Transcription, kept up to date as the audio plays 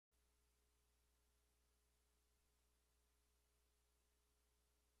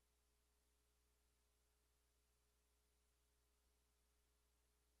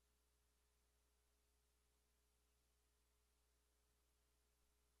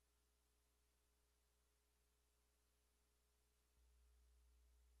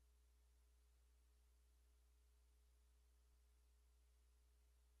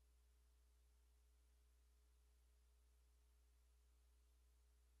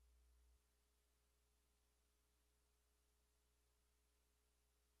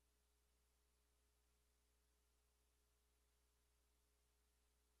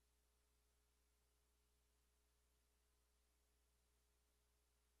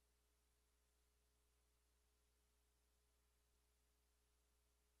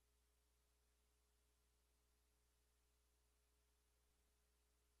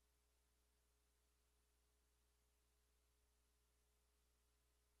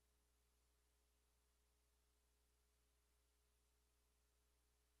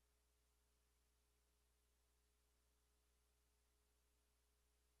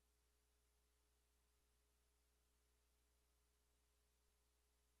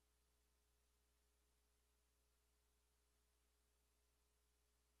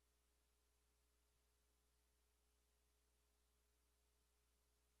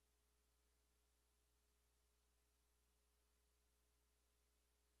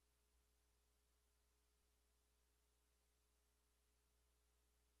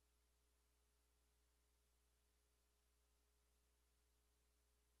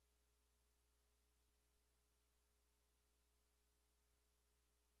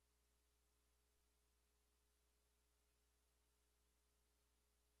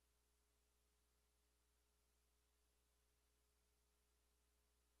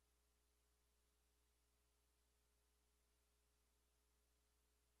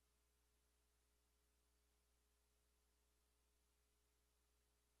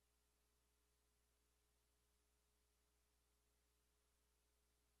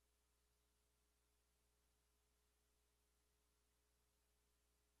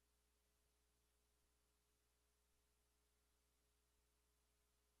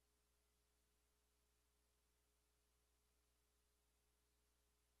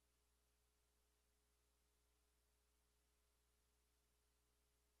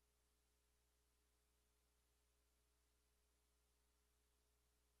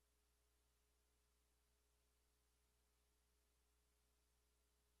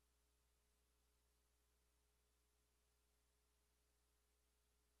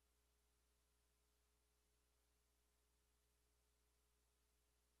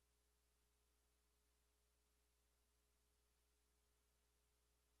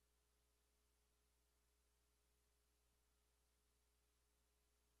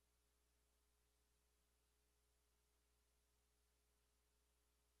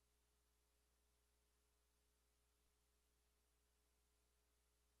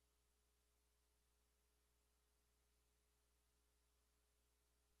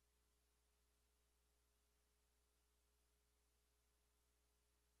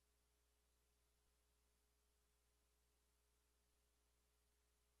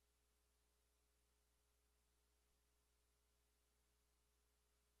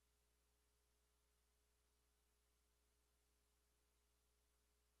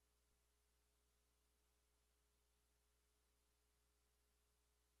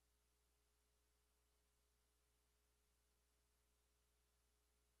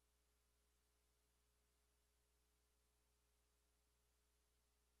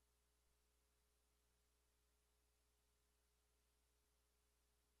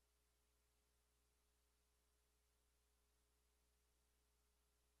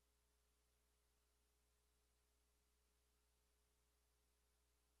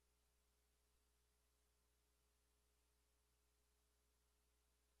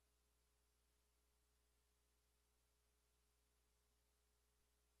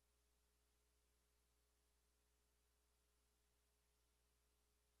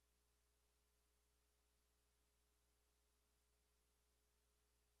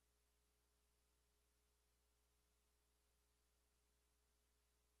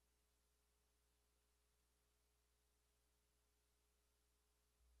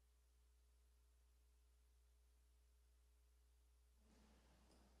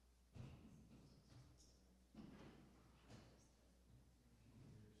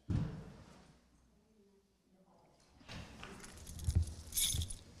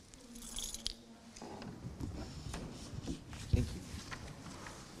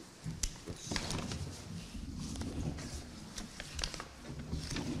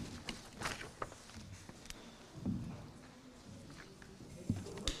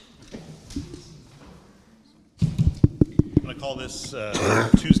call this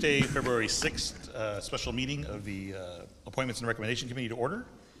Tuesday, February 6th, special meeting of the Appointments and Recommendation Committee to order.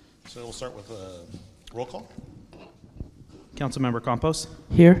 So we'll start with a roll call. Councilmember Campos.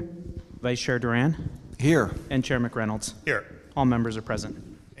 Here. Vice Chair Duran. Here. And Chair McReynolds. Here. All members are present.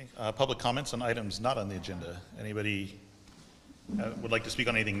 Okay. Public comments on items not on the agenda. Anybody would like to speak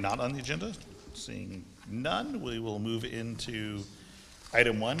on anything not on the agenda? Seeing none, we will move into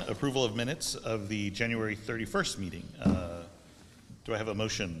item 1, approval of minutes of the January 31st meeting. Do I have a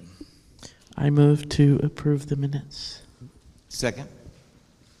motion? I move to approve the minutes. Second.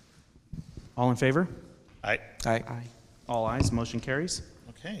 All in favor? Aye. Aye. Aye. All ayes. Motion carries.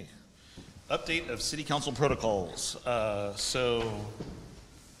 Okay. Update of City Council protocols. Well,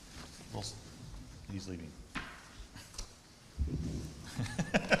 he's leaving.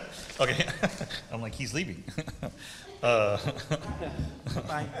 Okay. I'm like, he's leaving. Bye.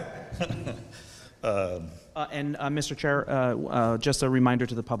 Mr. Chair, just a reminder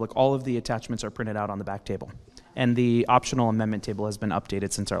to the public, all of the attachments are printed out on the back table. And the optional amendment table has been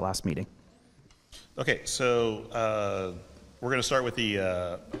updated since our last meeting. Okay, so we're going to start with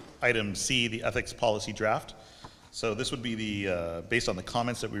the item C, the ethics policy draft. So this would be the, based on the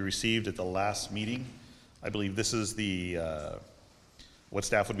comments that we received at the last meeting, I believe this is the, what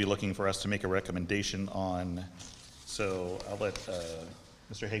staff would be looking for us to make a recommendation on. So I'll let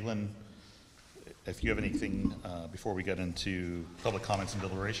Mr. Hagelin, if you have anything before we get into public comments and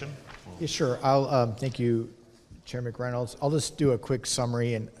deliberation. Yeah, sure. I'll thank you, Chair McReynolds. I'll just do a quick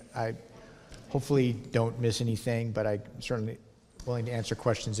summary, and I hopefully don't miss anything, but I'm certainly willing to answer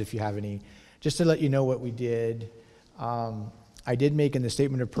questions if you have any. Just to let you know what we did, I did make in the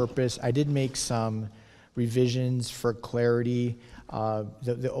statement of purpose, I did make some revisions for clarity.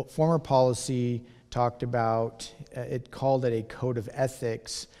 The former policy talked about, it called it a code of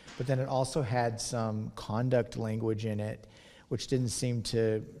ethics, but then it also had some conduct language in it, which didn't seem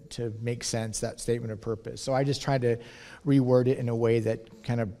to make sense, that statement of purpose. So I just tried to reword it in a way that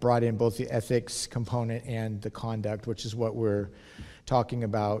kind of brought in both the ethics component and the conduct, which is what we're talking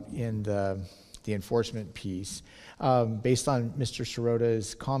about in the enforcement piece. Based on Mr.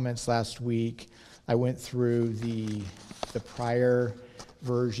 Sirota's comments last week, I went through the prior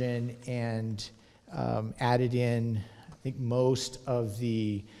version and added in, I think, most of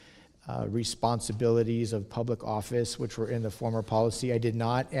the responsibilities of public office, which were in the former policy. I did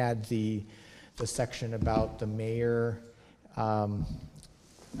not add the section about the mayor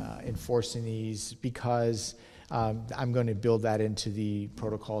enforcing these because I'm going to build that into the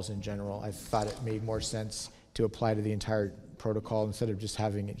protocols in general. I thought it made more sense to apply to the entire protocol instead of just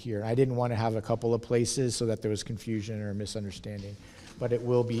having it here. I didn't want to have a couple of places so that there was confusion or misunderstanding, but it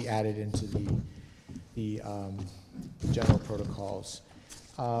will be added into the general protocols.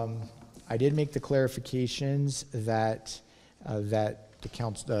 I did make the clarifications that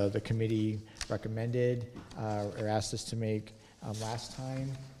the committee recommended or asked us to make last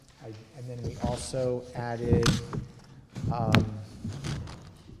time. And then we also added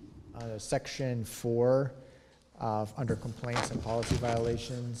section 4 under complaints and policy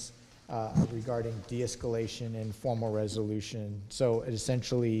violations regarding de-escalation and formal resolution. So it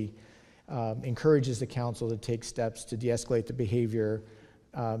essentially encourages the council to take steps to de-escalate the behavior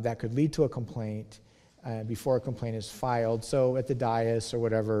that could lead to a complaint before a complaint is filed. So at the dais or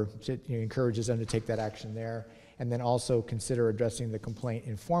whatever, it encourages them to take that action there, and then also consider addressing the complaint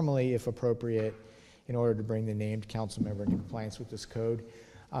informally if appropriate in order to bring the named council member into compliance with this code.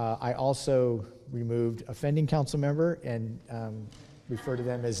 I also removed offending council member and refer to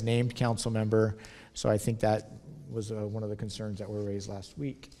them as named council member. So I think that was one of the concerns that were raised last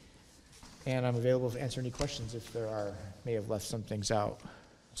week. And I'm available to answer any questions if there are. May have left some things out.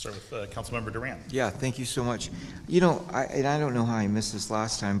 I'll start with Councilmember Duran. Yeah, thank you so much. You know, I don't know how I missed this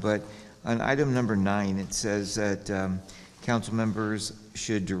last time, but on item number 9, it says that council members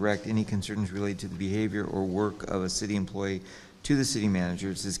should direct any concerns related to the behavior or work of a city employee to the city manager.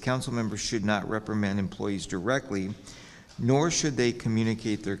 It says council members should not reprimand employees directly, nor should they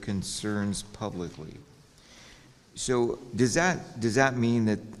communicate their concerns publicly. So does that mean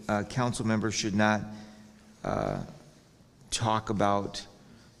that council members should not talk about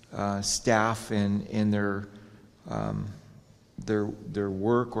staff and their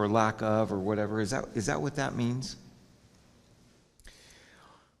work or lack of or whatever? Is that what that means?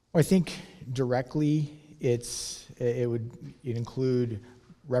 Well, I think directly it would include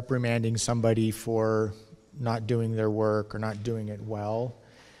reprimanding somebody for not doing their work or not doing it well.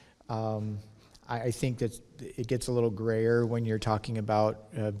 I think that it gets a little grayer when you're talking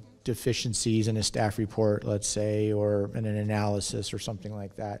about deficiencies in a staff report, let's say, or in an analysis or something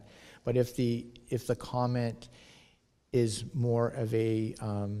like that. But if the comment is more of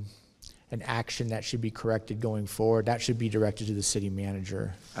an action that should be corrected going forward. That should be directed to the city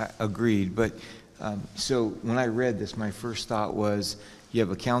manager. Agreed, but, so when I read this, my first thought was, you have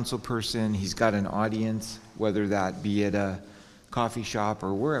a council person, he's got an audience, whether that be at a coffee shop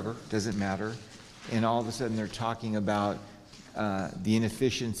or wherever, doesn't matter, and all of a sudden they're talking about the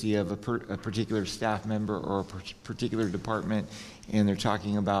inefficiency of a particular staff member or a particular department, and they're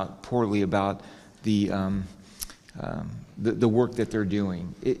talking about poorly about the work that they're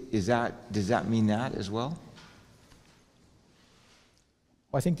doing. Does that mean that as well?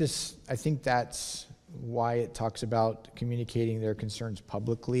 Well, I think that's why it talks about communicating their concerns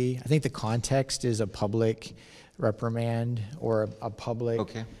publicly. I think the context is a public reprimand or a public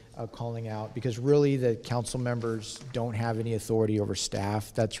Okay. Calling out, because really the council members don't have any authority over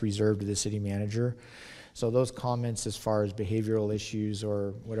staff. That's reserved to the city manager. So those comments as far as behavioral issues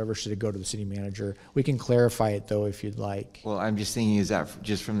or whatever should go to the city manager. We can clarify it though if you'd like. Well, I'm just thinking, is that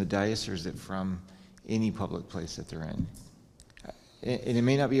just from the dais, or is it from any public place that they're in? And it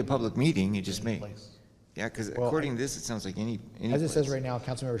may not be a public meeting, it just may. Yeah, because Well, according to this, it sounds like any As it says place. right now,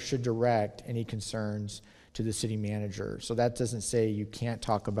 council members should direct any concerns to the city manager. So that doesn't say you can't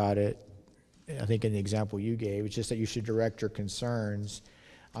talk about it. I think in the example you gave, it's just that you should direct your concerns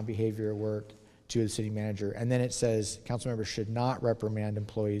on behavior at work to the city manager. And then it says council members should not reprimand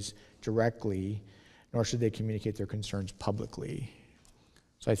employees directly, nor should they communicate their concerns publicly.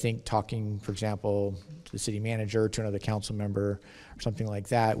 So I think talking, for example, to the city manager, to another council member, or something like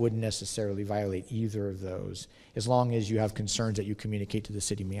that wouldn't necessarily violate either of those, as long as you have concerns that you communicate to the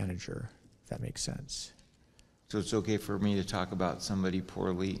city manager, if that makes sense. So it's okay for me to talk about somebody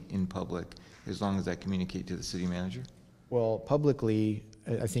poorly in public, as long as I communicate to the city manager? Well, publicly,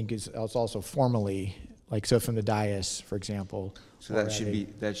 I think it's also formally, like so from the dais, for example. So or that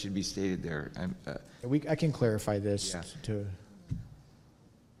at should be stated there. I can clarify this Yeah. to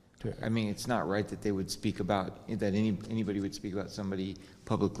I mean, it's not right that they would speak about, that anybody would speak about somebody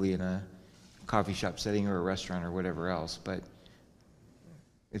publicly in a coffee shop setting or a restaurant or whatever else, but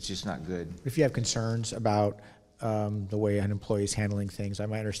it's just not good. if you have concerns about the way an employee is handling things, I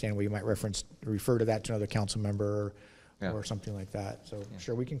might understand where you might refer to that to another council member Yeah. or something like that. So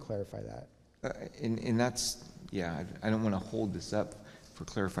sure, we can clarify that. And that's, yeah, I don't want to hold this up for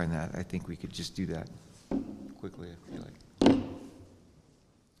clarifying that. I think we could just do that quickly, I feel like.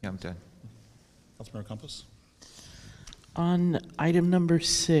 Yeah, I'm done. Councilmember Campos? On item number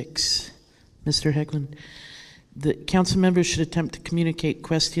 6, Mr. Hegland, the council members should attempt to communicate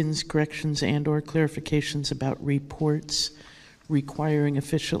questions, corrections, and/or clarifications about reports requiring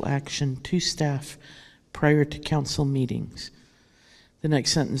official action to staff prior to council meetings. The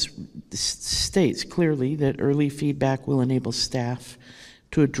next sentence states clearly that early feedback will enable staff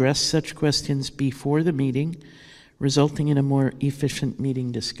to address such questions before the meeting, resulting in a more efficient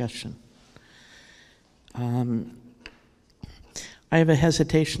meeting discussion. I have a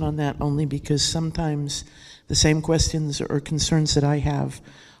hesitation on that only because sometimes the same questions or concerns that I have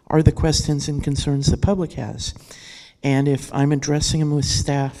are the questions and concerns the public has. And if I'm addressing them with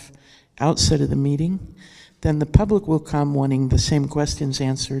staff outside of the meeting, then the public will come wanting the same questions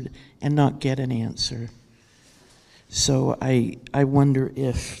answered and not get an answer. So I wonder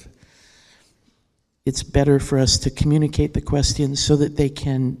if it's better for us to communicate the questions so that they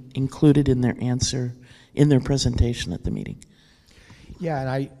can include it in their answer, in their presentation at the meeting. Yeah,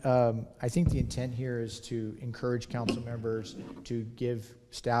 and I think the intent here is to encourage council members to give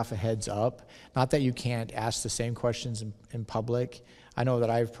staff a heads up. Not that you can't ask the same questions in public. I know that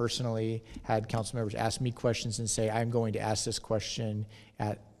I've personally had council members ask me questions and say, I'm going to ask this question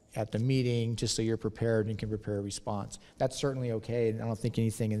at the meeting, just so you're prepared and can prepare a response. That's certainly okay, and I don't think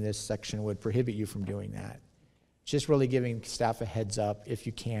anything in this section would prohibit you from doing that. Just really giving staff a heads up, if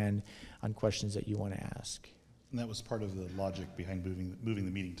you can, on questions that you want to ask. And that was part of the logic behind moving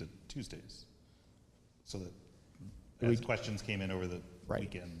the meeting to Tuesdays, so that as questions came in over the Right.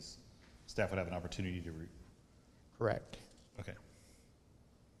 weekends, staff would have an opportunity to. Correct. Okay.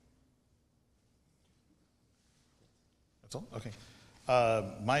 That's all? Okay.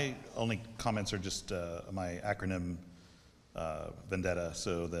 My only comments are just my acronym vendetta.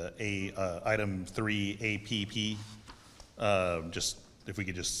 So the item 3 APP, just if we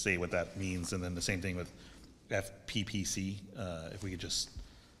could just say what that means, and then the same thing with FPPC, if we could just,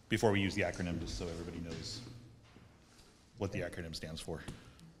 before we use the acronym, just so everybody knows what the acronym stands for.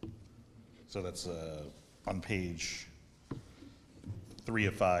 So that's on page 3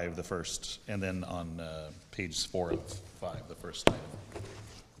 of 5, the first, and then on page 4 of 5, the first item.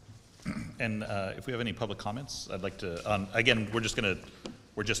 And if we have any public comments, I'd like to, again, we're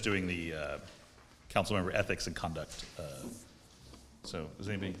just doing the council member ethics and conduct. So, does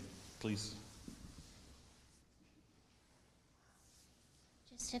anybody, please?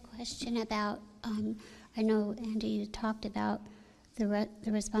 Just a question about, I know, Andy, you talked about the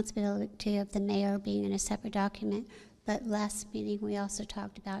responsibility of the mayor being in a separate document, but last meeting we also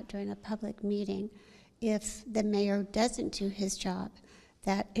talked about during a public meeting, if the mayor doesn't do his job,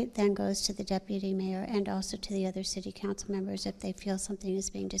 that it then goes to the deputy mayor and also to the other city council members if they feel something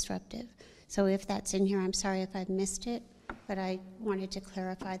is being disruptive. So if that's in here, I'm sorry if I've missed it, but I wanted to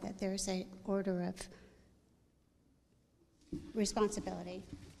clarify that there's an order of responsibility.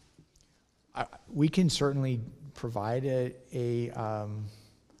 We can certainly provide a kind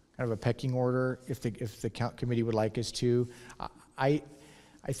of a pecking order if the committee would like us to. I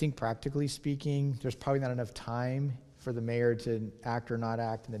think practically speaking, there's probably not enough time for the mayor to act or not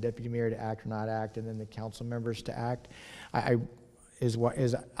act, and the deputy mayor to act or not act, and then the council members to act.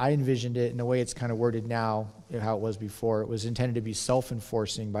 As I envisioned it, and the way it's kind of worded now, how it was before, it was intended to be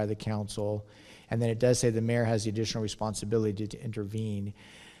self-enforcing by the council, and then it does say the mayor has the additional responsibility to intervene.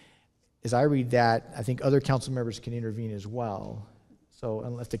 As I read that, I think other council members can intervene as well. So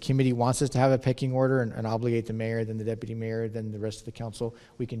unless the committee wants us to have a pecking order and obligate the mayor, then the deputy mayor, then the rest of the council,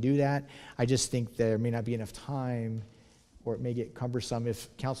 we can do that. I just think there may not be enough time, or it may get cumbersome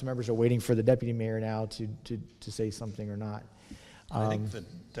if council members are waiting for the deputy mayor now to say something or not. I think the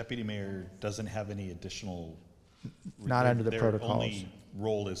deputy mayor doesn't have any additional. Not under the their protocols. only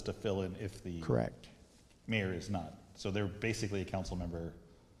role is to fill in if the Correct. mayor is not. So they're basically a council member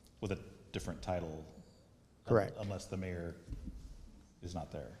with a different title. Correct. Unless the mayor is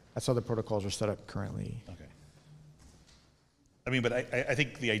not there. That's how the protocols are set up currently. Okay. I mean, but I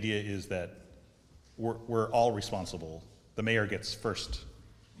think the idea is that we're all responsible. The mayor gets first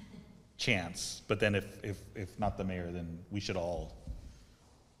chance, but then if not the mayor, then we should all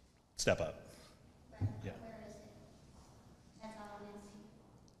step up. Yeah. That's all I'm asking.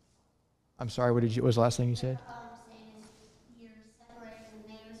 I'm sorry, what was the last thing you said? All I'm saying is you're separating the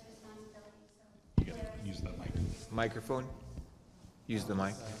mayor's responsibility, You gotta use that mic. Microphone? Use the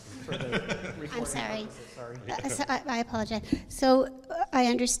mic. I'm sorry. So I apologize. So I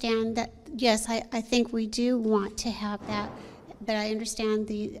understand that, yes, I think we do want to have that, but I understand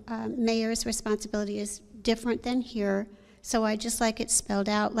the mayor's responsibility is different than here. So I just like it spelled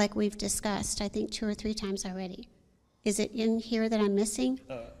out like we've discussed, I think 2 or 3 times already. Is it in here that I'm missing?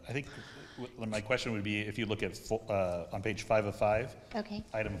 I think my question would be if you look at on page 5 of 5, Okay.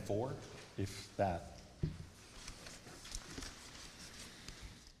 item 4, if that.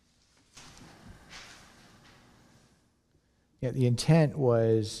 Yeah, the intent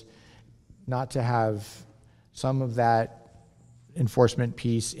was not to have some of that enforcement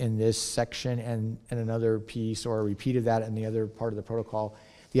piece in this section and another piece or a repeat of that in the other part of the protocol.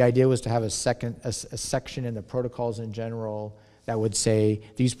 The idea was to have a section in the protocols in general that would say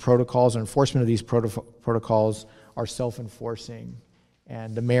these protocols, enforcement of these protocols are self-enforcing,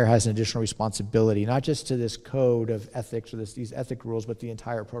 and the mayor has an additional responsibility, not just to this code of ethics or these ethic rules, but the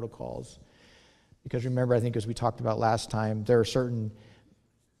entire protocols. Because remember, I think as we talked about last time, there are certain,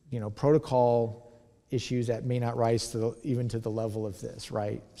 protocol issues that may not rise even to the level of this,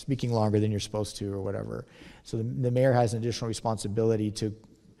 right? Speaking longer than you're supposed to or whatever. So the mayor has an additional responsibility to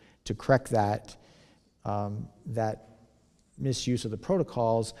correct that misuse of the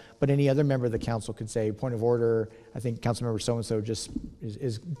protocols, but any other member of the council could say, point of order, I think council member so-and-so just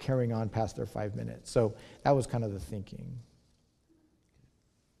is carrying on past their 5 minutes. So that was kind of the thinking.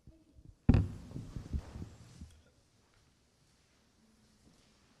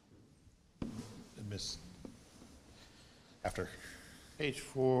 Miss, after. Page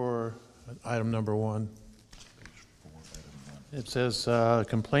 4, item number 1. It says,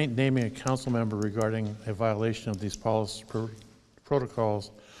 complaint naming a council member regarding a violation of these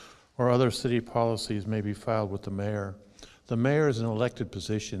protocols or other city policies may be filed with the mayor. The mayor is an elected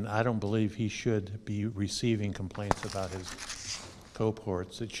position. I don't believe he should be receiving complaints about his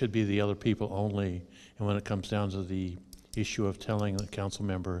cohorts. It should be the other people only. And when it comes down to the issue of telling the council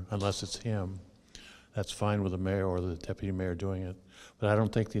member, unless it's him, that's fine with the mayor or the deputy mayor doing it. But I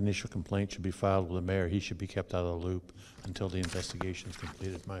don't think the initial complaint should be filed with the mayor. He should be kept out of the loop until the investigation is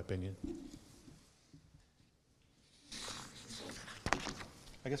completed, in my opinion.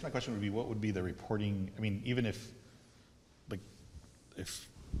 I guess my question would be, what would be the reporting? I mean, even if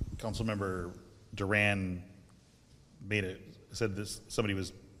Councilmember Duran said this, somebody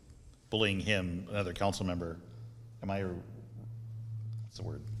was bullying him, another council member, am I what's the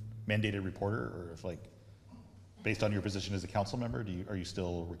word? Mandated reporter, or if based on your position as a council member, are you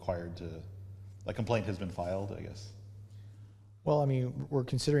still required to, a complaint has been filed, I guess? Well, I mean, we're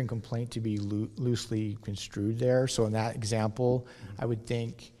considering complaint to be loosely construed there. So in that example, I would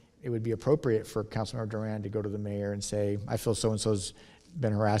think it would be appropriate for Councilmember Duran to go to the mayor and say, I feel so-and-so's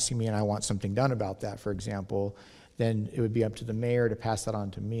been harassing me and I want something done about that, for example. Then it would be up to the mayor to pass that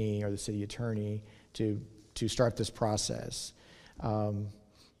on to me or the city attorney to start this process. But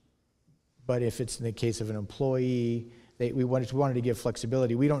if it's in the case of an employee, we wanted to give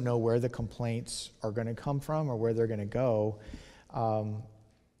flexibility. We don't know where the complaints are going to come from or where they're going to go.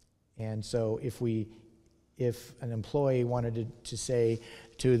 And so if an employee wanted to say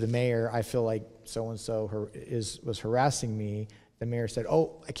to the mayor, I feel like so-and-so was harassing me, the mayor said,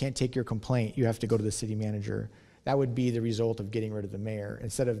 oh, I can't take your complaint. You have to go to the city manager. That would be the result of getting rid of the mayor,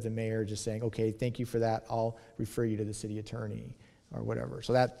 instead of the mayor just saying, okay, thank you for that. I'll refer you to the city attorney or whatever.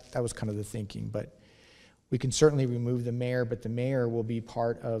 So that was kind of the thinking. But we can certainly remove the mayor, but the mayor will be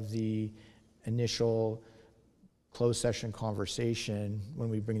part of the initial closed session conversation when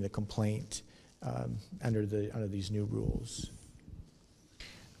we bring the complaint under these new rules.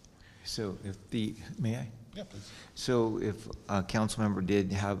 So may I? Yeah, please. So if a council member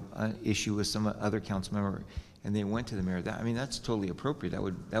did have an issue with some other council member and they went to the mayor, I mean, that's totally appropriate.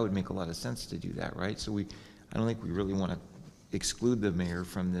 That would make a lot of sense to do that, right? So I don't think we really want to exclude the mayor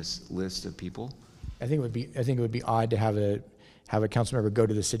from this list of people. I think it would be odd to have a council member go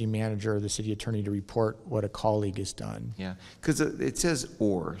to the city manager or the city attorney to report what a colleague has done. Yeah, because it says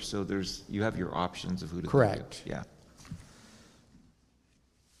or, so you have your options of who to go to. Correct. Yeah.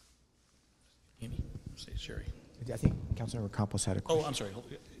 Amy, say Sherry. I think Councilmember Campos had a question. Oh, I'm sorry.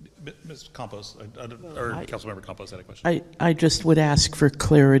 Ms. Campos, or Councilmember Campos had a question. I just would ask for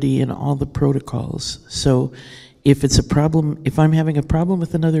clarity in all the protocols. So if it's a problem, if I'm having a problem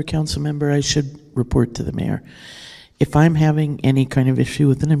with another council member, I should report to the mayor. If I'm having any kind of issue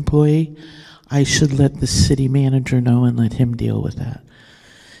with an employee, I should let the city manager know and let him deal with that.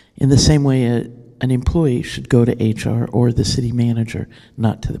 In the same way, an employee should go to HR or the city manager,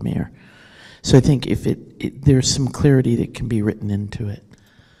 not to the mayor. So I think if there's some clarity that can be written into it.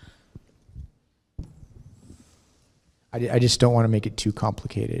 I just don't want to make it too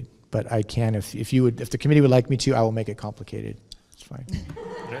complicated, but I can if the committee would like me to, I will make it complicated. It's fine.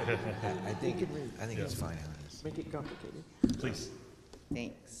 I think it's fine. Make it complicated. Please.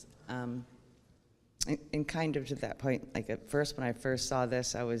 Thanks. And kind of to that point, like at first, when I first saw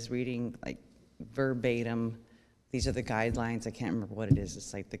this, I was reading like verbatim, these are the guidelines. I can't remember what it is.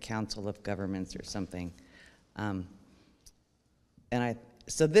 It's like the Council of Governments or something.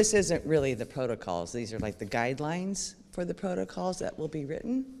 So this isn't really the protocols. These are like the guidelines for the protocols that will be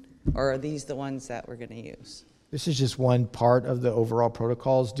written, or are these the ones that we're going to use? This is just one part of the overall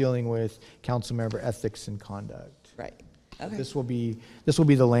protocols dealing with council member ethics and conduct. Right. Okay. This will be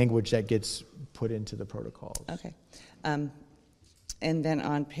the language that gets put into the protocols. Okay. And then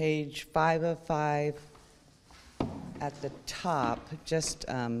on page 5 of 5, at the top, just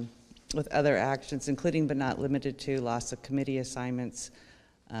with other actions, including but not limited to loss of committee assignments,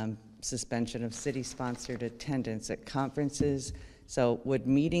 suspension of city-sponsored attendance at conferences. So would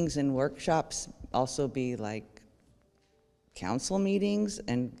meetings and workshops also be like council meetings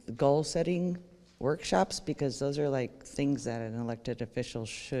and goal-setting workshops? Because those are like things that an elected official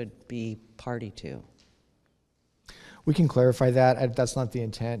should be party to. We can clarify that. That's not the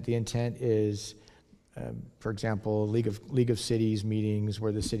intent. The intent is, for example, League of Cities meetings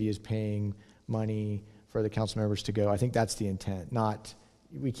where the city is paying money for the council members to go. I think that's the intent.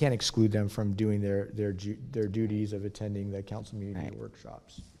 We can't exclude them from doing their duties of attending the council meeting Right.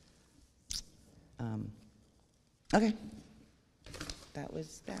 workshops. Okay. That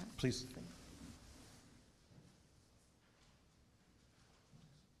was that. Please.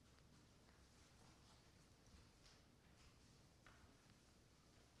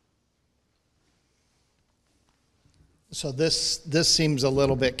 So this seems a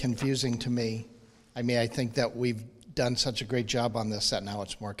little bit confusing to me. I mean, I think that we've done such a great job on this that now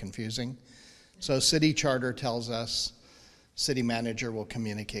it's more confusing. So city charter tells us city manager will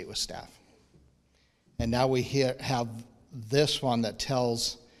communicate with staff. And now we have this one that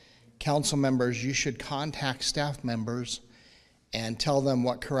tells council members you should contact staff members and tell them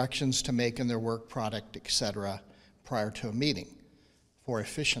what corrections to make in their work product, et cetera, prior to a meeting for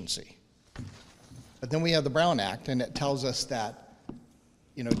efficiency. But then we have the Brown Act, and it tells us that,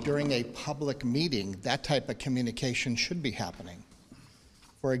 during a public meeting, that type of communication should be happening.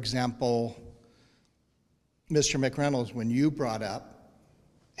 For example, Mr. McReynolds, when you brought up,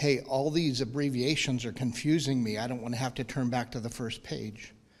 hey, all these abbreviations are confusing me, I don't want to have to turn back to the first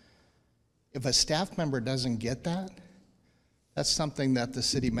page. If a staff member doesn't get that, that's something that the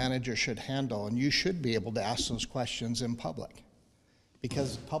city manager should handle, and you should be able to ask those questions in public.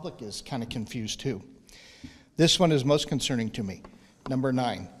 because the public is kind of confused too. This one is most concerning to me. Number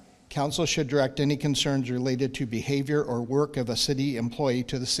 9, council should direct any concerns related to behavior or work of a city employee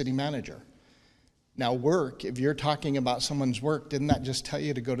to the city manager. Now work, if you're talking about someone's work, didn't that just tell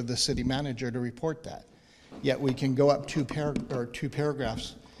you to go to the city manager to report that? Yet we can go up two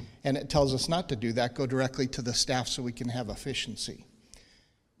paragraphs and it tells us not to do that, go directly to the staff so we can have efficiency.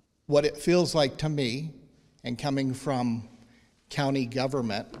 What it feels like to me, and coming from county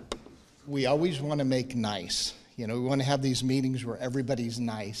government, we always want to make nice. You know, we want to have these meetings where everybody's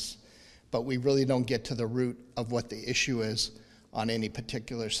nice, but we really don't get to the root of what the issue is on any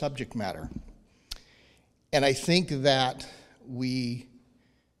particular subject matter. And I think that we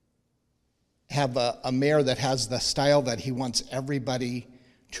have a mayor that has the style that he wants everybody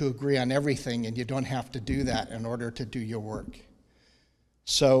to agree on everything, and you don't have to do that in order to do your work.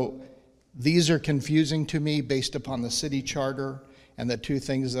 So these are confusing to me based upon the city charter and the 2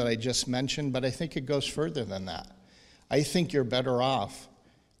 things that I just mentioned, but I think it goes further than that. I think you're better off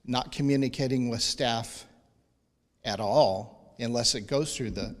not communicating with staff at all unless it goes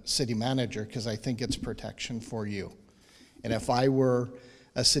through the city manager, because I think it's protection for you. And if I were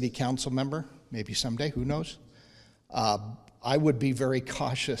a city council member, maybe someday, who knows, I would be very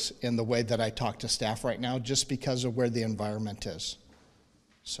cautious in the way that I talk to staff right now just because of where the environment is.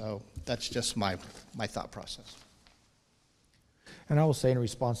 So that's just my thought process. And I will say in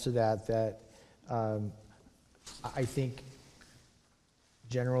response to that, I think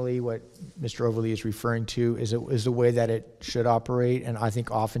generally what Mr. Overly is referring to is the way that it should operate. And I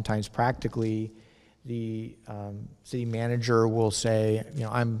think oftentimes practically the city manager will say, you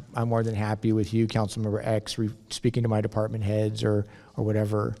know, I'm more than happy with you, Councilmember X, speaking to my department heads or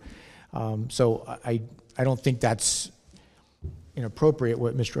whatever. So I don't think that's inappropriate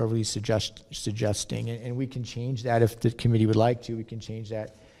what Mr. Overly is suggesting, and we can change that if the committee would like to. We can change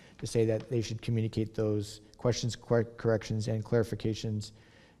that to say that they should communicate those questions, corrections, and clarifications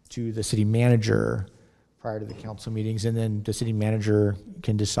to the city manager prior to the council meetings, and then the city manager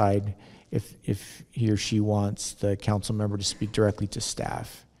can decide if he or she wants the council member to speak directly to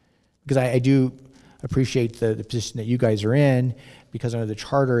staff. Because I do appreciate the position that you guys are in, because under the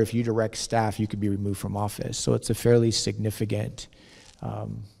charter, if you direct staff, you could be removed from office. So it's a fairly significant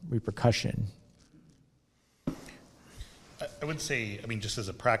repercussion. I would say, I mean, just as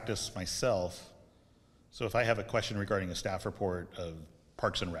a practice myself, so if I have a question regarding a staff report of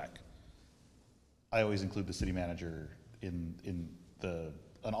Parks and Rec, I always include the city manager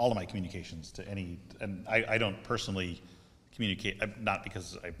on all of my communications to any, and I don't personally communicate, not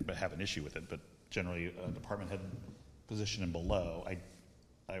because I have an issue with it, but generally a department head position and below,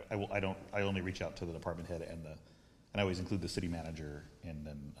 I only reach out to the department head and I always include the city manager. And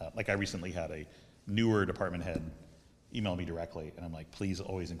then like I recently had a newer department head email me directly, and I'm like, please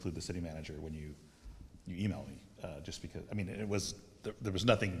always include the city manager when you email me, just because, I mean, there was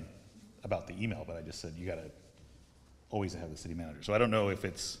nothing about the email, but I just said, you gotta always have the city manager. So I don't know if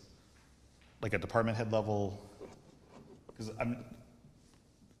it's like a department head level, because I'm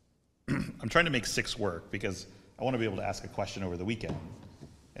trying to make 6 work, because I want to be able to ask a question over the weekend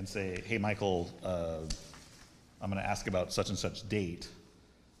and say, hey, Michael, I'm going to ask about such and such date,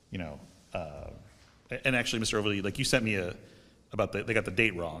 you know, and actually, Mr. Overly, like you sent me about they got the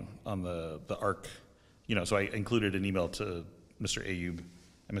date wrong on the ARC, you know, so I included an email to Mr. Ayub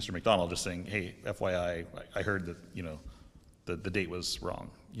and Mr. McDonald just saying, hey, FYI, I heard that, you know, the date was wrong,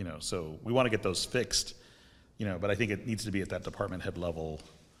 you know, so we want to get those fixed, you know, but I think it needs to be at that department head level.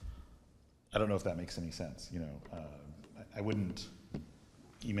 I don't know if that makes any sense, you know. I wouldn't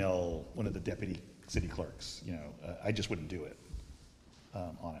email one of the deputy city clerks, you know. I just wouldn't do it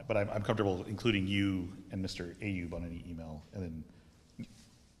on it. But I'm comfortable including you and Mr. Ayub on any email, and then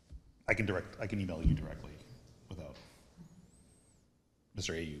I can email you directly without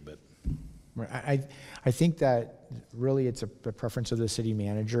Mr. Ayub. But I think that really it's a preference of the city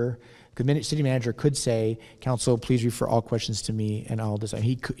manager. The city manager could say, council, please refer all questions to me and I'll decide.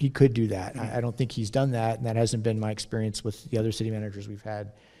 He could do that. I don't think he's done that, and that hasn't been my experience with the other city managers we've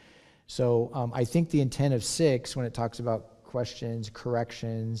had. So I think the intent of 6, when it talks about questions,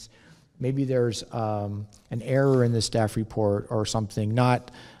 corrections, maybe there's an error in the staff report or something,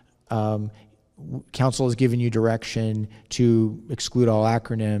 not council has given you direction to exclude all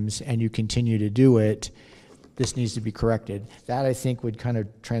acronyms and you continue to do it, this needs to be corrected. That, I think, would kind of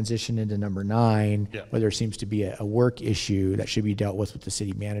transition into number 9, yeah, where there seems to be a work issue that should be dealt with the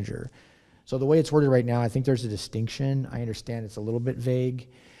city manager. So the way it's worded right now, I think there's a distinction. I understand it's a little bit vague.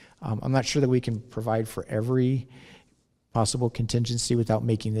 I'm not sure that we can provide for every possible contingency without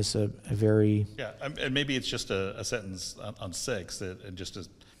making this a very, Yeah, and maybe it's just a sentence on 6, that, and just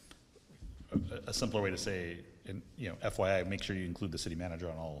a simpler way to say, FYI, make sure you include the city manager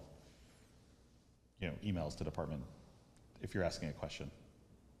on all, emails to department if you're asking a question.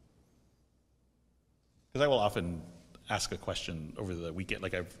 Because I will often ask a question over the weekend,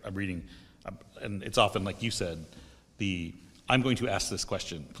 like I'm reading, and it's often, like you said, I'm going to ask this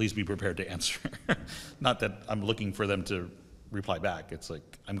question, please be prepared to answer. Not that I'm looking for them to reply back, it's like,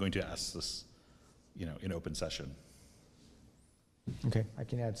 I'm going to ask this, in open session. okay, I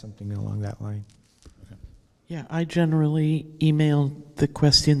can add something along that line. Yeah, I generally email the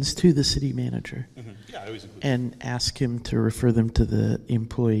questions to the city manager Yeah, I always include. and ask him to refer them to the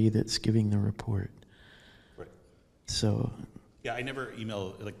employee that's giving the report. Right. So, Yeah, I never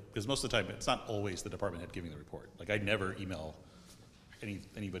email, because most of the time, it's not always the department head giving the report. Like, I never email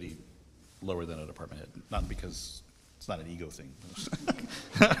anybody lower than a department head, not because it's not an ego thing.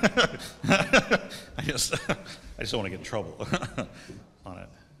 I just don't want to get in trouble on it.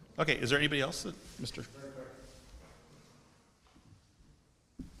 Okay, is there anybody else that, Mr.?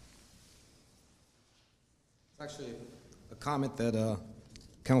 Actually, a comment that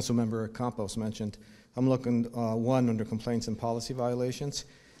Councilmember Campos mentioned. I'm looking, one, under complaints and policy violations.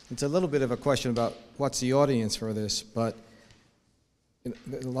 It's a little bit of a question about what's the audience for this, but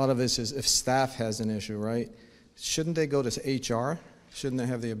a lot of this is if staff has an issue, right? Shouldn't they go to HR? Shouldn't they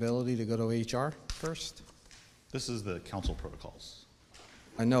have the ability to go to HR first? This is the council protocols.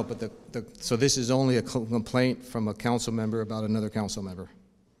 I know, but so this is only a complaint from a council member about another council member.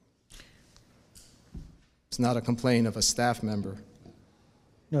 It's not a complaint of a staff member.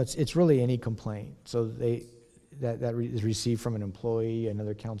 No, it's really any complaint. So that is received from an employee,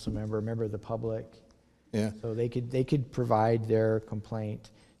 another council member, a member of the public. Yeah. So they could provide their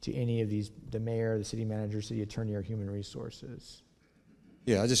complaint to any of these, the mayor, the city manager, city attorney, or human resources.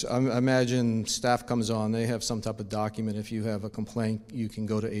 Yeah, I imagine staff comes on, they have some type of document. If you have a complaint, you can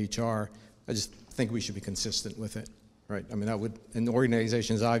go to HR. I just think we should be consistent with it, right? I mean, that would, in the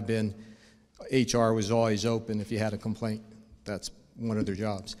organizations I've been, HR was always open if you had a complaint. That's one of their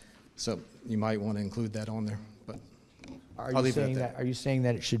jobs. So you might want to include that on there, but I'll leave it at that. Are you saying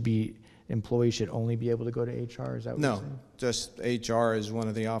that it should be, employees should only be able to go to HR? Is that what you're No, saying? just HR is one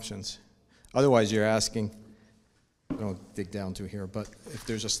of the options. Otherwise, you're asking, I don't dig down to here, but if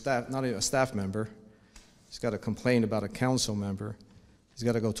there's a staff, not a staff member, he's got a complaint about a council member, he's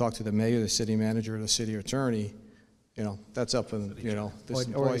got to go talk to the mayor, the city manager, or the city attorney. That's up in, this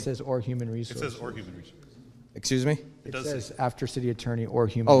employee. Or it says, or human It resources. says or human resources. Excuse me? It does says after city attorney or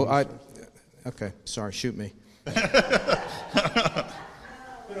human Oh, resources. okay, sorry, shoot me. No,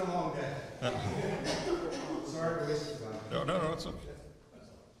 it's okay.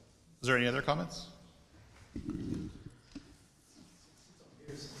 Is there any other comments?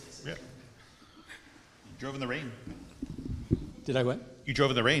 Yeah. You drove in the rain. Did I what? You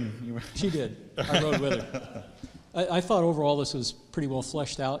drove in the rain. She did. I rode with her. I thought overall this was pretty well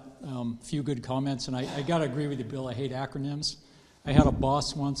fleshed out. A few good comments, and I got to agree with you, Bill. I hate acronyms. I had a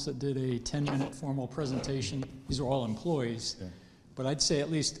boss once that did a 10-minute formal presentation. These are all employees. Yeah. But I'd say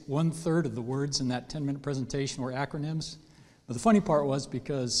at least 1/3 of the words in that 10-minute presentation were acronyms. But the funny part was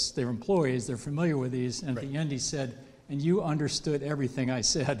because they're employees, they're familiar with these, and at the end he said, and you understood everything I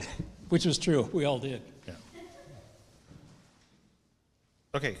said, which was true. We all did. Yeah.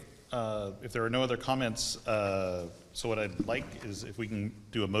 Okay, if there are no other comments, so what I'd like is if we can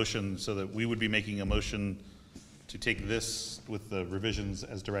do a motion so that we would be making a motion to take this with the revisions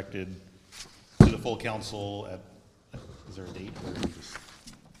as directed to the full council at, is there a date, or are we just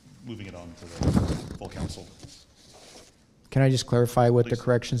moving it on to the full council? Can I just clarify what the Please.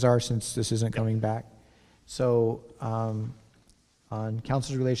 corrections are, since this isn't coming back? So on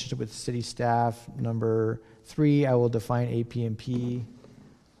council's relationship with city staff, number 3, I will define AP&P.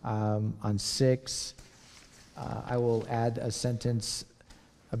 On 6, I will add a sentence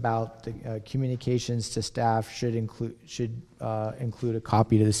about the communications to staff should include a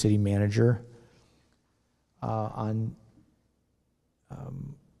copy to the city manager. I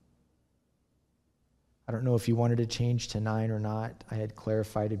don't know if you wanted to change to 9 or not. I had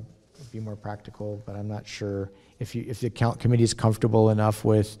clarified to be more practical, but I'm not sure if the committee is comfortable enough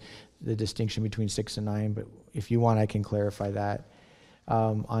with the distinction between 6 and 9. But if you want, I can clarify that.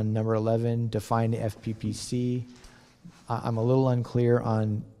 On number 11, define the FPPC. I'm a little unclear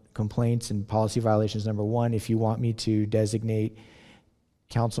on complaints and policy violations. Number 1, if you want me to designate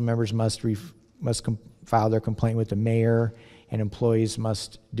council members must file their complaint with the mayor, and employees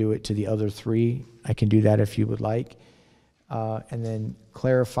must do it to the other 3. I can do that if you would like. And then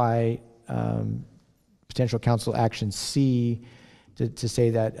clarify potential council action C to say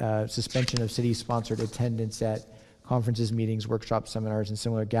that suspension of city-sponsored attendance at conferences, meetings, workshops, seminars, and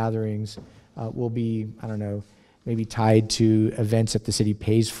similar gatherings will be, I don't know, maybe tied to events that the city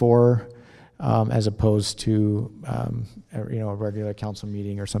pays for, as opposed to a regular council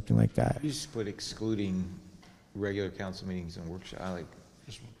meeting or something like that. You just put excluding regular council meetings and workshops. I like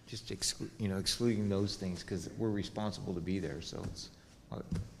just excluding those things because we're responsible to be there. So it's.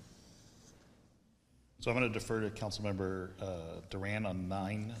 So I'm going to defer to Councilmember Duran on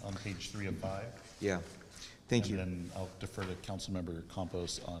 9 on page 3 of 5. Yeah, thank you. And then I'll defer to Councilmember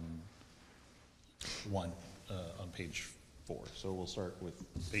Campos on 1 on page 4. So we'll start with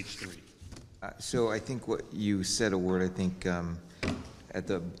page 3. So I think what you said a word. I think in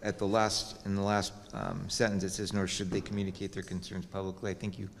the last sentence it says, nor should they communicate their concerns publicly. I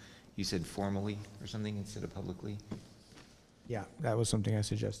think you said formally or something instead of publicly. Yeah, that was something I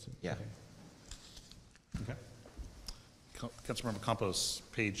suggested. Yeah. Okay. Councilmember Campos,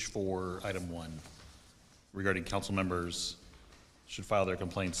 page 4, item 1, regarding council members should file their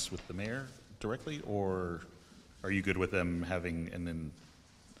complaints with the mayor directly, or are you good with them having and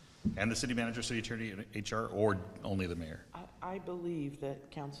the city manager, city attorney, and HR, or only the mayor? I believe that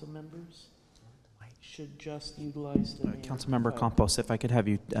council members should just utilize the mayor. Councilmember Campos, if I could have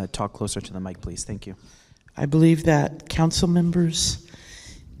you talk closer to the mic, please. Thank you. I believe that council members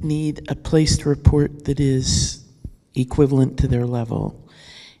need a place to report that is equivalent to their level.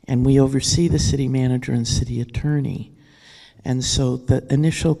 And we oversee the city manager and city attorney. And so the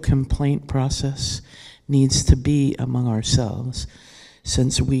initial complaint process needs to be among ourselves.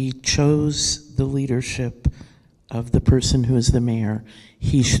 Since we chose the leadership of the person who is the mayor,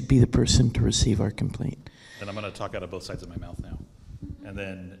 he should be the person to receive our complaint. And I'm going to talk out of both sides of my mouth now. And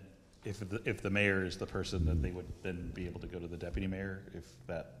then if the mayor is the person, then they would then be able to go to the deputy mayor. If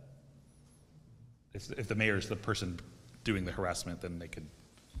the mayor is the person doing the harassment, then they could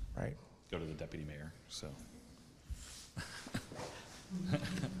go to the deputy mayor. So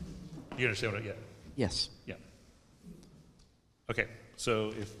you understand what? Yeah. Yes. Yeah. Okay.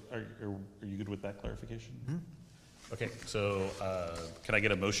 So are you good with that clarification? Mm-hmm. Okay. So can I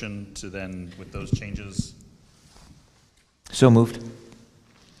get a motion to then, with those changes? So moved.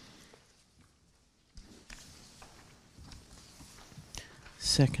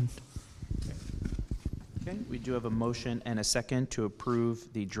 Second. Okay, we do have a motion and a second to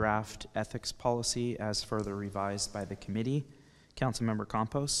approve the draft ethics policy as further revised by the committee. Councilmember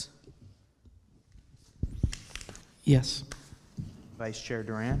Campos? Yes. Vice Chair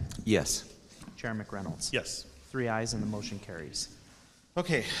Duran? Yes. Chair McReynolds? Yes. 3 ayes and the motion carries.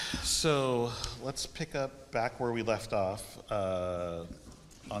 Okay, so let's pick up back where we left off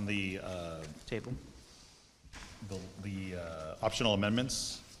on the Table. the optional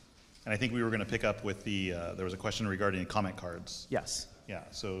amendments. And I think we were going to pick up with there was a question regarding comment cards. Yes. Yeah,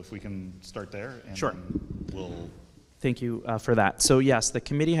 so if we can start there. And Sure. then we'll. Thank you for that. So yes, the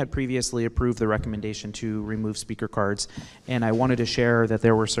committee had previously approved the recommendation to remove speaker cards, and I wanted to share that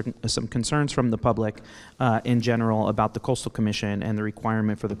there were some concerns from the public in general about the Coastal Commission and the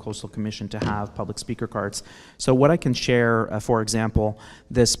requirement for the Coastal Commission to have public speaker cards. So what I can share, for example,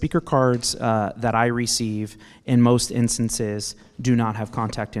 the speaker cards that I receive in most instances do not have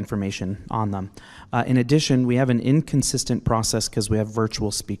contact information on them. In addition, we have an inconsistent process because we have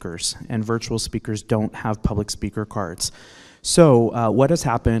virtual speakers, and virtual speakers don't have public speaker cards. So what has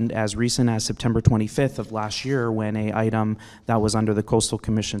happened as recent as September 25th of last year, when an item that was under the Coastal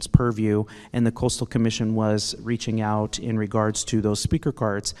Commission's purview and the Coastal Commission was reaching out in regards to those speaker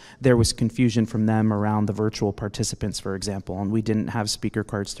cards, there was confusion from them around the virtual participants, for example, and we didn't have speaker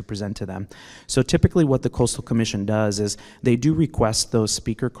cards to present to them. So typically what the Coastal Commission does is they do request those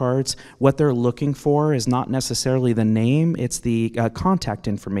speaker cards. What they're looking for is not necessarily the name, it's the contact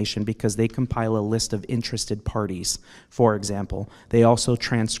information, because they compile a list of interested parties, for example. They also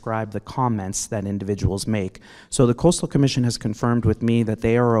transcribe the comments that individuals make. So the Coastal Commission has confirmed with me that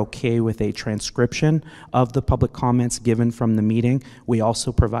they are okay with a transcription of the public comments given from the meeting. We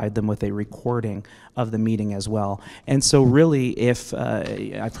also provide them with a recording of the meeting as well. And so really, if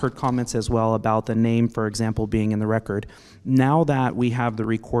I've heard comments as well about the name, for example, being in the record. Now that we have the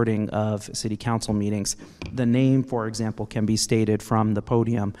recording of city council meetings, the name, for example, can be stated from the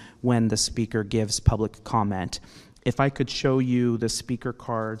podium when the speaker gives public comment. If I could show you the speaker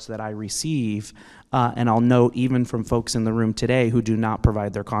cards that I receive, and I'll note even from folks in the room today who do not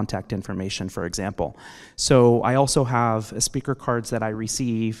provide their contact information, for example. So I also have speaker cards that I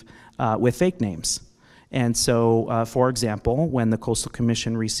receive with fake names. And so, for example, when the Coastal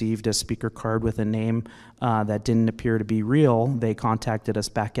Commission received a speaker card with a name that didn't appear to be real, they contacted us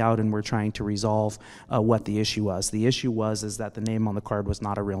back out and were trying to resolve what the issue was. The issue is that the name on the card was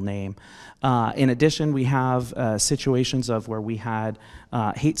not a real name. In addition, we have situations of where we had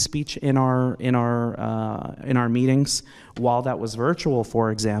hate speech in our meetings. While that was virtual,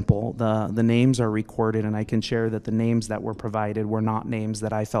 for example, the names are recorded, and I can share that the names that were provided were not names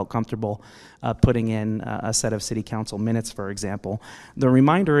that I felt comfortable putting in a set of city council minutes, for example. The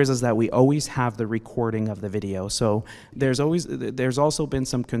reminder is that we always have the recording of the video. So there's also been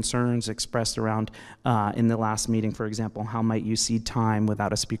some concerns expressed around in the last meeting, for example, how might you cede time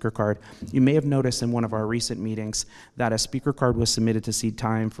without a speaker card? You may have noticed in one of our recent meetings that a speaker card was submitted to cede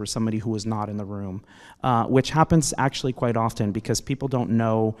time for somebody who was not in the room, which happens actually quite often because people don't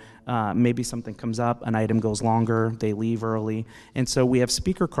know, maybe something comes up, an item goes longer, they leave early, and so we have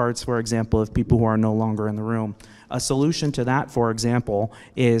speaker cards, for example, of people who are no longer in the room. A solution to that, for example,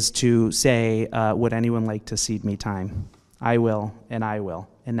 is to say, would anyone like to cede me time? I will, and I will.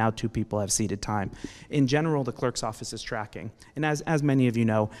 And now 2 people have ceded time. In general, the clerk's office is tracking. And as many of you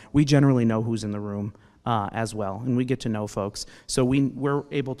know, we generally know who's in the room as well, and we get to know folks. So we're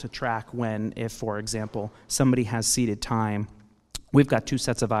able to track when, if, for example, somebody has ceded time, we've got 2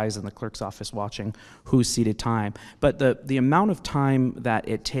 sets of eyes in the clerk's office watching who's ceded time. But the amount of time that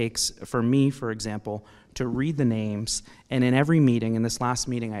it takes for me, for example, to read the names, and in every meeting, in this last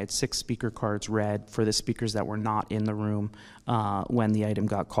meeting, I had 6 speaker cards read for the speakers that were not in the room when the item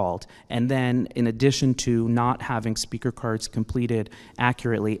got called. And then, in addition to not having speaker cards completed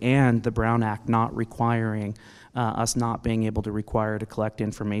accurately and the Brown Act not requiring us not being able to require to collect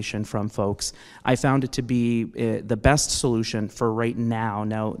information from folks, I found it to be the best solution for right now.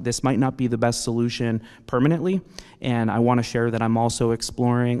 Now, this might not be the best solution permanently, and I want to share that I'm also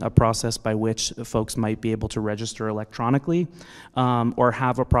exploring a process by which folks might be able to register electronically, or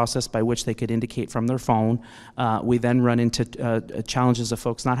have a process by which they could indicate from their phone. We then run into challenges of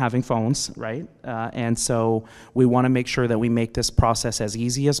folks not having phones, right? And so we want to make sure that we make this process as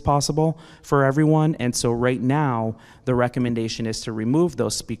easy as possible for everyone. And so right now, the recommendation is to remove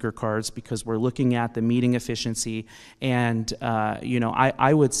those speaker cards because we're looking at the meeting efficiency. And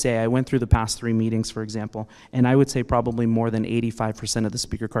I would say, I went through the past 3 meetings, for example, and I would say probably more than 85% of the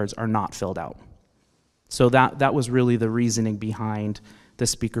speaker cards are not filled out. So that was really the reasoning behind the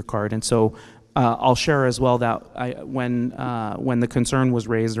speaker card. And so I'll share as well that when the concern was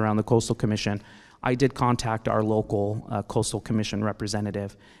raised around the Coastal Commission, I did contact our local Coastal Commission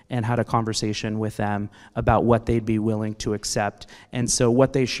representative and had a conversation with them about what they'd be willing to accept. And so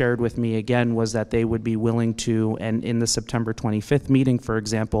what they shared with me again was that they would be willing to, and in the September 25th meeting, for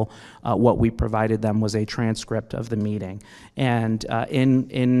example, what we provided them was a transcript of the meeting. And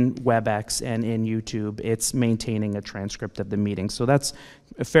in WebEx and in YouTube, it's maintaining a transcript of the meeting. So that's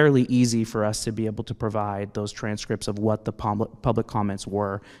fairly easy for us to be able to provide those transcripts of what the public comments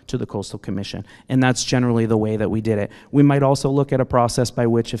were to the Coastal Commission. And that's generally the way that we did it. We might also look at a process by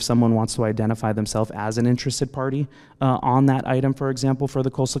which if someone wants to identify themselves as an interested party on that item, for example, for the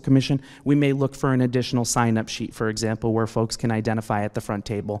Coastal Commission, we may look for an additional sign-up sheet, for example, where folks can identify at the front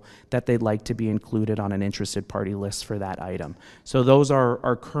table that they'd like to be included on an interested party list for that item. So those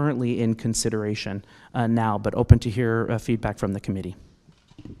are currently in consideration now, but open to hear feedback from the committee.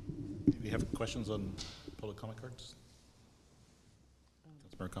 Do you have questions on public comment cards?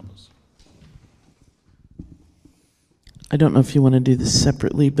 Councilmember Campos. I don't know if you want to do this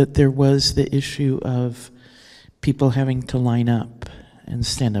separately, but there was the issue of people having to line up and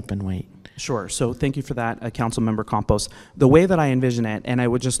stand up and wait. Sure. So thank you for that, Councilmember Campos. The way that I envision it, and I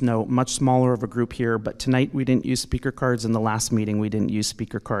would just note, much smaller of a group here, but tonight we didn't use speaker cards. In the last meeting, we didn't use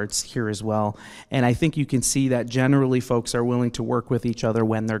speaker cards here as well. And I think you can see that generally folks are willing to work with each other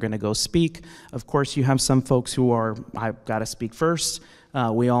when they're going to go speak. Of course, you have some folks who are, I've got to speak first.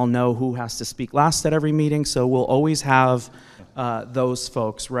 We all know who has to speak last at every meeting, so we'll always have those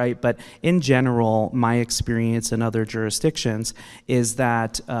folks, right? But in general, my experience in other jurisdictions is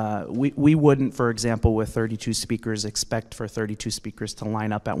that we wouldn't, for example, with 32 speakers, expect for 32 speakers to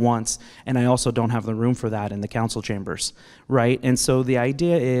line up at once, and I also don't have the room for that in the council chambers, right? And so the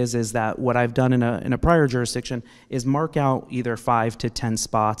idea is that what I've done in a prior jurisdiction is mark out either 5 to 10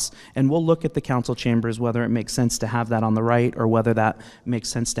 spots, and we'll look at the council chambers whether it makes sense to have that on the right or whether that makes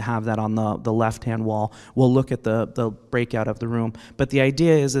sense to have that on the left-hand wall. We'll look at the breakout of the room. But the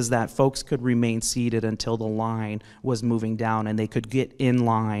idea is that folks could remain seated until the line was moving down, and they could get in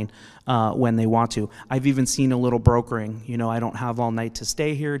line when they want to. I've even seen a little brokering. You know, I don't have all night to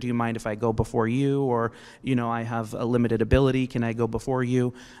stay here. Do you mind if I go before you? Or, you know, I have a limited ability. Can I go before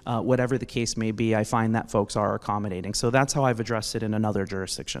you? Whatever the case may be, I find that folks are accommodating. So that's how I've addressed it in another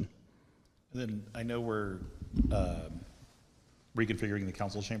jurisdiction. And then I know we're reconfiguring the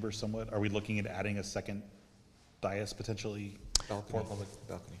council chambers somewhat. Are we looking at adding a second dais potentially for public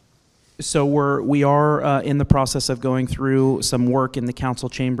balcony? So we are in the process of going through some work in the council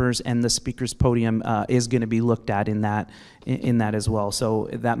chambers, and the speaker's podium is going to be looked at in that as well. So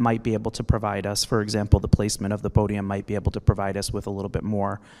that might be able to provide us, for example, the placement of the podium might be able to provide us with a little bit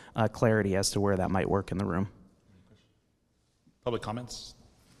more clarity as to where that might work in the room. Public comments?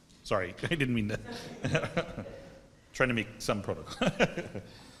 Sorry, I didn't mean to. Trying to make some protocol.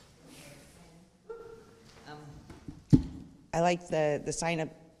 I like the sign-up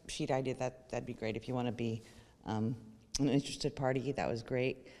sheet idea. That'd be great if you want to be an interested party. That was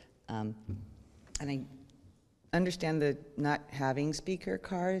great. And I understand the not having speaker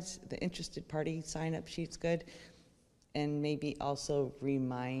cards. The interested party sign-up sheet's good. And maybe also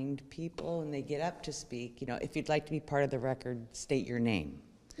remind people when they get up to speak, you know, if you'd like to be part of the record, state your name.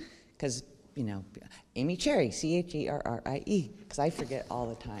 Because, you know, Amy Cherry, Cherrie, because I forget all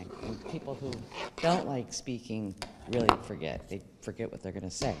the time. And people who don't like speaking really forget. They forget what they're going to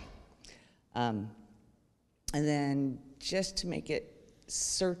say. And then just to make it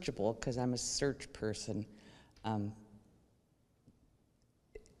searchable, because I'm a search person,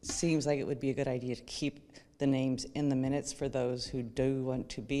 seems like it would be a good idea to keep the names in the minutes for those who do want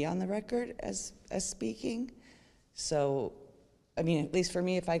to be on the record as speaking. So, I mean, at least for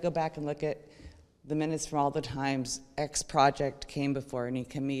me, if I go back and look at the minutes from all the times X project came before any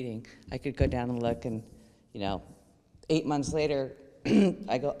meeting, I could go down and look, and, you know, 8 months later,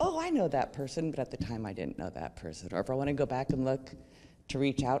 I go, oh, I know that person, but at the time I didn't know that person. Or if I want to go back and look to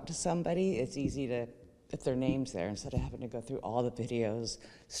reach out to somebody, it's easy to, if their name's there, instead of having to go through all the videos,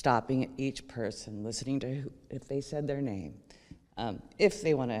 stopping at each person, listening to if they said their name, if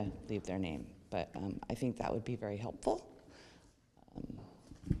they want to leave their name. But I think that would be very helpful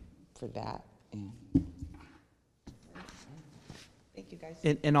for that. And thank you, guys.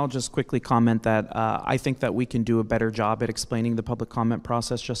 And I'll just quickly comment that I think that we can do a better job at explaining the public comment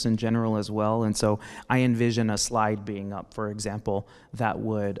process just in general as well. And so I envision a slide being up, for example, that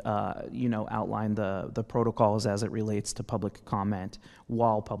would you know, outline the protocols as it relates to public comment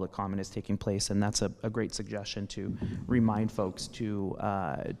while public comment is taking place. And that's a great suggestion to remind folks to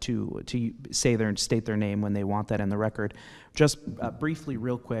state their name when they want that in the record. Just briefly,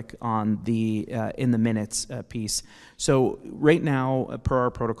 real quick, on the in the minutes piece. So right now, per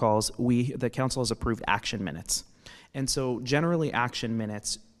our protocols, the council has approved action minutes. And so generally action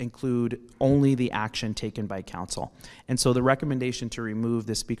minutes include only the action taken by council. And so the recommendation to remove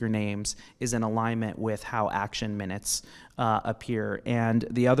the speaker names is in alignment with how action minutes appear. And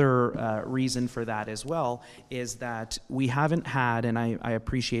the other reason for that as well is that we haven't had, and I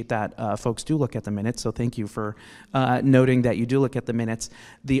appreciate that folks do look at the minutes, so thank you for noting that you do look at the minutes.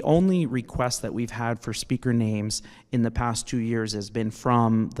 The only request that we've had for speaker names in the past 2 years has been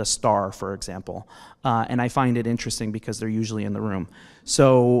from the Star, for example. And I find it interesting because they're usually in the room.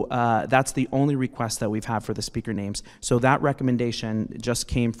 So that's the only request that we've had for the speaker names. So that recommendation just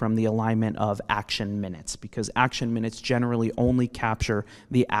came from the alignment of action minutes, because action minutes generally only capture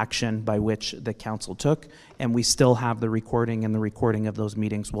the action by which the council took, and we still have the recording, and the recording of those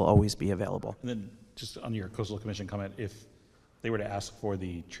meetings will always be available. And then just on your Coastal Commission comment, if they were to ask for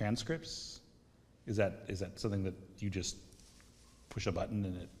the transcripts, is that something that you just push a button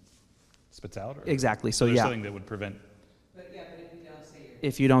and it spits out? Or Exactly. So there's yeah. something that would prevent.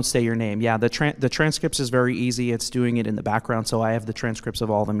 If you don't say your name, yeah, the transcripts is very easy. It's doing it in the background, so I have the transcripts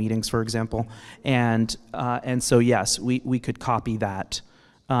of all the meetings, for example, and so yes, we could copy that,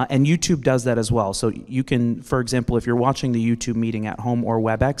 and YouTube does that as well. So you can, for example, if you're watching the YouTube meeting at home or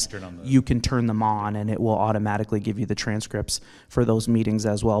WebEx, you can turn them on, and it will automatically give you the transcripts for those meetings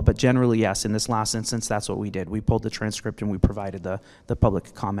as well. But generally, yes, in this last instance, that's what we did. We pulled the transcript and we provided the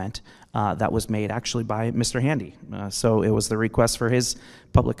public comment that was made actually by Mr. Handy. So it was the request for his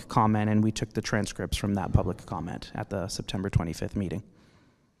public comment, and we took the transcripts from that public comment at the September 25th meeting.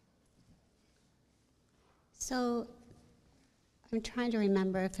 So I'm trying to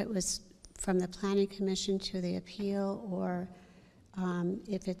remember if it was from the Planning Commission to the appeal, or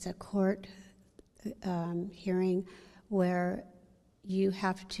if it's a court hearing where you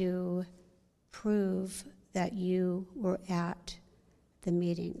have to prove that you were at the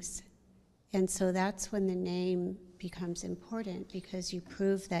meetings. And so that's when the name becomes important because you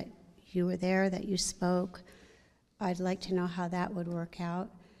prove that you were there, that you spoke. I'd like to know how that would work out.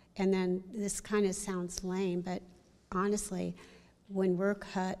 And then this kind of sounds lame, but honestly, when we're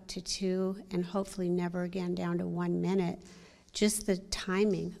cut to 2 and hopefully never again down to 1 minute, just the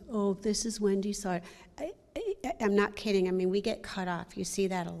timing. Oh, this is Wendy, sorry. I'm not kidding. I mean, we get cut off. You see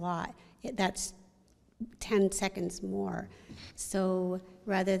that a lot. That's 10 seconds more. So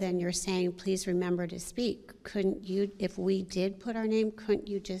rather than you're saying, please remember to speak, couldn't you, if we did put our name, couldn't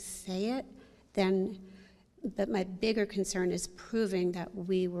you just say it? Then, but my bigger concern is proving that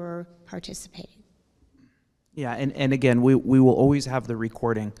we were participating. Yeah, and again, we will always have the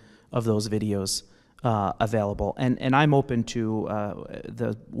recording of those videos available, and I'm open to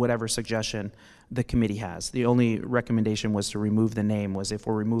the whatever suggestion the committee has. The only recommendation was to remove the name. Was if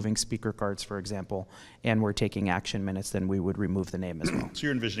we're removing speaker cards, for example, and we're taking action minutes, then we would remove the name as well. So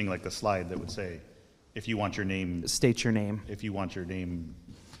you're envisioning like the slide that would say, if you want your name, State your name. if you want your name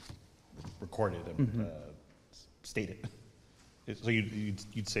recorded, and state it. So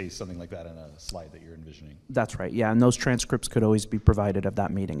you'd say something like that in a slide that you're envisioning. That's right. Yeah, and those transcripts could always be provided of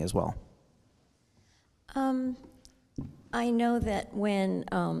that meeting as well. I know that when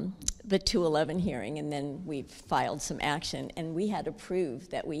the 211 hearing, and then we filed some action, and we had to prove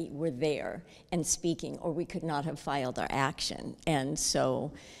that we were there and speaking, or we could not have filed our action. And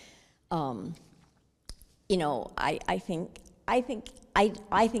so, you know, I think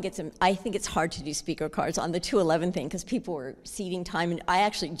it's hard to do speaker cards on the 211 thing because people were ceding time, and I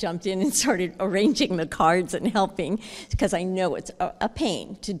actually jumped in and started arranging the cards and helping because I know it's a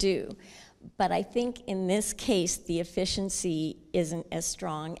pain to do. But I think in this case, the efficiency isn't as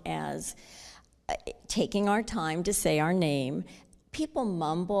strong as taking our time to say our name. People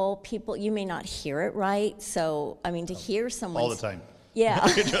mumble, you may not hear it right. So, I mean, to hear someone. All the time. Yeah,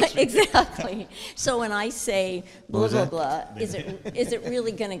 exactly. So when I say blah, blah, blah, is it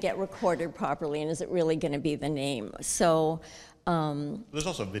really going to get recorded properly, and is it really going to be the name? So. There's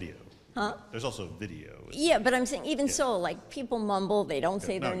also video. Huh? There's also video. Yeah, but I'm saying even so, like people mumble, they don't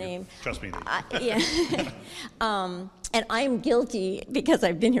say their No, name. Trust me. Yeah. And I'm guilty because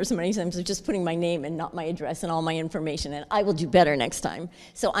I've been here so many times of just putting my name and not my address and all my information, and I will do better next time.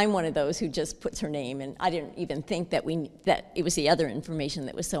 So I'm one of those who just puts her name, and I didn't even think that it was the other information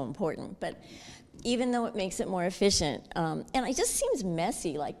that was so important. But even though it makes it more efficient, and it just seems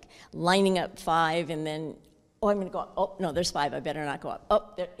messy, like lining up 5 and then, oh, I'm going to go up. Oh, no, there's 5. I better not go up. Oh,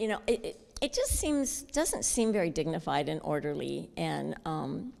 there, you know, it just doesn't seem very dignified and orderly, and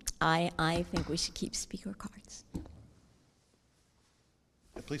I think we should keep speaker cards.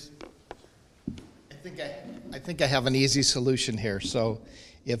 Please. I think I have an easy solution here. So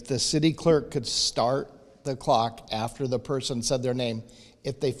if the city clerk could start the clock after the person said their name,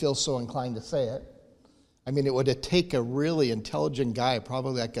 if they feel so inclined to say it. I mean, it would take a really intelligent guy,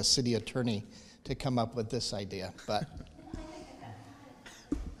 probably like a city attorney, to come up with this idea. But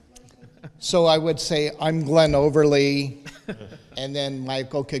so I would say, I'm Glenn Overly, and then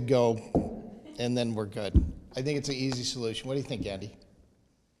Michael could go, and then we're good. I think it's an easy solution. What do you think, Andy?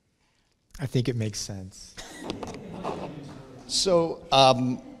 I think it makes sense. So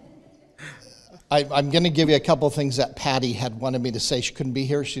I'm going to give you a couple of things that Patty had wanted me to say. She couldn't be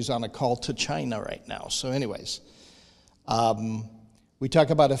here. She's on a call to China right now. So anyways, we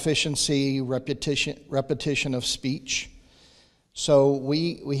talk about efficiency, repetition of speech. So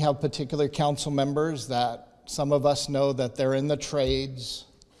we have particular council members that some of us know that they're in the trades.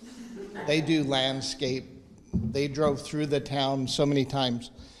 They do landscape. They drove through the town so many times.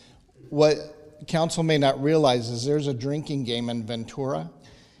 What council may not realize is there's a drinking game in Ventura,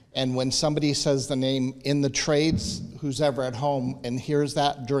 and when somebody says the name in the trades, who's ever at home and hears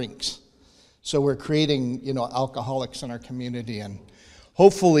that, drinks. So we're creating, you know, alcoholics in our community, and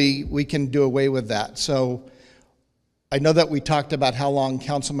hopefully we can do away with that. So I know that we talked about how long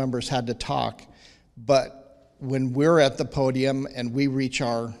council members had to talk, but when we're at the podium and we reach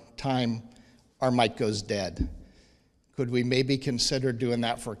our time, our mic goes dead. Could we maybe consider doing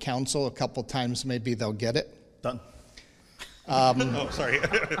that for council a couple times? Maybe they'll get it. Done. Oh, sorry.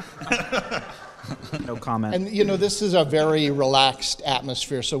 No comment. And you know, this is a very relaxed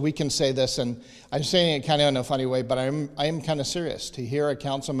atmosphere, so we can say this, and I'm saying it kind of in a funny way, but I am kind of serious. To hear a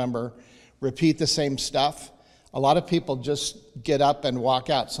council member repeat the same stuff, a lot of people just get up and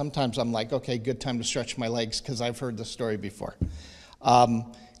walk out. Sometimes I'm like, okay, good time to stretch my legs because I've heard the story before.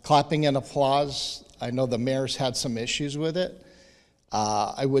 Clapping and applause, I know the mayor's had some issues with it.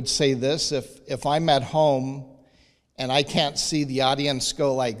 I would say this, if I'm at home and I can't see the audience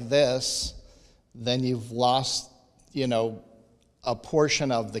go like this, then you've lost, you know, a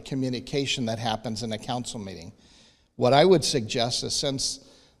portion of the communication that happens in a council meeting. What I would suggest is, since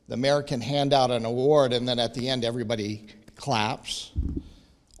the mayor can hand out an award and then at the end everybody claps,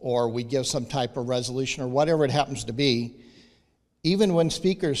 or we give some type of resolution or whatever it happens to be, even when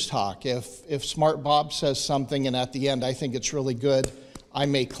speakers talk, if Smart Bob says something and at the end I think it's really good, I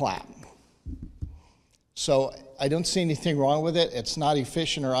may clap. So I don't see anything wrong with it. It's not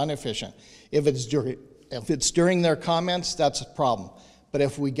efficient or inefficient. If it's during their comments, that's a problem. But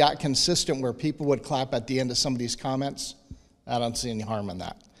if we got consistent where people would clap at the end of somebody's comments, I don't see any harm in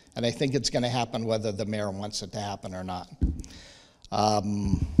that. And I think it's going to happen whether the mayor wants it to happen or not.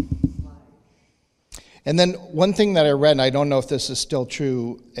 And then one thing that I read, and I don't know if this is still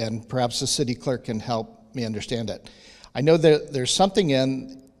true, and perhaps the city clerk can help me understand it. I know that there's something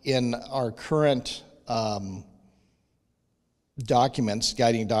in our current documents,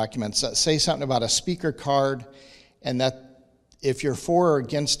 guiding documents, that say something about a speaker card, and that if you're for or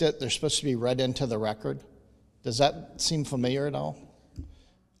against it, they're supposed to be read into the record. Does that seem familiar at all?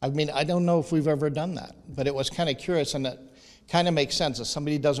 I mean, I don't know if we've ever done that, but it was kind of curious, and it kind of makes sense. If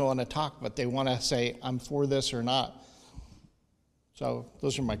somebody doesn't want to talk, but they want to say, I'm for this or not. So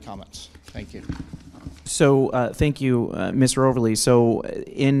those are my comments. Thank you. So thank you, Mr. Overly. So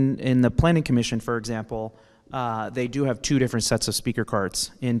in the Planning Commission, for example, they do have two different sets of speaker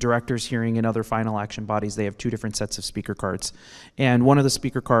cards. In director's hearing and other final action bodies, they have two different sets of speaker cards. And one of the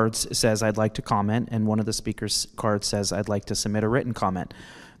speaker cards says, I'd like to comment, and one of the speaker's cards says, I'd like to submit a written comment.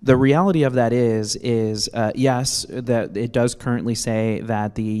 The reality of that is yes, that it does currently say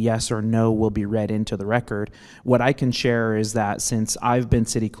that the yes or no will be read into the record. What I can share is that since I've been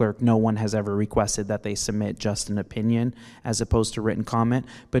city clerk, no one has ever requested that they submit just an opinion as opposed to written comment.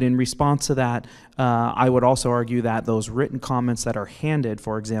 But in response to that, I would also argue that those written comments that are handed,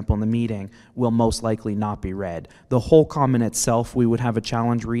 for example, in the meeting, will most likely not be read. The whole comment itself, we would have a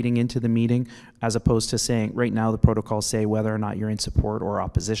challenge reading into the meeting, as opposed to saying, right now the protocols say whether or not you're in support or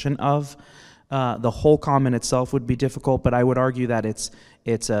opposition of. The whole comment itself would be difficult, but I would argue that it's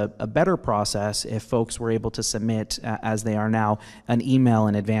a better process if folks were able to submit, as they are now, an email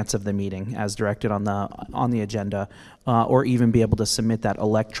in advance of the meeting as directed on the agenda, or even be able to submit that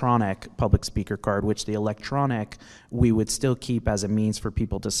electronic public speaker card, which the electronic we would still keep as a means for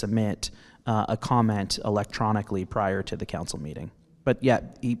people to submit a comment electronically prior to the council meeting. But yeah,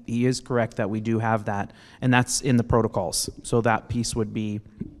 he is correct that we do have that, and that's in the protocols. So that piece would be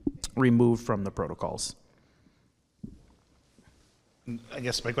removed from the protocols. I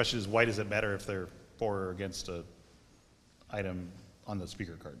guess my question is, why does it matter if they're for or against a item on the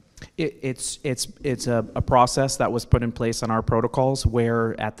speaker card? It's a process that was put in place on our protocols,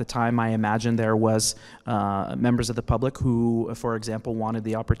 where at the time I imagine there was members of the public who, for example, wanted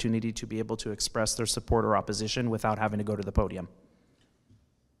the opportunity to be able to express their support or opposition without having to go to the podium.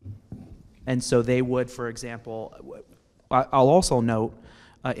 And so they would, for example, I'll also note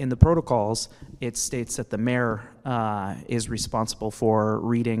in the protocols, it states that the mayor is responsible for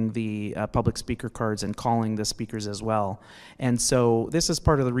reading the public speaker cards and calling the speakers as well. And so this is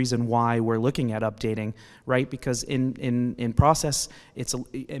part of the reason why we're looking at updating, right? Because in process,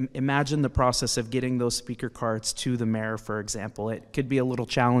 imagine the process of getting those speaker cards to the mayor, for example. It could be a little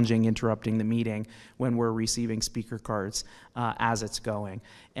challenging interrupting the meeting when we're receiving speaker cards as it's going.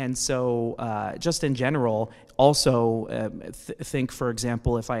 And so just in general, also think, for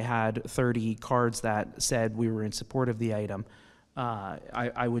example, if I had 30 cards that said we were in support of the item,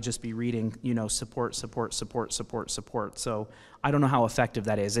 I would just be reading, support, support, support, support, support. So I don't know how effective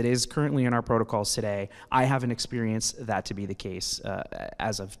that is. It is currently in our protocols today. I haven't experienced that to be the case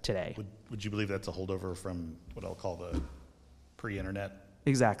as of today. Would you believe that's a holdover from what I'll call the pre-internet?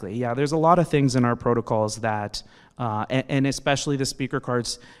 Exactly. Yeah, there's a lot of things in our protocols that, and especially the speaker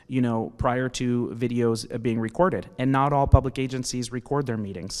cards, prior to videos being recorded. And not all public agencies record their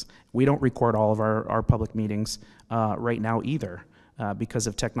meetings. We don't record all of our public meetings right now either because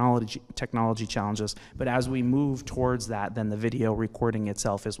of technology challenges. But as we move towards that, then the video recording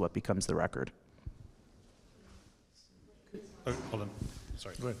itself is what becomes the record. Oh, hold on.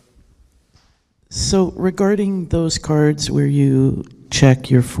 Sorry. Go ahead. So regarding those cards where you check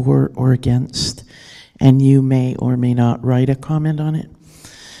you're for or against, and you may or may not write a comment on it,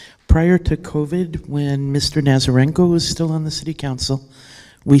 prior to COVID, when Mr. Nazarenko was still on the city council,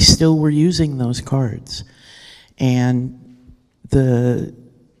 we still were using those cards. And the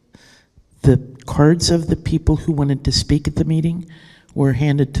cards of the people who wanted to speak at the meeting were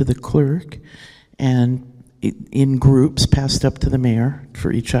handed to the clerk and in groups passed up to the mayor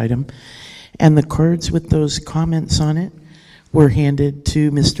for each item. And the cards with those comments on it were handed to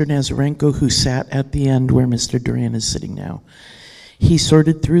Mr. Nazarenko, who sat at the end where Mr. Duran is sitting now. He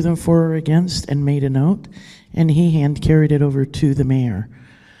sorted through them for or against and made a note, and he hand carried it over to the mayor.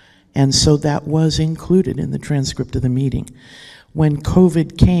 And so that was included in the transcript of the meeting. When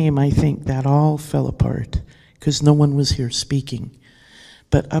COVID came, I think that all fell apart because no one was here speaking.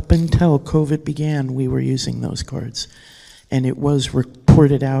 But up until COVID began, we were using those cards. And it was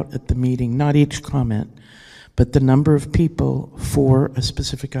reported out at the meeting, not each comment, but the number of people for a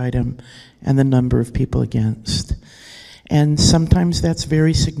specific item and the number of people against. And sometimes that's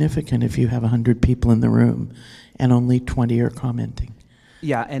very significant if you have 100 people in the room and only 20 are commenting.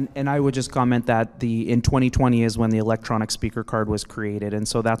 Yeah, and I would just comment that in 2020 is when the electronic speaker card was created, and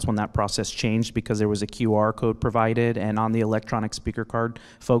so that's when that process changed because there was a QR code provided, and on the electronic speaker card,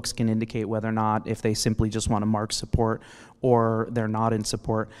 folks can indicate whether or not if they simply just want to mark support or they're not in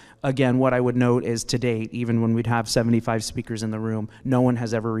support. Again, what I would note is to date, even when we'd have 75 speakers in the room, no one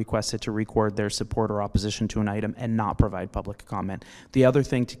has ever requested to record their support or opposition to an item and not provide public comment. The other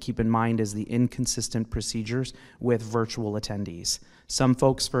thing to keep in mind is the inconsistent procedures with virtual attendees. Some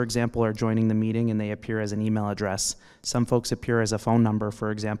folks, for example, are joining the meeting and they appear as an email address. Some folks appear as a phone number,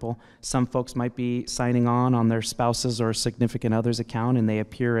 for example. Some folks might be signing on their spouse's or significant other's account and they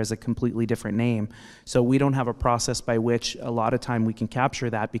appear as a completely different name. So we don't have a process by which a lot of time we can capture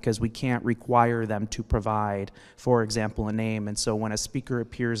that because we can't require them to provide, for example, a name. And so when a speaker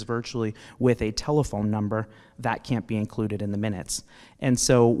appears virtually with a telephone number, that can't be included in the minutes. And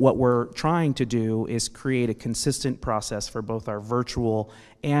so what we're trying to do is create a consistent process for both our virtual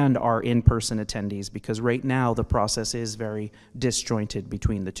and our in-person attendees, because right now the process is very disjointed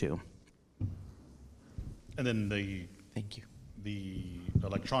between the two. And then Thank you. the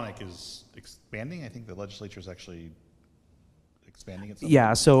electronic is expanding. I think the legislature is actually expanding it.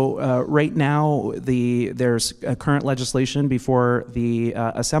 Yeah, so right now there's a current legislation before the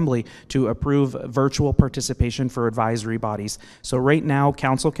Assembly to approve virtual participation for advisory bodies. So right now,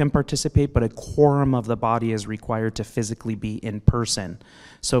 council can participate, but a quorum of the body is required to physically be in person.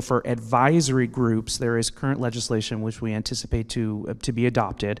 So for advisory groups, there is current legislation which we anticipate to be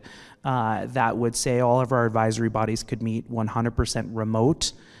adopted that would say all of our advisory bodies could meet 100%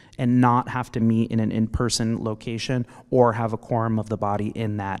 remote and not have to meet in an in-person location or have a quorum of the body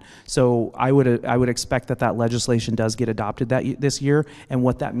in that. So I would expect that legislation does get adopted this year, and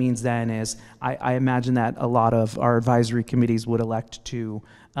what that means then is I imagine that a lot of our advisory committees would elect to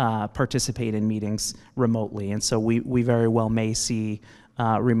participate in meetings remotely, and so we very well may see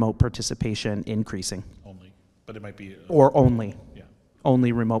remote participation increasing. Only, but it might be. Or only. Yeah.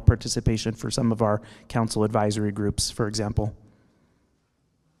 Only remote participation for some of our council advisory groups, for example.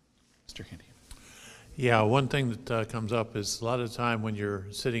 Mr. Handy. Yeah, one thing that comes up is a lot of the time when you're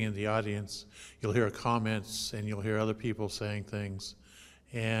sitting in the audience, you'll hear comments and you'll hear other people saying things,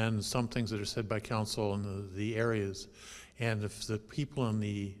 and some things that are said by council in the areas. And if the people in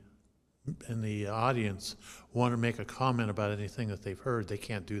the audience want to make a comment about anything that they've heard, they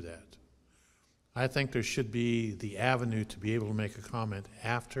can't do that. I think there should be the avenue to be able to make a comment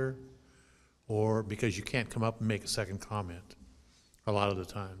after, or because you can't come up and make a second comment a lot of the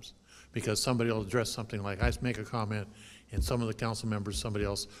times. Because somebody will address something like, I make a comment, and some of the council members, somebody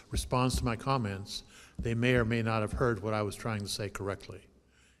else responds to my comments, they may or may not have heard what I was trying to say correctly.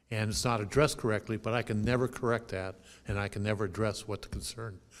 And it's not addressed correctly, but I can never correct that, and I can never address what the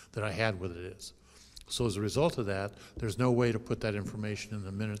concern that I had with it is. So as a result of that, there's no way to put that information in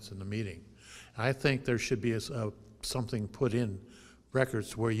the minutes in the meeting. I think there should be something put in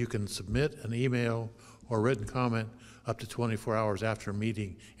records where you can submit an email or written comment up to 24 hours after a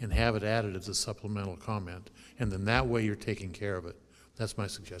meeting and have it added as a supplemental comment. And then that way you're taking care of it. That's my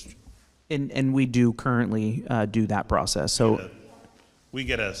suggestion. And we do currently do that process. So we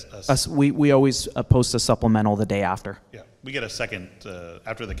get we always post a supplemental the day after. Yeah, we get a second,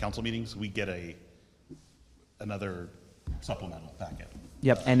 after the council meetings, we get another supplemental packet.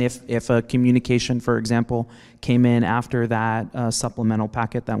 Yep, and if a communication, for example, came in after that supplemental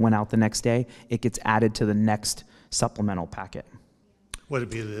packet that went out the next day, it gets added to the next supplemental packet. Would it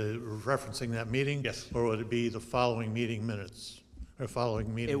be referencing that meeting? Yes. Or would it be the following meeting minutes? Or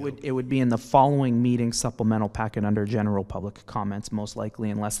following meeting? It would be in the following meeting supplemental packet under general public comments, most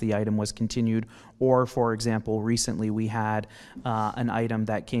likely, unless the item was continued. Or, for example, recently we had an item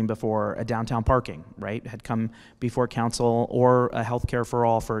that came before a downtown parking, right? Had come before council, or a healthcare for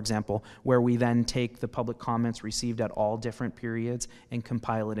all, for example, where we then take the public comments received at all different periods and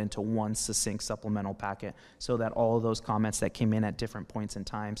compile it into one succinct supplemental packet so that all of those comments that came in at different points in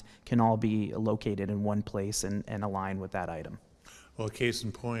times can all be located in one place and align with that item. Well, a case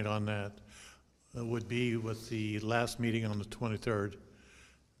in point on that would be with the last meeting on the 23rd.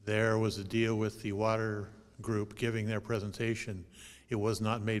 There was a deal with the water group giving their presentation. It was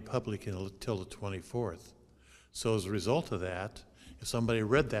not made public until the 24th. So as a result of that, if somebody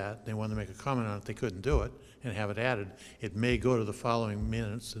read that, they wanted to make a comment on it, they couldn't do it and have it added. It may go to the following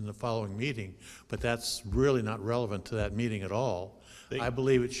minutes in the following meeting, but that's really not relevant to that meeting at all. I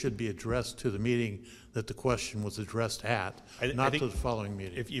believe it should be addressed to the meeting that the question was addressed at, not to the following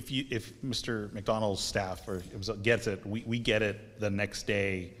meeting. If Mr. McDonald's staff gets it, we get it the next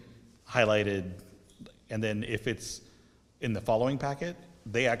day, highlighted, and then if it's in the following packet,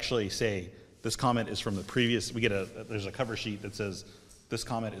 they actually say, this comment is from the previous, there's a cover sheet that says, this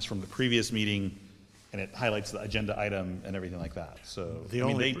comment is from the previous meeting, and it highlights the agenda item and everything like that. So The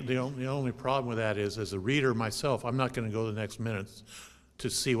only problem with that is, as a reader myself, I'm not going to go the next minutes to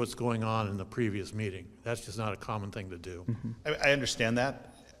see what's going on in the previous meeting. That's just not a common thing to do. I understand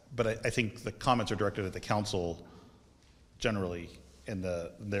that, but I think the comments are directed at the council generally, and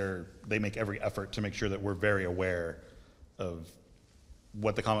they make every effort to make sure that we're very aware of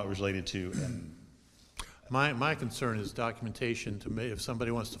what the comment was related to. And my concern is documentation to me. If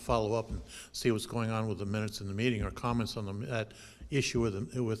somebody wants to follow up and see what's going on with the minutes in the meeting or comments on that issue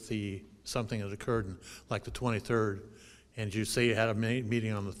with the something that occurred in, like the 23rd, and you say you had a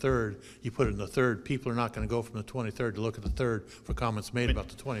meeting on the 3rd, you put it in the 3rd, people are not going to go from the 23rd to look at the 3rd for comments made about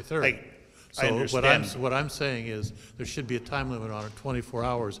the 23rd. I understand. What I'm saying is there should be a time limit on it, 24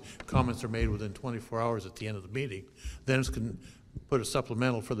 hours. Comments are made within 24 hours at the end of the meeting. Then it's can put a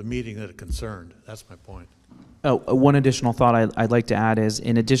supplemental for the meeting that it concerned. That's my point. Oh, one additional thought I'd like to add is,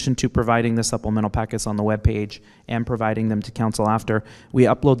 in addition to providing the supplemental packets on the webpage and providing them to council after, we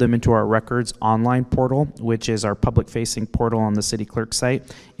upload them into our records online portal, which is our public-facing portal on the city clerk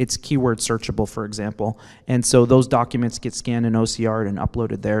site. It's keyword searchable, for example, and so those documents get scanned and OCR'd and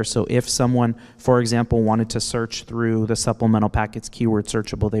uploaded there. So if someone, for example, wanted to search through the supplemental packets keyword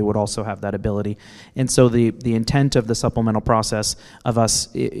searchable, they would also have that ability. And so the intent of the supplemental process of us,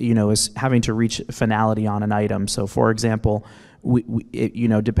 is having to reach finality on an item. So, for example,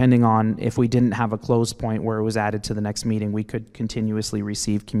 depending on if we didn't have a close point where it was added to the next meeting, we could continuously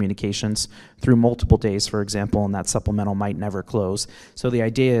receive communications through multiple days, for example, and that supplemental might never close. So the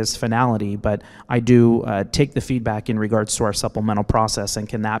idea is finality, but I do take the feedback in regards to our supplemental process, and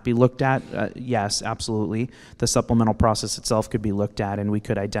can that be looked at? Yes, absolutely. The supplemental process itself could be looked at, and we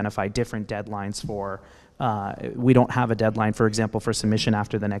could identify different deadlines for we don't have a deadline, for example, for submission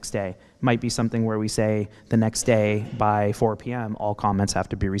after the next day. Might be something where we say the next day by 4 p.m. all comments have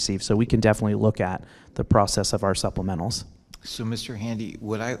to be received. So we can definitely look at the process of our supplementals. So, Mr. Handy,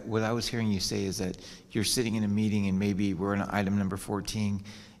 what I was hearing you say is that you're sitting in a meeting and maybe we're on item number 14.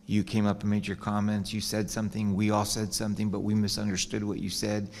 You came up and made your comments. You said something. We all said something, but we misunderstood what you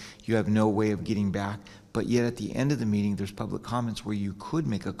said. You have no way of getting back. But yet at the end of the meeting, there's public comments where you could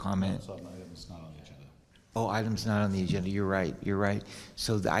make a comment. Oh, item's not on the agenda. You're right. You're right.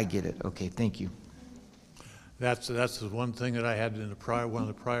 So I get it. Okay, thank you. That's the one thing that I had in one of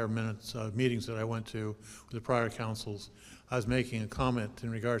the prior meetings that I went to with the prior councils. I was making a comment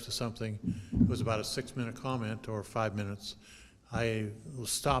in regards to something. It was about a 6-minute comment or 5 minutes. I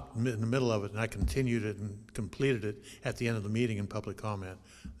stopped in the middle of it, and I continued it and completed it at the end of the meeting in public comment.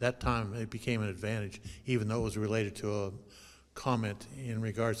 That time it became an advantage, even though it was related to a comment in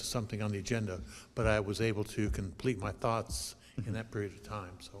regards to something on the agenda, but I was able to complete my thoughts in that period of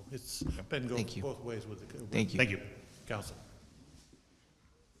time. So it's been going both ways with the Thank you. council.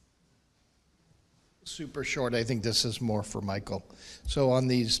 Super short, I think this is more for Michael. So on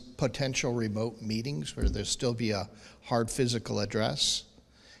these potential remote meetings, will there still be a hard physical address?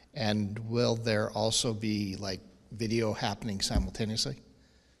 And will there also be like video happening simultaneously?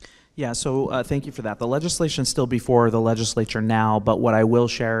 Yeah, so thank you for that. The legislation's still before the legislature now, but what I will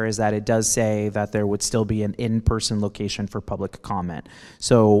share is that it does say that there would still be an in-person location for public comment.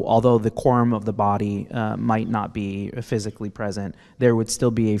 So although the quorum of the body might not be physically present, there would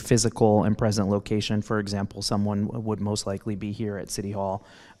still be a physical and present location. For example, someone would most likely be here at City Hall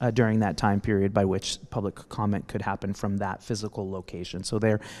during that time period by which public comment could happen from that physical location. So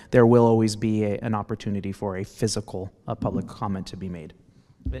there will always be an opportunity for a physical public comment to be made,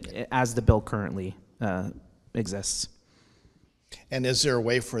 as the bill currently exists. And is there a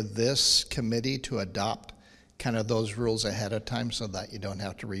way for this committee to adopt kind of those rules ahead of time so that you don't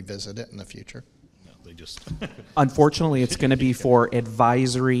have to revisit it in the future? No, they just Unfortunately, it's going to be for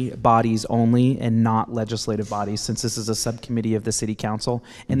advisory bodies only and not legislative bodies, since this is a subcommittee of the City Council.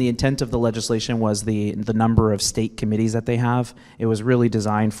 And the intent of the legislation was the number of state committees that they have. It was really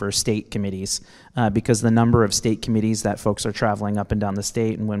designed for state committees because the number of state committees that folks are traveling up and down the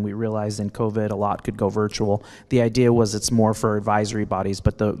state, and when we realized in COVID a lot could go virtual, the idea was it's more for advisory bodies,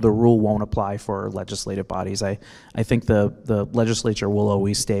 but the rule won't apply for legislative bodies. I think the legislature will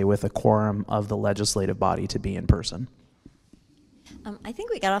always stay with a quorum of the legislature legislative body to be in person. I think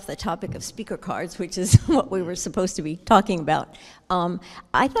we got off the topic of speaker cards, which is what we were supposed to be talking about.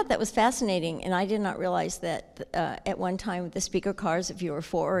 I thought that was fascinating, and I did not realize that at one time with the speaker cards, if you were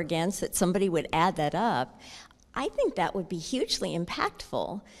for or against, that somebody would add that up. I think that would be hugely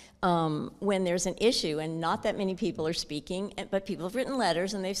impactful when there's an issue and not that many people are speaking, but people have written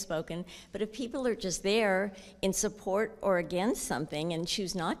letters and they've spoken. But if people are just there in support or against something and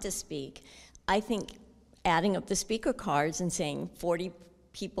choose not to speak, I think adding up the speaker cards and saying 40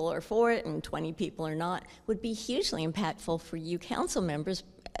 people are for it and 20 people are not would be hugely impactful for you council members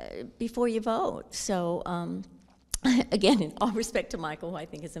before you vote. So again, in all respect to Michael, who I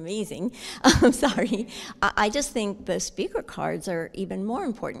think is amazing, I'm sorry, I just think the speaker cards are even more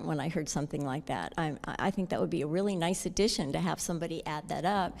important when I heard something like that. I think that would be a really nice addition to have somebody add that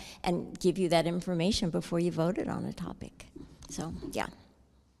up and give you that information before you voted on a topic. So, yeah.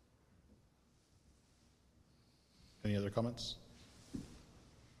 Any other comments?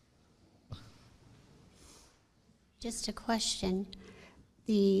 Just a question.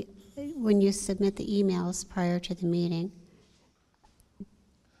 When you submit the emails prior to the meeting,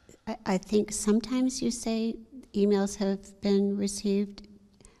 I think sometimes you say emails have been received.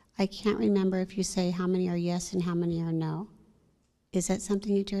 I can't remember if you say how many are yes and how many are no. Is that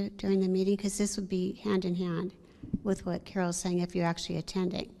something you do during the meeting? Because this would be hand in hand with what Carol's saying if you're actually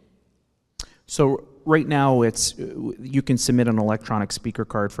attending. So right now, you can submit an electronic speaker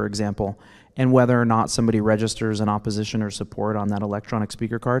card, for example, and whether or not somebody registers an opposition or support on that electronic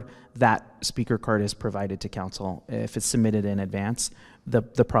speaker card, that speaker card is provided to council. If it's submitted in advance,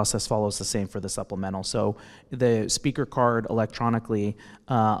 the process follows the same for the supplemental. So the speaker card electronically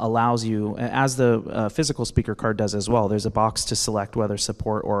allows you, as the physical speaker card does as well, there's a box to select whether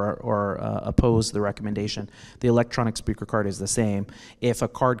support or oppose the recommendation. The electronic speaker card is the same. If a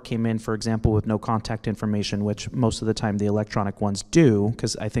card came in, for example, with no contact information, which most of the time the electronic ones do,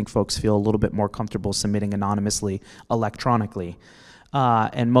 because I think folks feel a little bit more comfortable submitting anonymously electronically.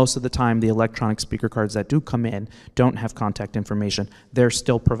 And most of the time, the electronic speaker cards that do come in don't have contact information. They're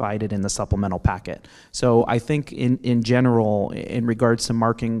still provided in the supplemental packet. So I think in general, in regards to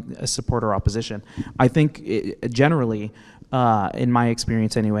marking a support or opposition, I think generally, in my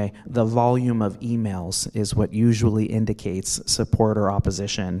experience anyway, the volume of emails is what usually indicates support or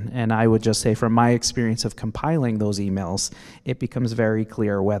opposition. And I would just say from my experience of compiling those emails, it becomes very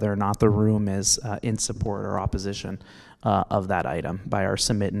clear whether or not the room is in support or opposition of that item by our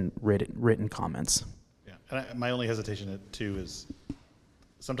submitting written comments. Yeah, and my only hesitation too is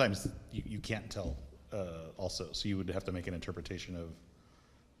sometimes you can't tell also, so you would have to make an interpretation of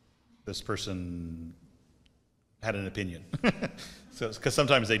this person had an opinion. So, because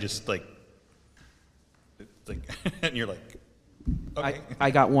sometimes they just like, and you're like, okay.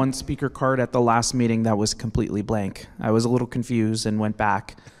 I got one speaker card at the last meeting that was completely blank. I was a little confused and went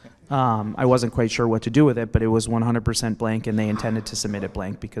back. I wasn't quite sure what to do with it, but it was 100% blank, and they intended to submit it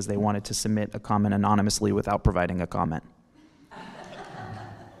blank because they wanted to submit a comment anonymously without providing a comment.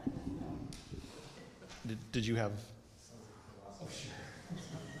 Did you have?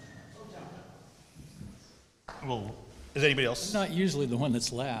 Well, is anybody else? I'm not usually the one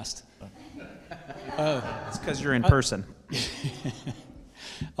that's last. It's because you're in person.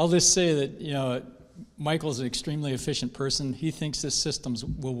 I'll just say that, Michael's an extremely efficient person. He thinks this system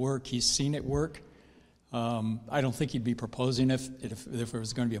will work. He's seen it work. I don't think he'd be proposing if there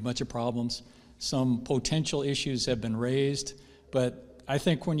was going to be a bunch of problems. Some potential issues have been raised, but I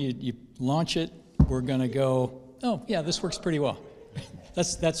think when you launch it, we're going to go, oh, yeah, this works pretty well.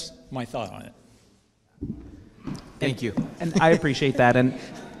 That's my thought on it. Thank you. And I appreciate that.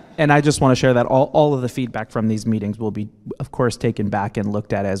 And I just want to share that all of the feedback from these meetings will be, of course, taken back and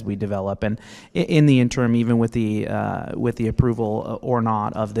looked at as we develop. And in the interim, even with the approval or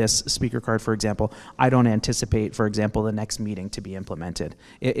not of this speaker card, for example, I don't anticipate, for example, the next meeting to be implemented.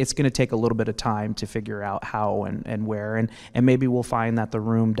 It's going to take a little bit of time to figure out how and where. And maybe we'll find that the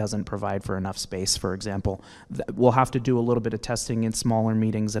room doesn't provide for enough space, for example. We'll have to do a little bit of testing in smaller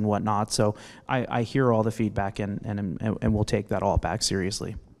meetings and whatnot. So I hear all the feedback and we'll take that all back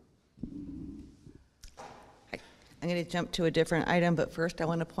seriously. I'm going to jump to a different item, but first I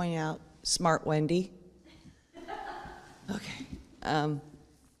want to point out Smart Wendy. Okay.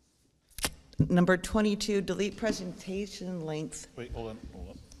 Number 22, delete presentation length. Wait, hold on.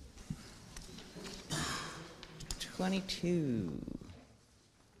 22.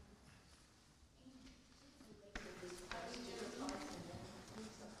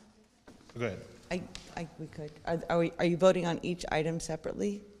 Go ahead. We could. Are you voting on each item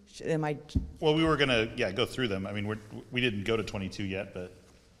separately? Well, we were gonna, go through them. I mean, we didn't go to 22 yet, but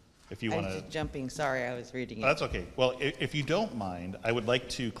if you I want was to. just jumping, sorry, I was reading it. That's okay. Well, if you don't mind, I would like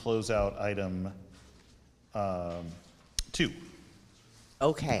to close out item 2.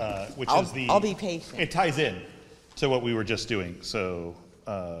 Okay. Which I'll- is the. I'll be patient. It ties in to what we were just doing, so,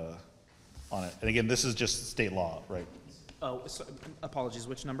 on it. And again, this is just state law, right? Oh, so, apologies,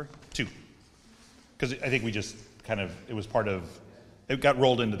 which number? 2. Because I think we just kind of, it was part of, it got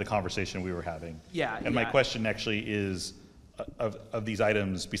rolled into the conversation we were having. Yeah, And my yeah. question actually is, of these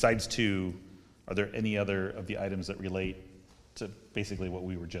items, besides 2, are there any other of the items that relate to basically what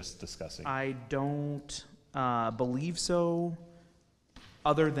we were just discussing? I don't believe so,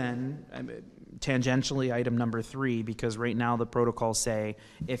 other than tangentially item number 3, because right now the protocols say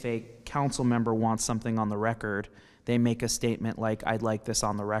if a council member wants something on the record, they make a statement like, I'd like this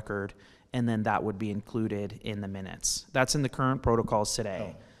on the record, and then that would be included in the minutes. That's in the current protocols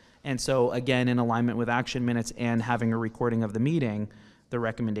today. And so again, in alignment with action minutes and having a recording of the meeting, the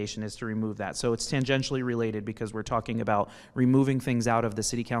recommendation is to remove that. So it's tangentially related because we're talking about removing things out of the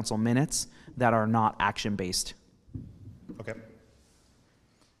city council minutes that are not action-based. Okay.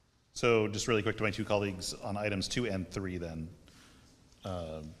 So just really quick to my 2 colleagues on items 2 and 3 then.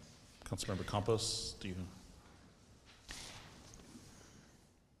 Councilmember Campos, do you?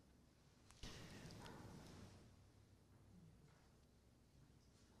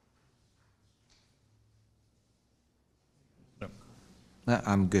 No.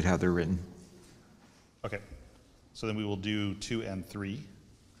 I'm good how they're written. Okay. So then we will do 2 and 3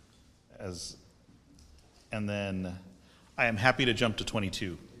 and then I am happy to jump to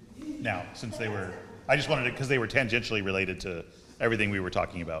 22 now, since they were, I just wanted to, because they were tangentially related to everything we were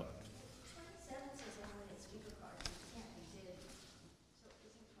talking about.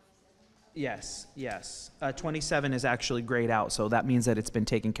 Yes, yes. 27 is actually grayed out, so that means that it's been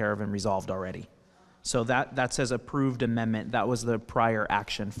taken care of and resolved already. So that says approved amendment. That was the prior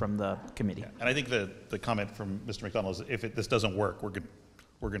action from the committee. And I think the comment from Mr. McDonald is if this doesn't work, we're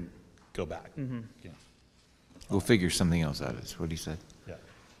going to go back. Yeah. We'll figure something else out, is what he said. Yeah.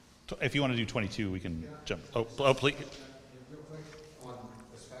 If you want to do 22, we can jump. Oh, please. Real quick, on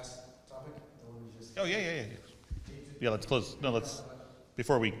this past topic, the one we just... Oh, yeah. Yeah, let's close. No,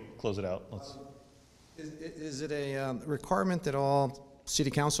 before we close it out, let's. Is it a requirement that all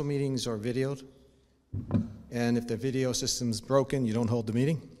city council meetings are videoed? And if the video system's broken, you don't hold the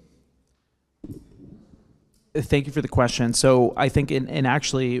meeting? Thank you for the question. So I think in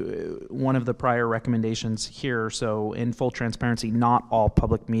actually one of the prior recommendations here, so in full transparency, not all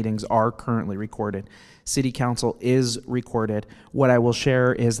public meetings are currently recorded. City council is recorded. What I will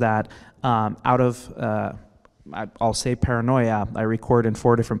share is that out of, I'll say paranoia, I record in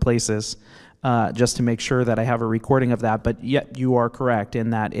 4 different places just to make sure that I have a recording of that. But yet you are correct in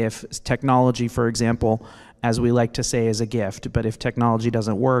that if technology, for example, as we like to say, is a gift, but if technology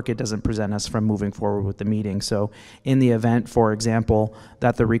doesn't work, it doesn't prevent us from moving forward with the meeting. So in the event, for example,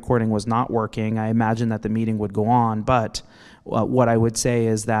 that the recording was not working, I imagine that the meeting would go on, but what I would say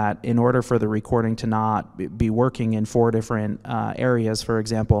is that in order for the recording to not be working in 4 different areas, for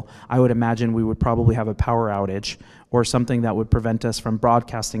example, I would imagine we would probably have a power outage or something that would prevent us from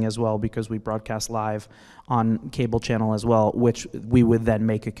broadcasting as well, because we broadcast live on cable channel as well, which we would then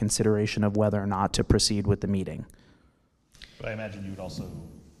make a consideration of whether or not to proceed with the meeting. But I imagine you would also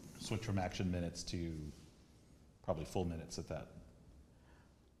switch from action minutes to probably full minutes at that.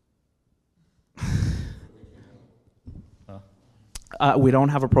 We don't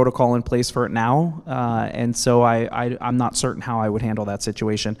have a protocol in place for it now, and so I'm not certain how I would handle that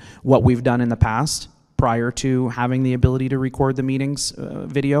situation. What we've done in the past, prior to having the ability to record the meetings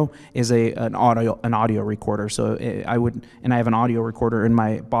video, is an audio recorder. So I have an audio recorder in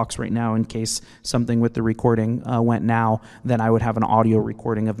my box right now in case something with the recording went now. Then I would have an audio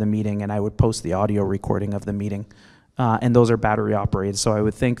recording of the meeting, and I would post the audio recording of the meeting, and those are battery operated. So I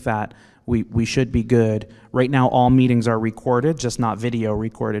would think that we should be good. Right now, all meetings are recorded, just not video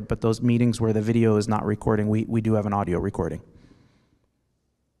recorded, but those meetings where the video is not recording, we do have an audio recording.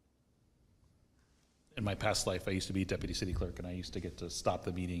 In my past life, I used to be deputy city clerk, and I used to get to stop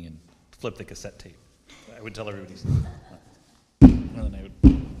the meeting and flip the cassette tape. I would tell everybody, and then I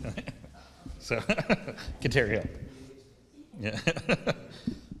would, so, can tear you up. Yeah.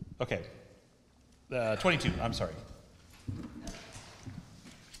 Okay. 22, I'm sorry.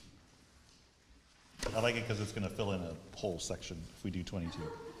 I like it because it's going to fill in a whole section if we do 22.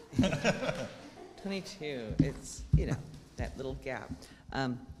 22, it's, that little gap.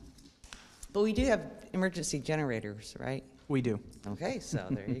 But we do have emergency generators, right? We do. Okay, so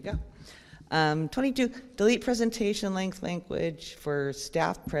there you go. 22, delete presentation length language for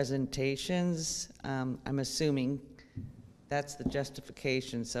staff presentations. I'm assuming that's the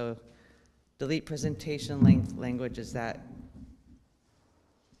justification, so delete presentation length language, is that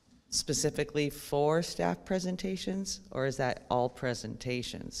specifically for staff presentations, or is that all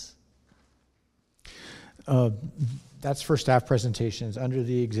presentations? That's for staff presentations. Under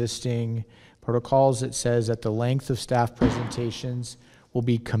the existing protocols, it says that the length of staff presentations will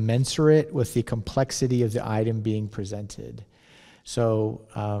be commensurate with the complexity of the item being presented. So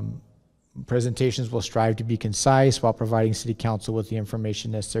presentations will strive to be concise while providing City Council with the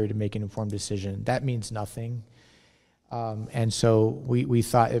information necessary to make an informed decision. That means nothing. And so we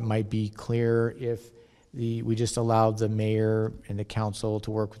thought it might be clear if we just allowed the mayor and the council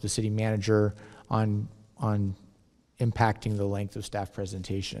to work with the city manager on impacting the length of staff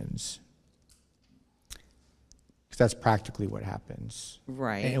presentations. Because that's practically what happens.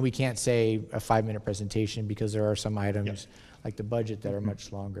 Right. And we can't say a 5-minute presentation because there are some items like the budget that are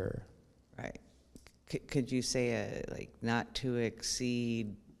much longer. Right. Could you say like not to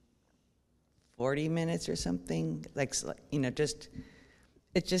exceed 40 minutes or something? Like, you know,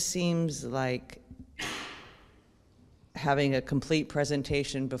 it just seems like having a complete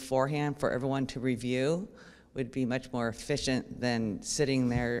presentation beforehand for everyone to review would be much more efficient than sitting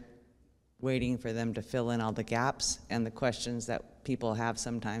there waiting for them to fill in all the gaps and the questions that people have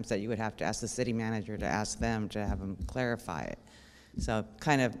sometimes that you would have to ask the city manager to ask them to have them clarify it. So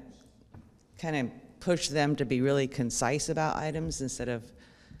kind of push them to be really concise about items instead of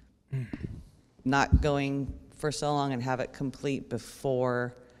not going for so long, and have it complete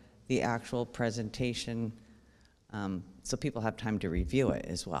before the actual presentation, so people have time to review it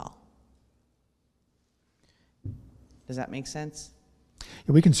as well. Does that make sense?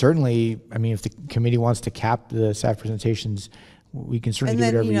 We can certainly, I mean, if the committee wants to cap the staff presentations, we can certainly do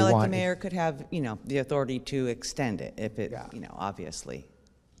whatever you want. And then, like the mayor could have, the authority to extend it if it, obviously.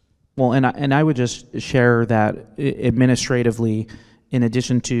 Well, and I would just share that administratively, in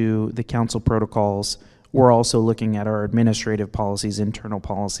addition to the council protocols, we're also looking at our administrative policies, internal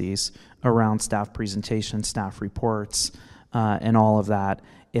policies around staff presentations, staff reports, and all of that.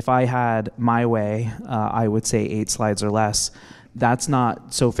 If I had my way, I would say 8 slides or less. That's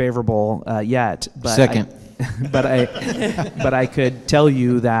not so favorable yet. But Second. But I could tell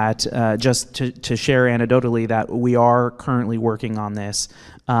you that just to share anecdotally that we are currently working on this.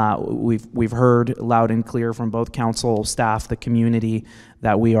 We've heard loud and clear from both council staff, the community,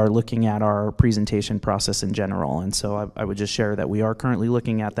 that we are looking at our presentation process in general. And so I would just share that we are currently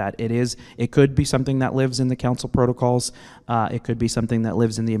looking at that. It could be something that lives in the council protocols. It could be something that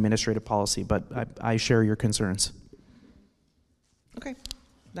lives in the administrative policy, but I share your concerns. Okay,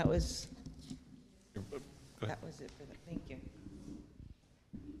 that was it for the, thank you.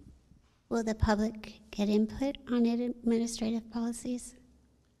 Will the public get input on administrative policies?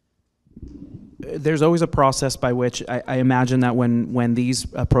 There's always a process by which I imagine that when these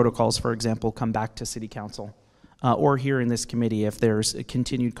protocols, for example, come back to City Council or here in this committee, if there's a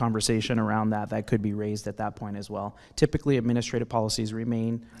continued conversation around that could be raised at that point as well. Typically, administrative policies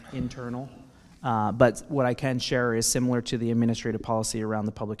remain internal, but what I can share is similar to the administrative policy around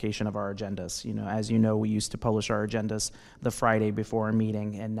the publication of our agendas. As you know, we used to publish our agendas the Friday before a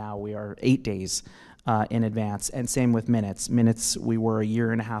meeting, and now we are 8 days in advance. And same with minutes. Minutes, we were 1.5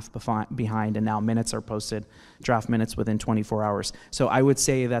 years behind, and now minutes are posted, draft minutes within 24 hours. So I would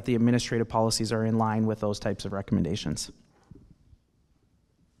say that the administrative policies are in line with those types of recommendations.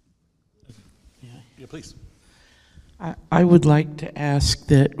 Yeah, please. I would like to ask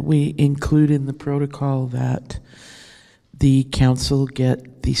that we include in the protocol that the council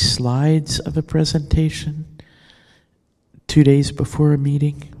get the slides of a presentation 2 days before a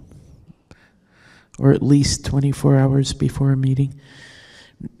meeting, or at least 24 hours before a meeting.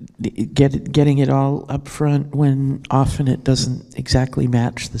 Getting it all up front when often it doesn't exactly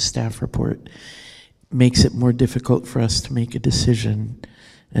match the staff report makes it more difficult for us to make a decision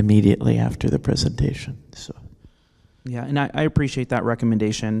immediately after the presentation. So. Yeah, and I appreciate that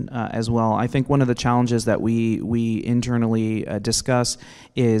recommendation as well. I think one of the challenges that we internally discuss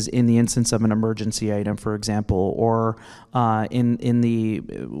is in the instance of an emergency item, for example, or in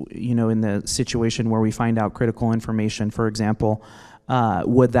the situation where we find out critical information, for example.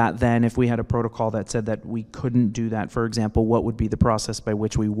 Would that then, if we had a protocol that said that we couldn't do that, for example, what would be the process by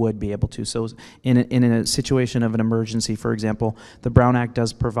which we would be able to? So in a situation of an emergency, for example, the Brown Act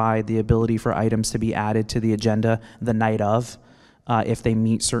does provide the ability for items to be added to the agenda the night of if they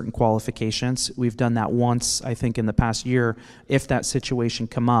meet certain qualifications. We've done that once, I think, in the past year. If that situation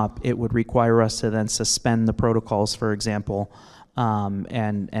come up, it would require us to then suspend the protocols, for example,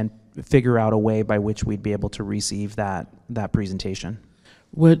 and figure out a way by which we'd be able to receive that presentation.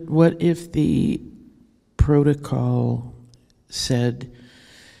 What if the protocol said,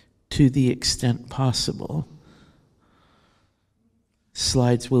 to the extent possible,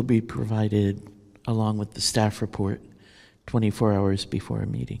 slides will be provided along with the staff report 24 hours before a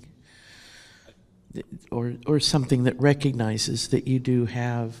meeting. Or something that recognizes that you do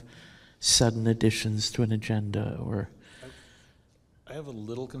have sudden additions to an agenda, or... I have a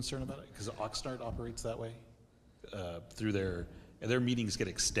little concern about it because Oxnard operates that way through their meetings get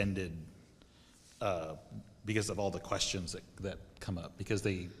extended because of all the questions that come up, because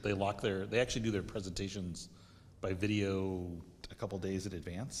they actually do their presentations by video a couple days in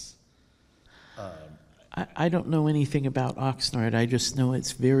advance. I don't know anything about Oxnard. I just know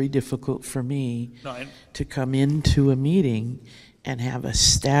it's very difficult for me to come into a meeting and have a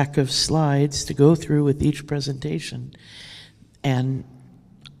stack of slides to go through with each presentation. And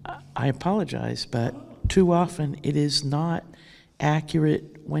I apologize, but too often it is not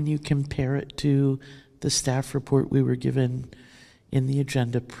accurate when you compare it to the staff report we were given in the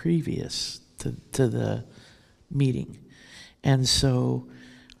agenda previous to the meeting. And so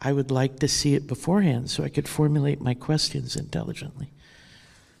I would like to see it beforehand so I could formulate my questions intelligently.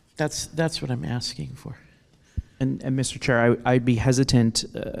 That's what I'm asking for. And Mr. Chair, I'd be hesitant,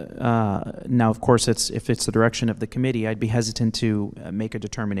 now of course if it's the direction of the committee, I'd be hesitant to make a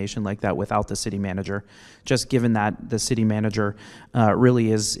determination like that without the city manager, just given that the city manager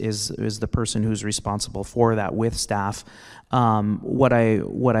really is the person who's responsible for that with staff. What I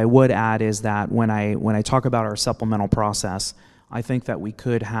would add is that when I talk about our supplemental process, I think that we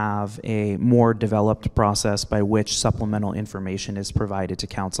could have a more developed process by which supplemental information is provided to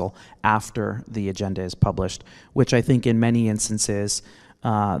council after the agenda is published, which I think in many instances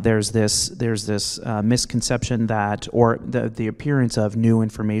there's this misconception that, or the appearance of new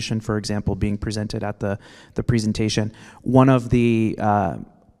information, for example, being presented at the presentation. One of the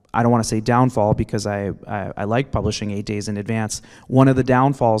I don't want to say downfall, because I like publishing 8 days in advance. One of the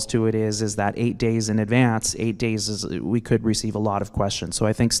downfalls to it is that 8 days in advance, 8 days we could receive a lot of questions. So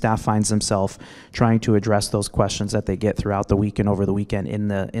I think staff finds themselves trying to address those questions that they get throughout the week and over the weekend in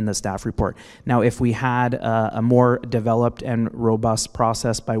the staff report. Now, if we had a more developed and robust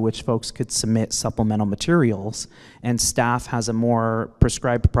process by which folks could submit supplemental materials, and staff has a more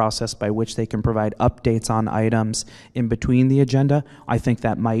prescribed process by which they can provide updates on items in between the agenda, I think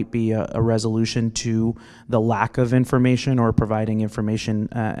that might be a resolution to the lack of information or providing information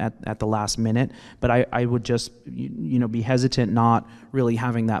at the last minute. But I would just be hesitant not really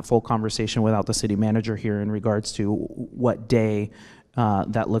having that full conversation without the city manager here in regards to what day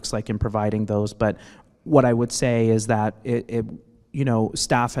that looks like in providing those. But what I would say is that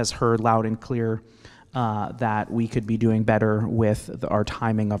staff has heard loud and clear that we could be doing better with our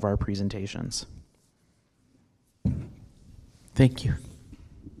timing of our presentations. Thank you.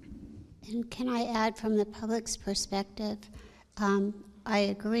 And can I add, from the public's perspective, I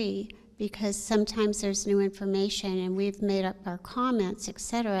agree, because sometimes there's new information and we've made up our comments,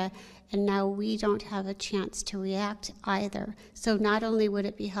 etc., and now we don't have a chance to react either. So not only would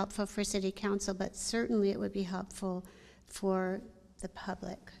it be helpful for City Council, but certainly it would be helpful for the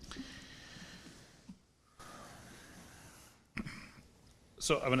public.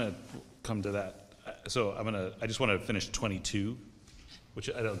 So I'm going to come to that. So I just want to finish 22, which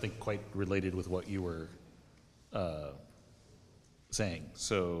I don't think quite related with what you were saying.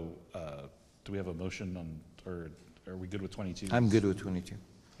 So do we have a motion on, or are we good with 22? I'm good with 22.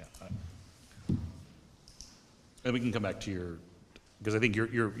 Yeah. And we can come back to your, because I think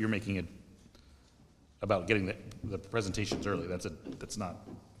you're making it about getting the presentations early. That's not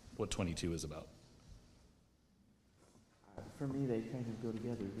what 22 is about. For me, they kind of go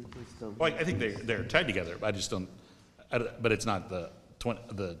together. Well, I think they're tied together. I just don't. But it's not the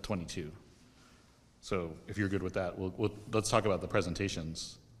 22. So if you're good with that, let's talk about the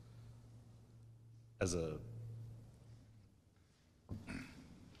presentations as a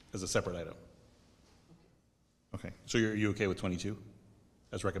separate item. Okay. So you okay with 22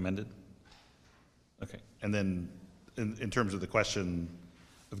 as recommended? Okay. And then in terms of the question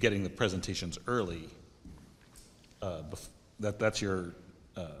of getting the presentations early, that's you're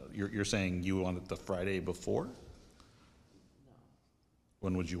saying you want it the Friday before? No.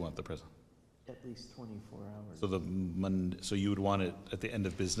 When would you want the present? At least 24 hours. So so you would want it at the end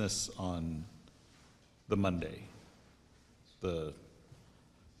of business on the Monday, the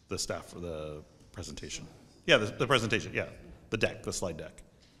staff for the presentation. Yeah, the presentation. Yeah, the deck, the slide deck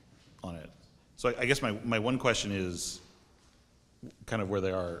on it. So I guess my one question is kind of where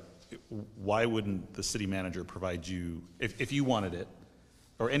they are. Why wouldn't the city manager provide you, if you wanted it,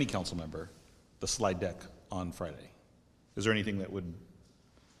 or any council member, the slide deck on Friday? Is there anything that would,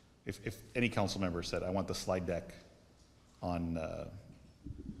 if any council member said, I want the slide deck on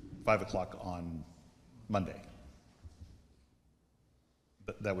 5 o'clock on Monday.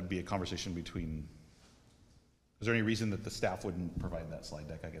 That would be a conversation between, is there any reason that the staff wouldn't provide that slide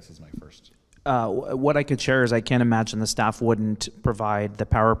deck, I guess is my first. What I could share is I can't imagine the staff wouldn't provide the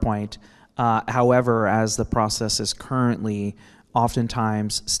PowerPoint. However, as the process is currently,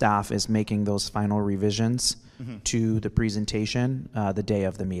 oftentimes staff is making those final revisions to the presentation the day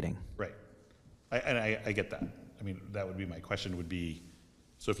of the meeting. Right. I get that. I mean, that would be my question would be,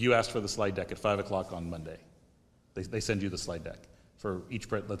 so if you asked for the slide deck at 5 o'clock on Monday, they send you the slide deck for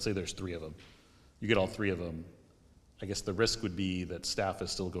each, let's say there's 3 of them. You get all 3 of them. I guess the risk would be that staff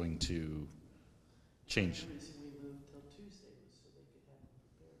is still going to change.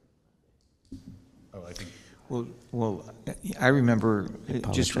 Oh, I think. Well, I remember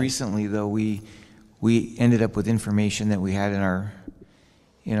just recently though, we ended up with information that we had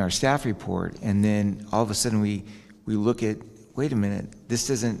in our staff report, and then all of a sudden we look at, wait a minute, this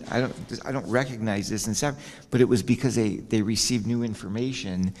doesn't, I don't recognize this in staff, but it was because they received new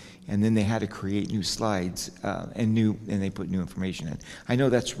information, and then they had to create new slides and they put new information in. I know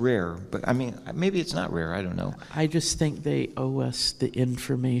that's rare, but I mean, maybe it's not rare, I don't know. I just think they owe us the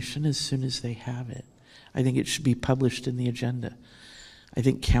information as soon as they have it. I think it should be published in the agenda. I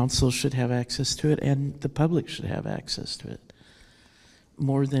think council should have access to it, and the public should have access to it,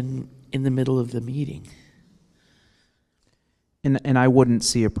 more than in the middle of the meeting. And I wouldn't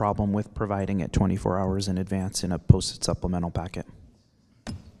see a problem with providing it 24 hours in advance in a posted supplemental packet.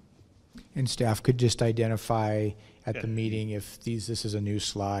 And staff could just identify at the meeting if this is a new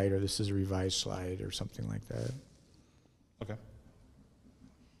slide or this is a revised slide or something like that. Okay.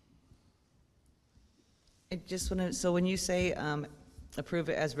 I just want to, so when you say approve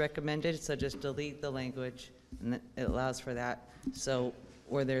it as recommended, so just delete the language, and it allows for that. So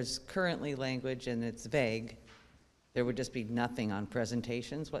where there's currently language and it's vague, there would just be nothing on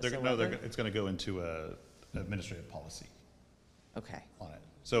presentations whatsoever? No, it's going to go into administrative policy. Okay. On it.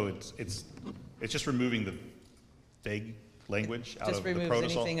 So it's just removing the vague language out of the protocol. Just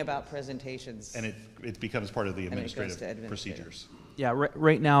removes anything about presentations. And it becomes part of the And it goes to administrative procedures. Yeah,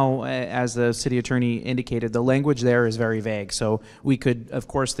 right now, as the city attorney indicated, the language there is very vague. So we could, of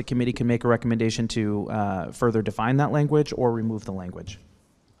course, the committee can make a recommendation to further define that language or remove the language.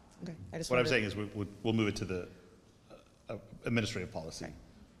 Okay. What I'm saying is we'll move it to the administrative policy. Okay.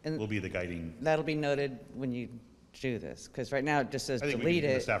 And will be the guiding. That'll be noted when you do this, because right now it just says I think delete in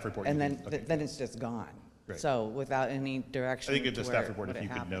the it, staff report and you then, can- okay. then it's just gone. Great. So without any I direction think at the to staff where- report, what if it you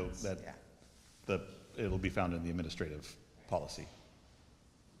could note happens. that Yeah. it'll be found in the administrative policy.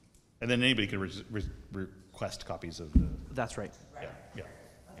 And then anybody could request copies of the. That's right. Yeah.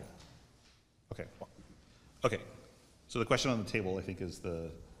 Okay. Okay. So the question on the table, I think, is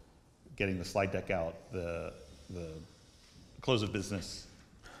getting the slide deck out, the close of business.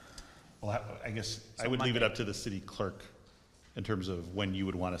 Well, I guess I would leave it up to the city clerk in terms of when you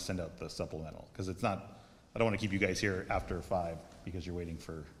would want to send out the supplemental, because it's not, I don't want to keep you guys here after 5 because you're waiting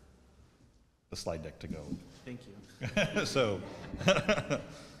for the slide deck to go. Thank you. So.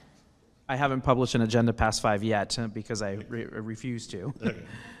 I haven't published an agenda past 5 yet because I refuse to.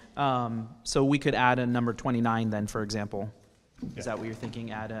 Okay. So we could add a number 29 then, for example. Yeah. Is that what you're thinking?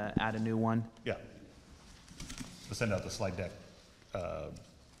 Add a new one? Yeah. To send out the slide deck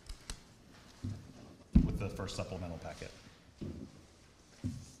with the first supplemental packet.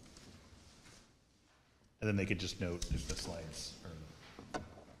 And then they could just note if the slides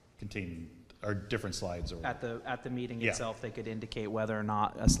are different slides or. At the meeting Yeah. itself, they could indicate whether or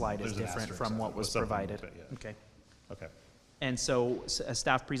not a slide is There's an different asterisk from on what it, was or something like provided. that, yeah. Okay. Okay. And so a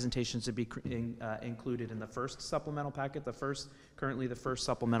staff presentation should be included in the first supplemental packet. Currently the first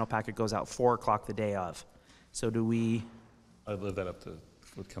supplemental packet goes out 4 o'clock the day of. So do we? I'd leave that up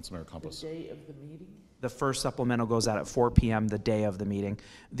with Councilmember Campos. Day of the meeting? The first supplemental goes out at 4 p.m. the day of the meeting.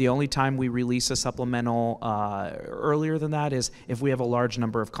 The only time we release a supplemental earlier than that is if we have a large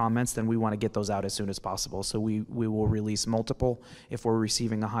number of comments, then we want to get those out as soon as possible. So we will release multiple if we're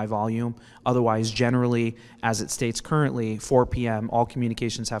receiving a high volume. Otherwise, generally, as it states currently, 4 p.m., all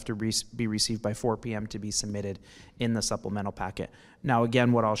communications have to be received by 4 p.m. to be submitted in the supplemental packet. Now,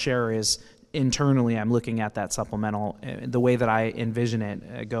 again, what I'll share is internally, I'm looking at that supplemental. The way that I envision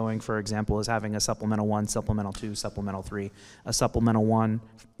it going, for example, is having a supplemental 1, supplemental 2, supplemental 3. A supplemental 1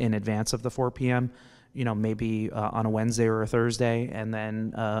 in advance of the 4 p.m., maybe on a Wednesday or a Thursday, and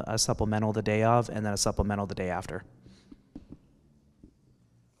then a supplemental the day of, and then a supplemental the day after.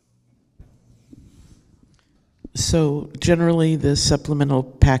 So generally, the supplemental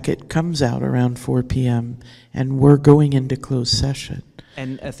packet comes out around 4 p.m., and we're going into closed session.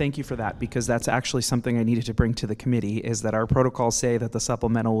 And thank you for that, because that's actually something I needed to bring to the committee, is that our protocols say that the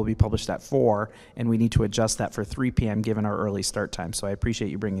supplemental will be published at 4, and we need to adjust that for 3 p.m. given our early start time. So I appreciate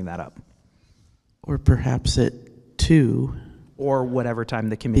you bringing that up. Or perhaps at 2, Or whatever time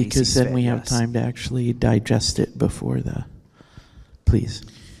the committee because sees then fit, we have yes. time to actually digest it before the, please.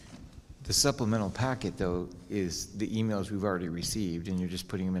 The supplemental packet, though, is the emails we've already received, and you're just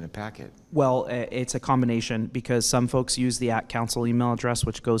putting them in a packet. Well, it's a combination, because some folks use the @council email address,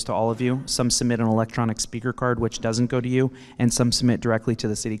 which goes to all of you. Some submit an electronic speaker card, which doesn't go to you, and some submit directly to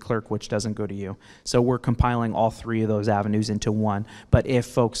the city clerk, which doesn't go to you. So we're compiling all 3 of those avenues into one. But if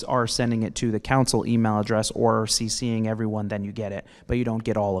folks are sending it to the council email address or CCing everyone, then you get it, but you don't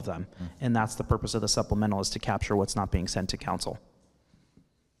get all of them. And that's the purpose of the supplemental, is to capture what's not being sent to council.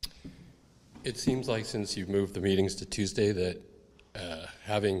 It seems like since you've moved the meetings to Tuesday that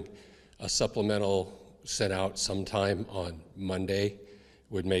having a supplemental sent out sometime on Monday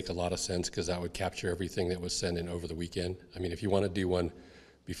would make a lot of sense, because that would capture everything that was sent in over the weekend. I mean, if you want to do one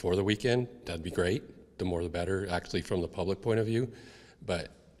before the weekend, that'd be great. The more the better, actually, from the public point of view.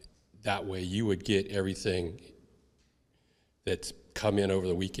 But that way you would get everything that's come in over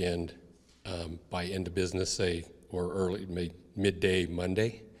the weekend by end of business, say, or early, midday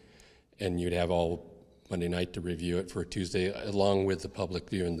Monday. And you'd have all Monday night to review it for Tuesday, along with the public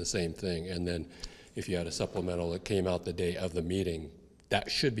doing the same thing. And then if you had a supplemental that came out the day of the meeting,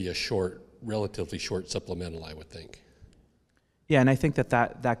 that should be a short, relatively short supplemental, I would think. Yeah, and I think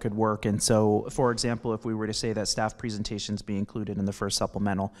that could work. And so, for example, if we were to say that staff presentations be included in the first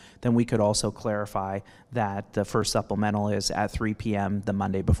supplemental, then we could also clarify that the first supplemental is at 3 p.m. the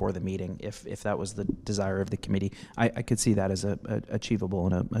Monday before the meeting, if that was the desire of the committee. I could see that as a achievable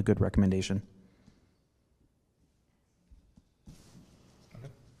and a good recommendation.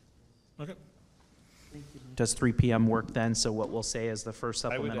 Okay. Does 3 p.m. work then? So what we'll say is the first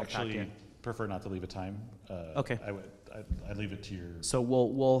I supplemental would actually packet. prefer not to leave a time. Okay. I'd leave it to your. So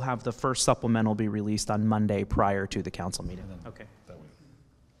we'll have the first supplemental be released on Monday prior to the council meeting. Okay. That way.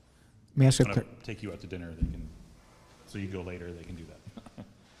 May I ask a When I take you out to dinner, they can, so you go later, they can do that. May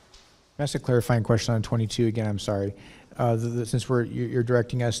I ask a clarifying question on 22 again? I'm sorry. Since you're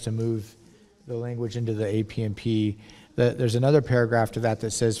directing us to move the language into the APMP, there's another paragraph to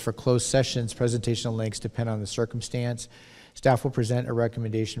that says, for closed sessions, presentational lengths depend on the circumstance. Staff will present a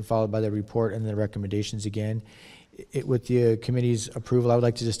recommendation followed by the report and the recommendations again. With the committee's approval, I would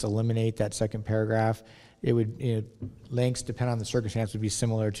like to just eliminate that second paragraph. It would, lengths depend on the circumstance would be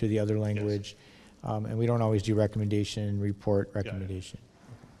similar to the other language. Yes. And we don't always do recommendation, report, recommendation.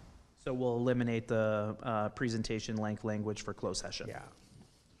 So we'll eliminate the presentation length language for closed session. Yeah.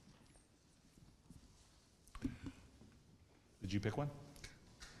 Did you pick one?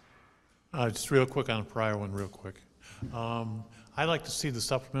 Just real quick on the prior one, real quick. I'd like to see the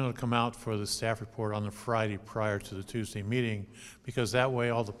supplemental come out for the staff report on the Friday prior to the Tuesday meeting, because that way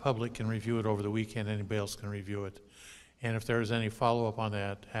all the public can review it over the weekend, anybody else can review it. And if there's any follow-up on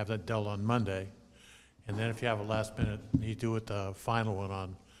that, have that dealt on Monday. And then if you have a last minute, you do it the final one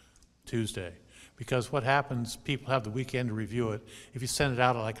on Tuesday. Because what happens, people have the weekend to review it. If you send it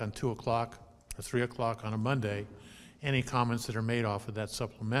out like on 2 o'clock or 3 o'clock on a Monday, any comments that are made off of that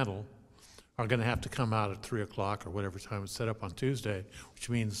supplemental are going to have to come out at 3 o'clock or whatever time it's set up on Tuesday, which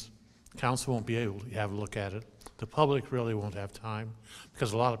means council won't be able to have a look at it. The public really won't have time,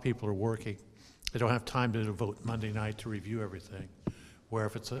 because a lot of people are working. They don't have time to devote Monday night to review everything. Where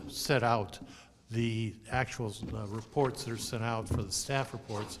if it's set out, the actual reports that are sent out for the staff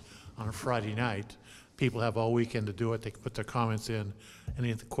reports on a Friday night, people have all weekend to do it. They can put their comments in. Any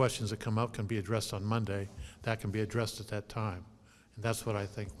of the questions that come up can be addressed on Monday. That can be addressed at that time. And that's what I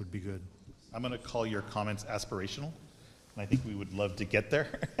think would be good. I'm going to call your comments aspirational, and I think we would love to get there.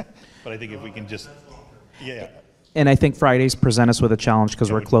 But I think if we can just, yeah. And I think Fridays present us with a challenge,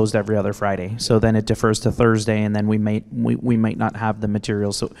 because we're closed every other Friday. So then it defers to Thursday, and then we might not have the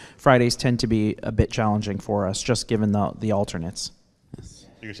materials. So Fridays tend to be a bit challenging for us, just given the alternates. So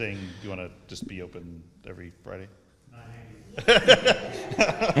you're saying you want to just be open every Friday?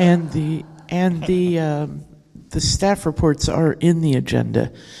 And the staff reports are in the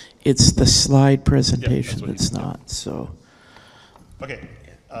agenda. It's the slide presentation that's not. So. Okay.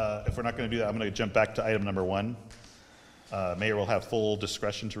 If we're not going to do that, I'm going to jump back to item number 1. Mayor will have full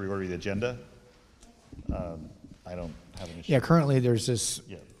discretion to reorder the agenda. I don't have an issue. Yeah, currently there's this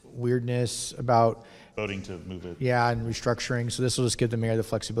weirdness about voting to move it. Yeah, and restructuring. So this will just give the mayor the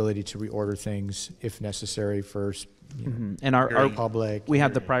flexibility to reorder things if necessary first. And our public. We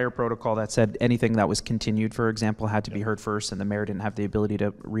had the prior protocol that said anything that was continued, for example, had to be heard first, and the mayor didn't have the ability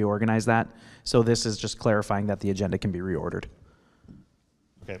to reorganize that. So this is just clarifying that the agenda can be reordered.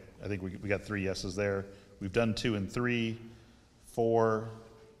 Okay, I think we got 3 yeses there. We've done 2 and 3, 4.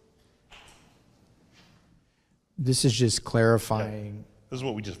 This is just clarifying. This is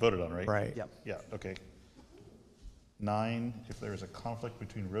what we just voted on, right? Right. Yep. Yeah, okay. 9, if there is a conflict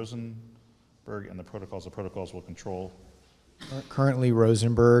between Rosenberg and the protocols will control. Currently,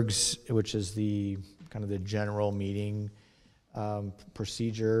 Rosenberg's, which is the kind of the general meeting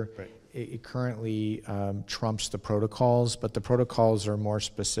procedure, Right. it currently trumps the protocols, but the protocols are more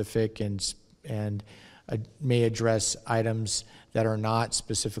specific and may address items that are not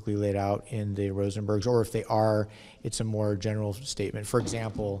specifically laid out in the Rosenbergs, or if they are, it's a more general statement. For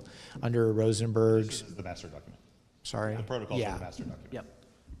example, under Rosenberg's, This is the master document. sorry, The protocols yeah. are the master document. Yep.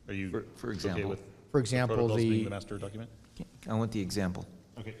 Are you For okay example? with For example, protocols being the the master document? I want the example.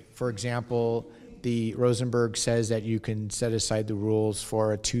 Okay. For example, the Rosenberg says that you can set aside the rules for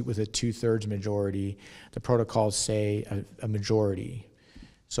with a 2/3 majority. The protocols say a majority.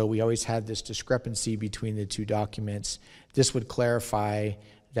 So we always had this discrepancy between the 2 documents. This would clarify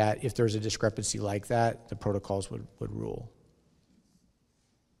that if there's a discrepancy like that, the protocols would rule.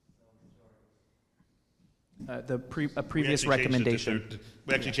 A previous We actually changed it to recommendation.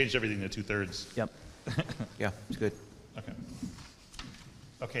 We actually changed everything to 2/3. Yep. Yeah, it's good. Okay.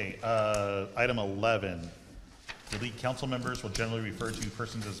 Okay, item 11. The league council members will generally refer to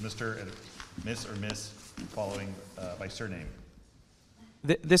persons as Mr. and Miss or Miss following by surname.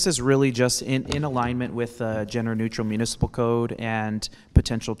 This is really just in alignment with gender neutral municipal code and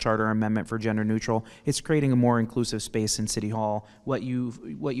potential charter amendment for gender neutral. It's creating a more inclusive space in City Hall. What you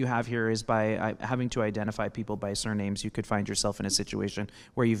have here is by having to identify people by surnames, you could find yourself in a situation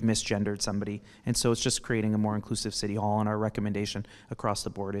where you've misgendered somebody. And so it's just creating a more inclusive City Hall, and our recommendation across the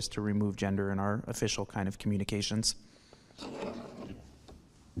board is to remove gender in our official kind of communications.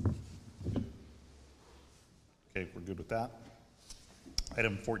 Okay, we're good with that.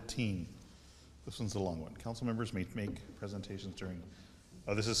 Item 14. This one's a long one. Council members may make presentations during,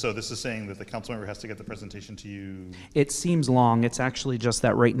 this is saying that the council member has to get the presentation to you. It seems long. It's actually just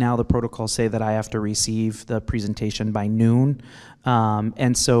that right now the protocols say that I have to receive the presentation by noon.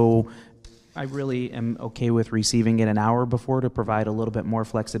 And so I really am okay with receiving it an hour before to provide a little bit more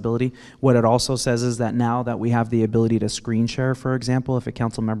flexibility. What it also says is that now that we have the ability to screen share, for example, if a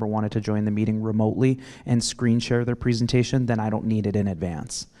council member wanted to join the meeting remotely and screen share their presentation, then I don't need it in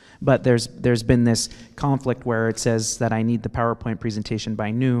advance. But there's been this conflict where it says that I need the PowerPoint presentation by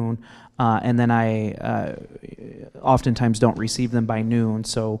noon, and then I oftentimes don't receive them by noon.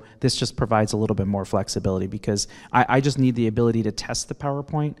 So this just provides a little bit more flexibility because I just need the ability to test the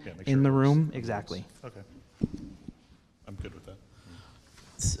PowerPoint make in sure the it works. room. Exactly. Okay. I'm good with that.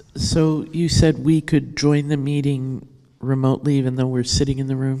 So you said we could join the meeting remotely even though we're sitting in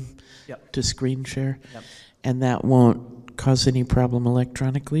the room? Yep. To screen share? Yep. And that won't cause any problem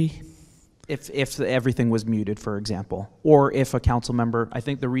electronically? If everything was muted, for example, or if a council member, I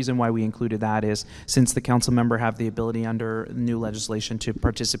think the reason why we included that is since the council member have the ability under new legislation to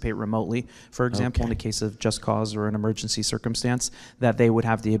participate remotely, for example, in the case of just cause or an emergency circumstance, that they would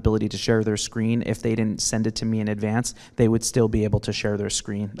have the ability to share their screen. If they didn't send it to me in advance, they would still be able to share their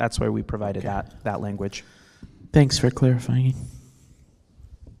screen. That's why we provided that language. Thanks for clarifying.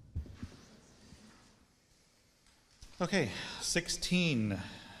 Okay, 16.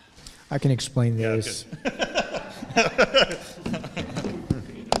 I can explain Yeah, this.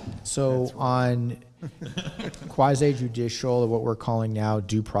 So on quasi judicial, or what we're calling now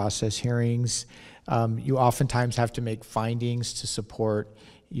due process hearings, you oftentimes have to make findings to support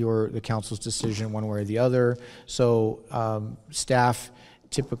the council's decision one way or the other. So staff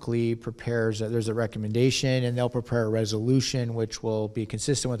typically prepares, there's a recommendation, and they'll prepare a resolution which will be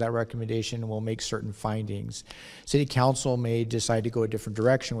consistent with that recommendation and will make certain findings. City council may decide to go a different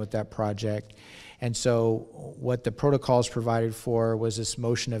direction with that project. And so what the protocols provided for was this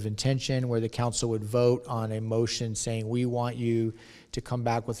motion of intention where the council would vote on a motion saying, we want you to come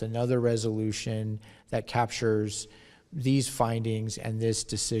back with another resolution that captures these findings and this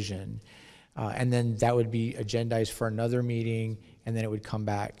decision. And then that would be agendized for another meeting, and then it would come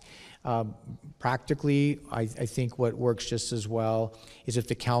back. Practically, I think what works just as well is if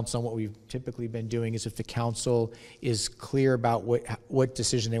the council, and what we've typically been doing is if the council is clear about what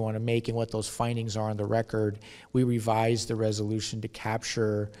decision they want to make and what those findings are on the record, we revise the resolution to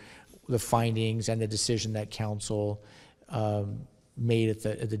capture the findings and the decision that council made at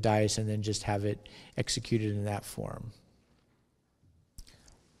the dais, and then just have it executed in that form.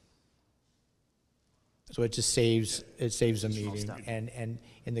 So it just saves a meeting, and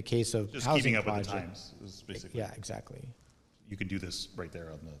in the case of Just housing keeping up with the project- times is basically. Yeah, exactly. You can do this right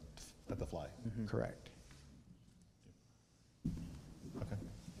there at the fly. Correct. Okay.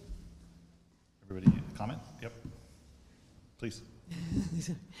 Everybody comment? Yep. Please.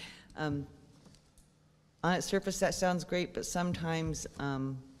 On its surface, that sounds great, but sometimes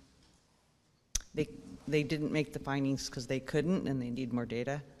they didn't make the findings because they couldn't and they need more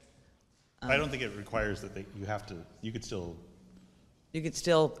data. I don't think it requires that you could still. You could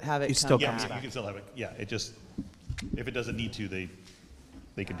still have it You come still Yeah, comes back. you can still have it. Yeah, it just, if it doesn't need to, they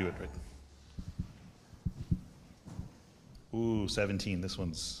can do it, right? Ooh, 17, this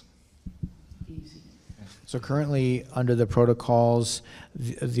one's, So currently, under the protocols,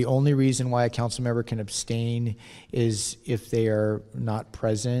 the only reason why a council member can abstain is if they are not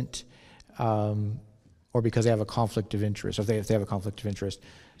present, or because they have a conflict of interest, or if they have a conflict of interest.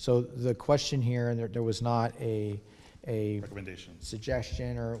 So the question here, and there was not a recommendation.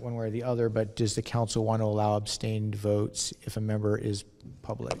 suggestion or one way or the other, but does the council want to allow abstained votes if a member is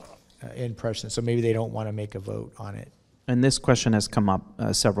public, in person? So maybe they don't want to make a vote on it. And this question has come up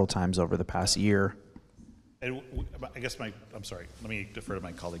several times over the past year. And I guess I'm sorry, let me defer to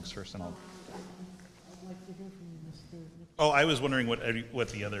my colleagues first and I'll. Oh, I was wondering what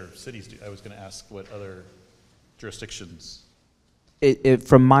the other cities do. I was going to ask what other jurisdictions.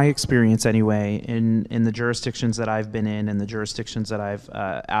 From my experience anyway, in the jurisdictions that I've been in and the jurisdictions that I've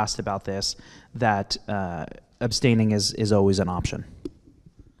asked about this, that abstaining is always an option. I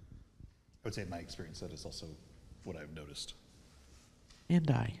would say in my experience, that is also what I've noticed. And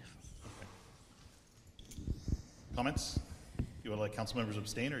I. Comments? You want to let council members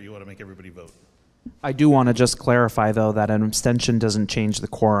abstain or you want to make everybody vote? I do want to just clarify, though, that an abstention doesn't change the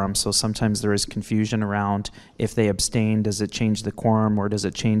quorum, so sometimes there is confusion around if they abstain, does it change the quorum or does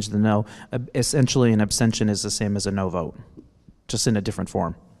it change the no? Essentially, an abstention is the same as a no vote, just in a different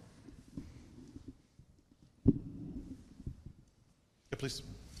form. Yeah, please.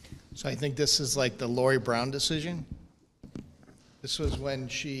 So I think this is like the Lori Brown decision. This was when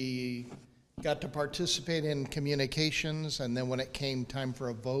she got to participate in communications, and then when it came time for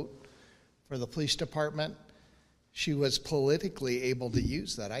a vote for the police department, she was politically able to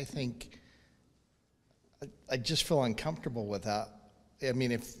use that. I think, I just feel uncomfortable with that. I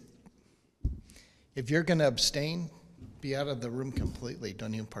mean, if you're going to abstain, be out of the room completely,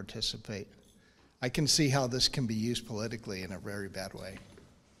 don't even participate. I can see how this can be used politically in a very bad way.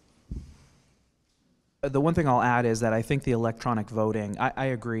 The one thing I'll add is that I think the electronic voting, I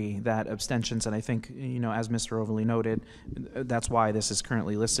agree that abstentions, and I think, as Mr. Overly noted, that's why this is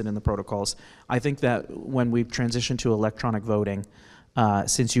currently listed in the protocols. I think that when we transition to electronic voting,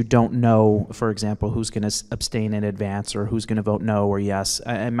 since you don't know, for example, who's going to abstain in advance or who's going to vote no or yes,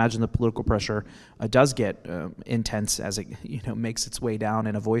 I imagine the political pressure does get intense as it makes its way down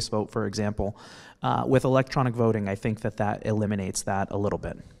in a voice vote, for example. With electronic voting, I think that eliminates that a little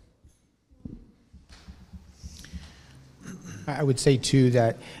bit. I would say, too,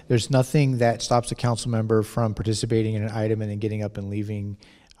 that there's nothing that stops a council member from participating in an item and then getting up and leaving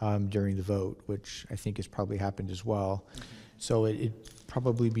during the vote, which I think has probably happened as well. Mm-hmm. So it'd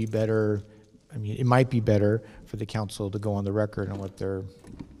probably be better, it might be better for the council to go on the record on what they're,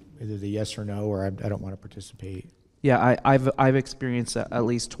 either the yes or no, or I don't want to participate. Yeah, I've experienced at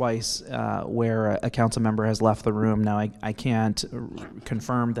least twice where a council member has left the room. Now, I can't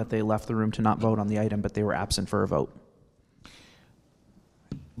confirm that they left the room to not vote on the item, but they were absent for a vote.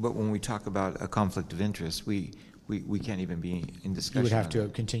 But when we talk about a conflict of interest, we can't even be in discussion. You would have on to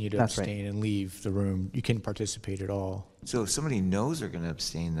that. continue to That's abstain and leave the room. You can't participate at all. So if somebody knows they're going to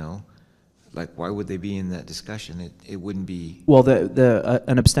abstain, though, why would they be in that discussion? It wouldn't be. Well,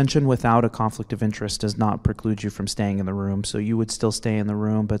 an abstention without a conflict of interest does not preclude you from staying in the room. So you would still stay in the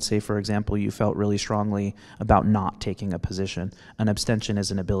room, but say, for example, you felt really strongly about not taking a position. An abstention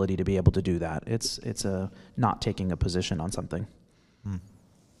is an ability to be able to do that. It's a not taking a position on something.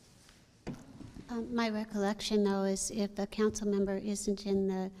 My recollection, though, is if a council member isn't in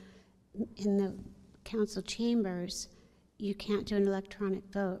the council chambers, you can't do an electronic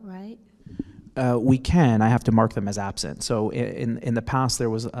vote, right? We can. I have to mark them as absent. So in the past, there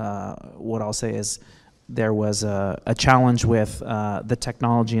was what I'll say is there was a challenge with the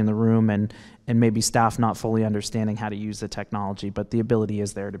technology in the room and maybe staff not fully understanding how to use the technology, but the ability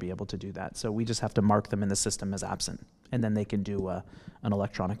is there to be able to do that. So we just have to mark them in the system as absent, and then they can do an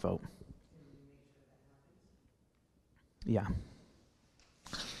electronic vote. Yeah.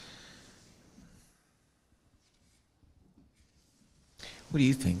 What do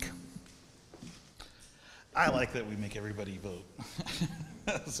you think? I like that we make everybody vote.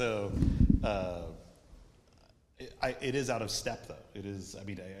 So it is out of step, though. It is,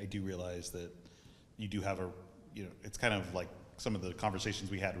 I do realize that you do have it's kind of like some of the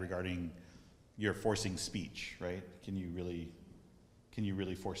conversations we had regarding you're forcing speech, right? Can you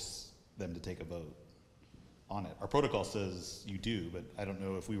really force them to take a vote on it. Our protocol says you do, but I don't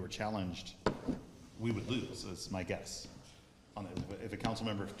know if we were challenged, we would lose, that's my guess. On it. If a council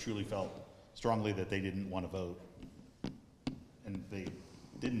member truly felt strongly that they didn't want to vote, and they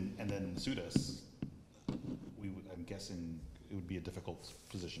didn't, and then sued us, I'm guessing it would be a difficult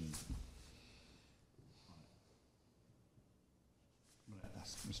position. I'm going to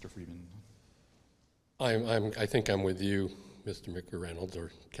ask Mr. Freeman. I think I'm with you, Mr. McReynolds,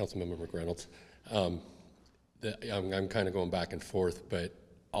 or Councilmember McReynolds. I'm kind of going back and forth, but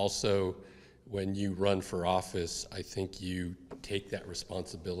also when you run for office, I think you take that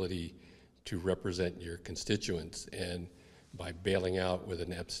responsibility to represent your constituents, and by bailing out with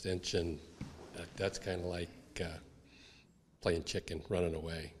an abstention, that's kind of like playing chicken, running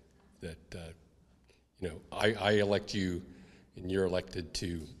away. That I elect you, and you're elected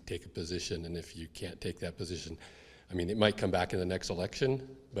to take a position, and if you can't take that position, I mean, it might come back in the next election,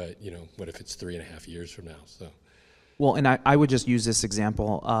 but what if it's 3.5 years from now? So. Well, and I would just use this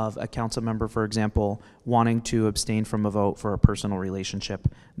example of a council member, for example, wanting to abstain from a vote for a personal relationship.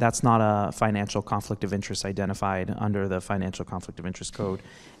 That's not a financial conflict of interest identified under the Financial Conflict of Interest Code.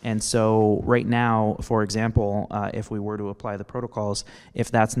 And so right now, for example, if we were to apply the protocols,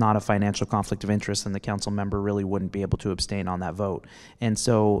 if that's not a financial conflict of interest, then the council member really wouldn't be able to abstain on that vote. And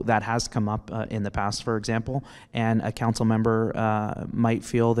so that has come up in the past, for example, and a council member might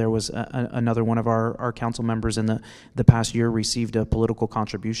feel there was another one of our council members in the past year received a political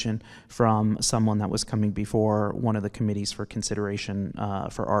contribution from someone that was coming before one of the committees for consideration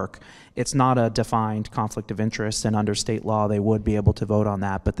for ARC. It's not a defined conflict of interest, and under state law they would be able to vote on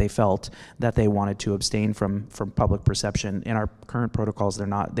that, but they felt that they wanted to abstain from public perception. In our current protocols,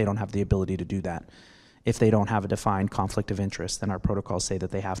 they don't have the ability to do that. If they don't have a defined conflict of interest, then our protocols say that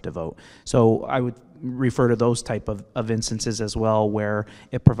they have to vote. So I would refer to those type of instances as well, where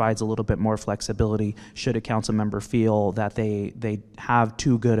it provides a little bit more flexibility should a council member feel that they have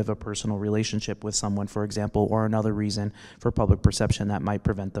too good of a personal relationship with someone, for example, or another reason for public perception that might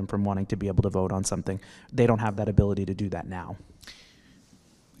prevent them from wanting to be able to vote on something. They don't have that ability to do that now.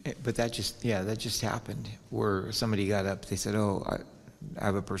 But that just happened, where somebody got up, they said, oh, I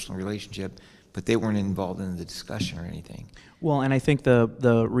have a personal relationship, but they weren't involved in the discussion or anything. Well, and I think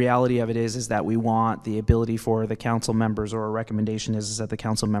the reality of it is that we want the ability for the council members, or a recommendation is that the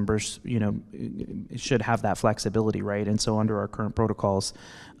council members, should have that flexibility, right? And so under our current protocols,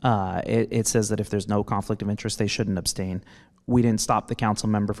 it says that if there's no conflict of interest, they shouldn't abstain. We didn't stop the council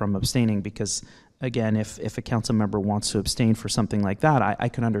member from abstaining because, again, if a council member wants to abstain for something like that, I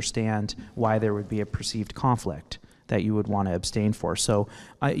can understand why there would be a perceived conflict that you would want to abstain for. So,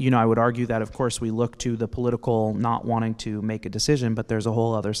 I would argue that, of course, we look to the political not wanting to make a decision, but there's a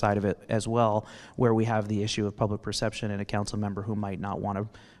whole other side of it as well, where we have the issue of public perception and a council member who might not want to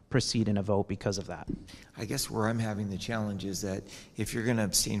proceed in a vote because of that. I guess where I'm having the challenge is that if you're going to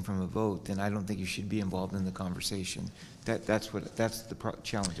abstain from a vote, then I don't think you should be involved in the conversation. That's the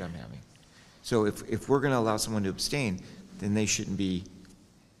challenge I'm having. So if we're going to allow someone to abstain, then they shouldn't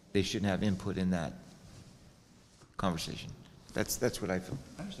have input in that conversation. That's what I feel.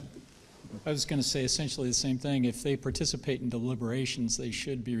 I was going to say essentially the same thing. If they participate in deliberations, they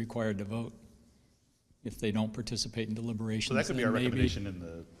should be required to vote. If they don't participate in deliberations, so that could be our maybe recommendation in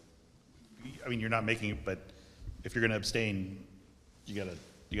the. I mean, you're not making it, but if you're going to abstain, you gotta.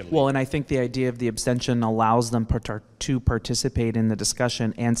 Well, and I think the idea of the abstention allows them to participate in the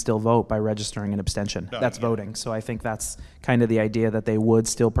discussion and still vote by registering an abstention. That's voting. So I think that's kind of the idea, that they would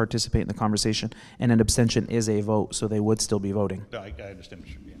still participate in the conversation, and an abstention is a vote, so they would still be voting. No, I understand what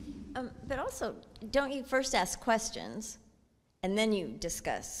you're saying. But also, don't you first ask questions and then you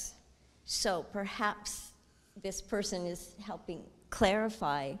discuss? So perhaps this person is helping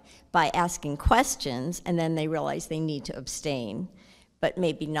clarify by asking questions, and then they realize they need to abstain, but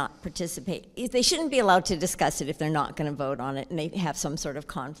maybe not participate. They shouldn't be allowed to discuss it if they're not going to vote on it and they have some sort of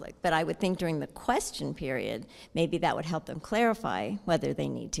conflict. But I would think during the question period, maybe that would help them clarify whether they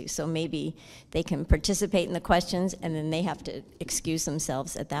need to. So maybe they can participate in the questions and then they have to excuse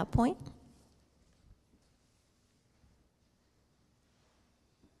themselves at that point.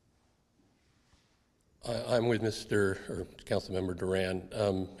 I'm with Councilmember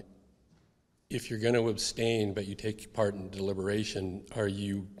Duran. If you're going to abstain, but you take part in deliberation, are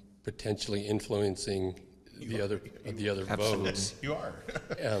you potentially influencing the other votes? You are.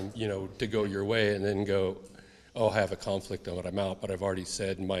 To go your way and then go, oh, I have a conflict on it, I'm out. But I've already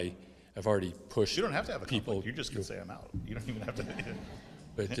said I've already pushed. You don't have to have a people. conflict. You just can say I'm out. You don't even have to.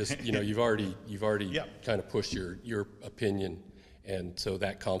 But just you've already kind of pushed your opinion, and so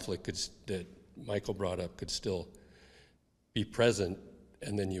that conflict that Michael brought up could still be present.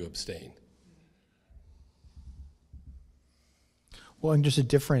 and then you abstain. Well, and there's a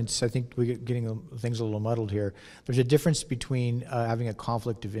difference. I think we're getting things a little muddled here. There's a difference between having a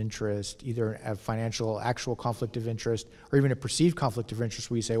conflict of interest, either a financial, actual conflict of interest, or even a perceived conflict of interest,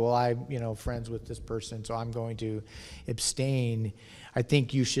 where you say, "Well, I'm, friends with this person, so I'm going to abstain." I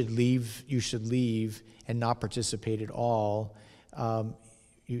think you should leave. You should leave and not participate at all.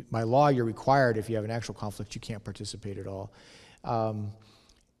 By law, you're required. If you have an actual conflict, you can't participate at all.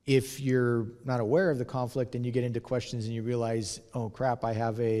 If you're not aware of the conflict and you get into questions and you realize, oh crap, I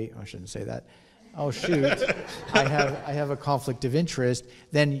shouldn't say that. Oh shoot, I have a conflict of interest.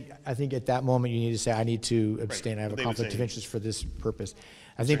 Then I think at that moment you need to say, I need to abstain. I have a conflict of interest for this purpose.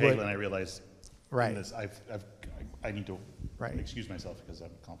 I think Hagelin, I realize, right. This, I need to excuse myself because I'm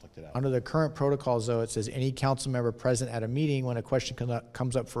conflicted out. Under the current protocols, though, it says any council member present at a meeting when a question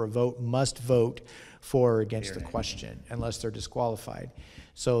comes up for a vote must vote for or against the question unless they're disqualified.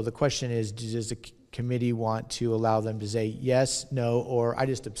 So the question is, does the committee want to allow them to say yes, no, or I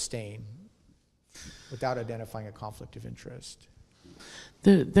just abstain without identifying a conflict of interest?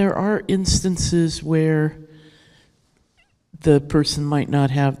 There are instances where the person might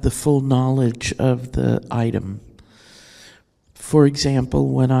not have the full knowledge of the item. For example,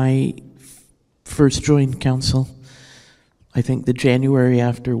 when I first joined council, I think the January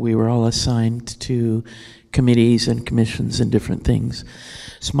after we were all assigned to committees and commissions and different things.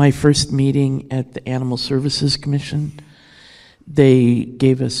 So my first meeting at the Animal Services Commission, they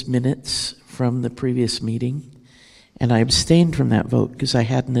gave us minutes from the previous meeting, and I abstained from that vote because I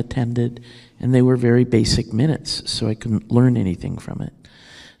hadn't attended, and they were very basic minutes, so I couldn't learn anything from it.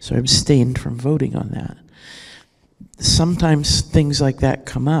 So I abstained from voting on that. Sometimes things like that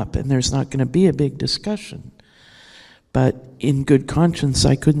come up, and there's not going to be a big discussion. But in good conscience,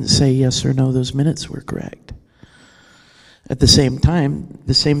 I couldn't say yes or no, those minutes were correct. At the same time,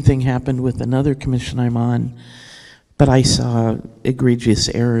 the same thing happened with another commission I'm on, but I saw egregious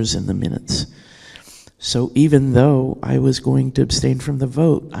errors in the minutes. So even though I was going to abstain from the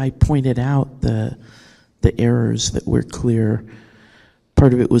vote, I pointed out the errors that were clear.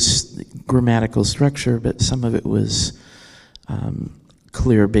 Part of it was grammatical structure, but some of it was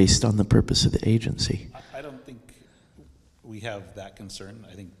clear based on the purpose of the agency. I don't think we have that concern.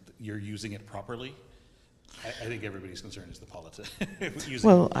 I think you're using it properly. I think everybody's concern is the politics.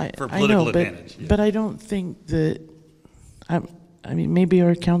 Well, for I political know, advantage. but I don't think that. I mean, maybe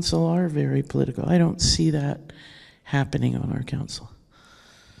our council are very political. I don't see that happening on our council.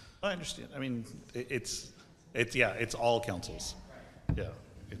 I understand. I mean, it's all councils. Yeah,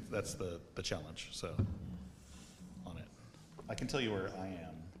 that's the challenge. So, on it, I can tell you where I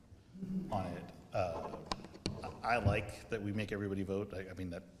am on it. I like that we make everybody vote. I mean,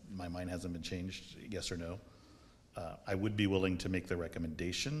 that my mind hasn't been changed, yes or no. I would be willing to make the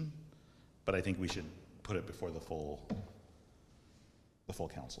recommendation, but I think we should put it before the full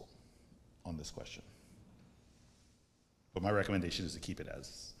council on this question. But my recommendation is to keep it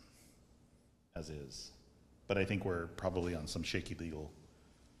as is. But I think we're probably on some shaky legal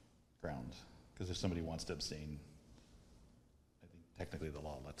ground, because if somebody wants to abstain, I think technically the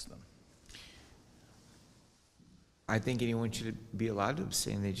law lets them. I think anyone should be allowed to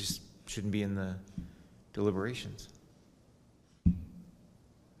abstain. They just shouldn't be in the deliberations.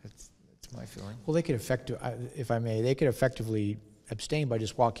 That's my feeling. Well, they could if I may, they could effectively abstain by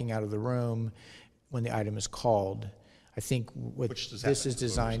just walking out of the room when the item is called. I think what this is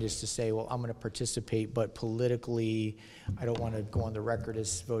designed is to say, well, I'm going to participate, but politically, I don't want to go on the record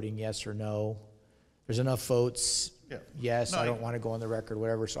as voting yes or no. There's enough votes. Yeah. Yes, No, I don't want to go on the record,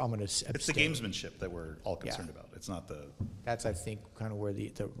 whatever. So I'm going to abstain. It's the gamesmanship that we're all concerned about. It's not the. That's, I think, kind of where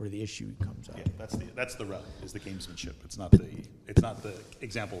the issue comes up. Yeah, that's the rub, is the gamesmanship. It's not the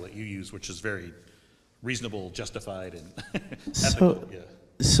example that you use, which is very reasonable, justified, and ethical. Yeah.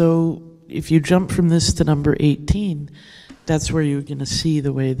 So if you jump from this to number 18, that's where you're going to see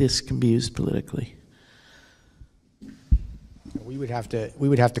the way this can be used politically. We would have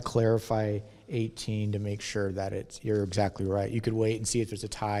to clarify 18 to make sure that you're exactly right. You could wait and see if there's a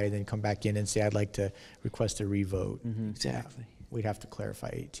tie, and then come back in and say, I'd like to request a revote. Mm-hmm. Exactly. Yeah, we'd have to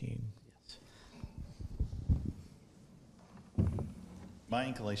clarify 18. My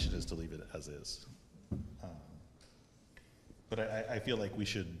inclination is to leave it as is. But I feel like we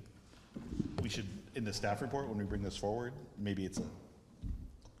should, in the staff report, when we bring this forward, maybe it's a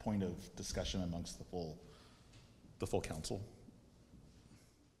point of discussion amongst the full council.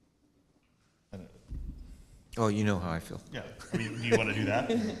 Oh, you know how I feel. Yeah, I mean, do you want to do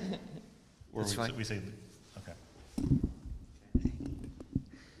that? Or That's fine. we say, okay.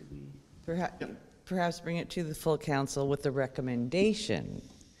 Perhaps, perhaps bring it to the full council with the recommendation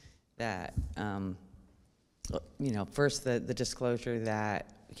that, first the disclosure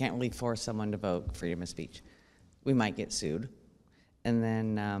that we can't really force someone to vote freedom of speech. We might get sued. And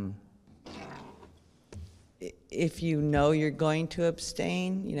then if you know you're going to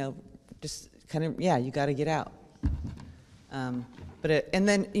abstain, just kind of, you got to get out. And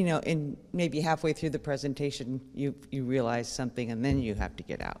then, in maybe halfway through the presentation, you realize something, and then you have to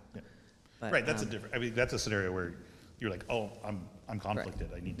get out. Yeah. But, Right, that's a different, I mean, that's a scenario where you're like, oh, I'm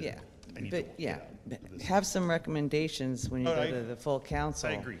conflicted, I need to. Yeah, I need to but get out of this. have some recommendations when you Oh, go I- to the full council.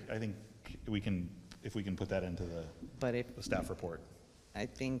 I agree, I think if we can put that into But if, the staff report. I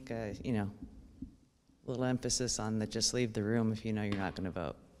think, a little emphasis on the just leave the room if you know you're not going to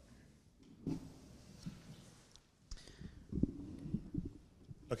vote.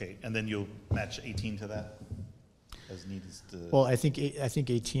 Okay, and then you'll match 18 to that as needed to. Well, I think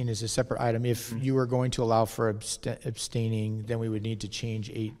 18 is a separate item. If you were going to allow for abstaining, then we would need to change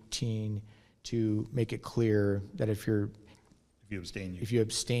 18 to make it clear that if you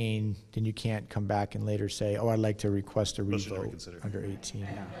abstain, then you can't come back and later say, oh, I'd like to request a Motion to revote reconsider. under 18.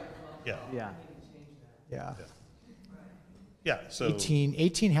 Yeah, Yeah. yeah, so.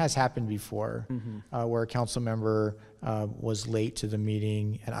 18 has happened before, where a council member was late to the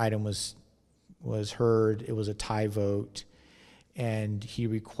meeting, an item was heard, it was a tie vote, and he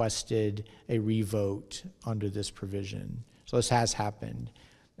requested a revote under this provision. So this has happened.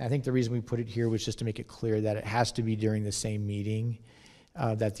 And I think the reason we put it here was just to make it clear that it has to be during the same meeting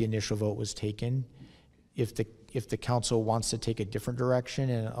that the initial vote was taken. If the council wants to take a different direction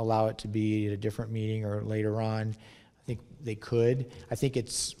and allow it to be at a different meeting or later on, I think they could. I think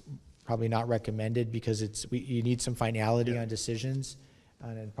it's probably not recommended because you need some finality on decisions,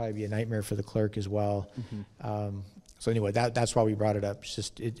 and it'd probably be a nightmare for the clerk as well. So anyway, that's why we brought it up. It's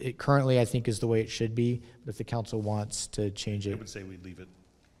just it currently I think is the way it should be, but if the council wants to change I it, would say we'd leave it.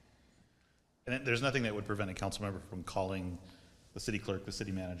 And there's nothing that would prevent a council member from calling the city clerk, the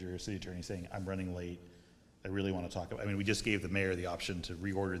city manager, city attorney, saying, I'm running late, I really want to talk about, I mean, we just gave the mayor the option to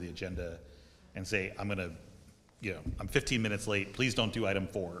reorder the agenda and say, I'm 15 minutes late, please don't do item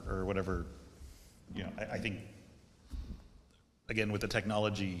 4, or whatever. I think, again, with the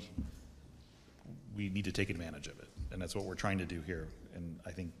technology, we need to take advantage of it, and that's what we're trying to do here. And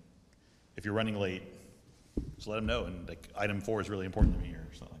I think if you're running late, just let them know, and like, item 4 is really important to me, or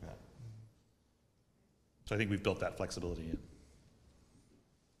something like that. So I think we've built that flexibility in.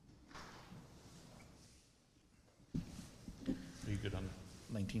 Are you good on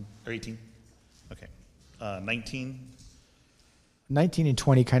 19 or 18? Okay. 19. 19 and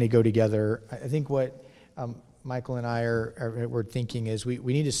 20 kind of go together. I think what Michael and I we're thinking is we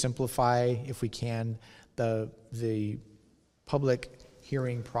need to simplify, if we can, the public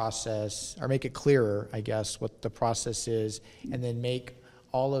hearing process, or make it clearer, I guess, what the process is, and then make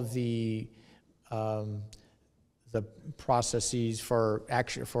all of the processes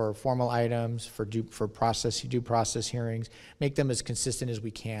for formal items, for due process hearings, make them as consistent as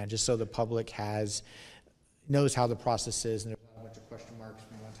we can, just so the public knows how the process is, and there's not a bunch of question marks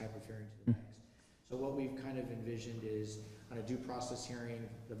from one type of hearing to the next. So what we've kind of envisioned is, on a due process hearing,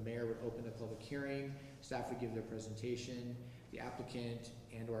 the mayor would open the public hearing, staff would give their presentation, the applicant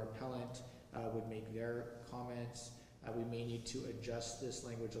and/or appellant would make their comments. We may need to adjust this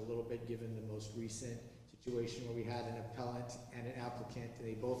language a little bit, given the most recent situation where we had an appellant and an applicant, and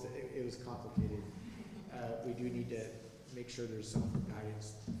it was complicated. We do need to make sure there's some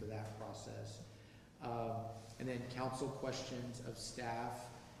guidance for that process. And then council questions of staff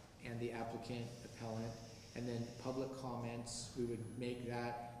and the applicant, appellant, and then public comments. We would make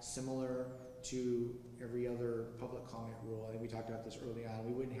that similar to every other public comment rule. I think we talked about this early on.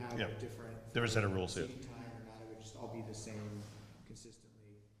 We wouldn't have a different set of rules, seating time or not. It would just all be the same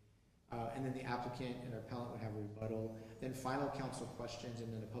consistently. And then the applicant and appellant would have a rebuttal. Then final council questions,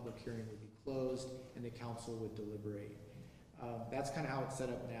 and then the public hearing would be closed, and the council would deliberate. That's kind of how it's set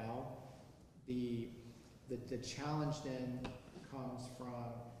up now. The challenge then comes from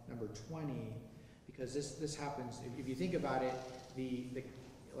number 20, because this happens, if you think about it,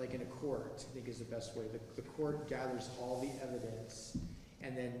 like in a court, I think is the best way. The court gathers all the evidence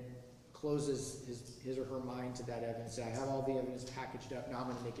and then closes his or her mind to that evidence. I have all the evidence packaged up, now I'm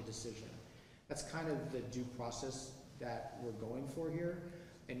going to make a decision. That's kind of the due process that we're going for here.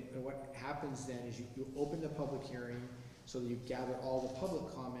 And what happens then is you open the public hearing, so that you gather all the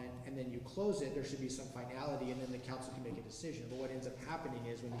public comment, and then you close it. There should be some finality, and then the council can make a decision. But what ends up happening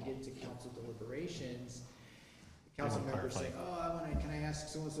is when you get to council deliberations, the council members say, oh, can I ask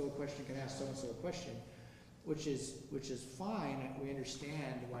so-and-so a question, can I ask so-and-so a question? which is fine. We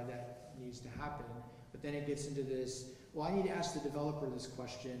understand why that needs to happen. But then it gets into this, well, I need to ask the developer this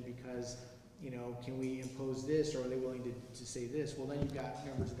question because, can we impose this, or are they willing to say this? Well, then you've got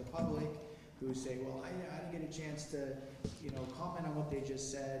members of the public who say, well, I didn't get a chance to, comment on what they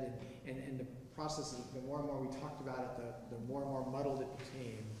just said, and the process, the more and more we talked about it, the more and more muddled it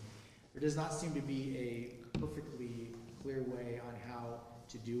became. There does not seem to be a perfectly clear way on how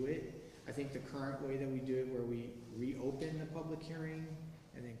to do it. I think the current way that we do it, where we reopen the public hearing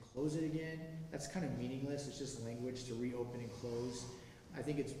and then close it again, that's kind of meaningless. It's just language to reopen and close. I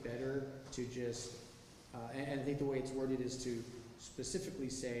think it's better to just, and I think the way it's worded is to specifically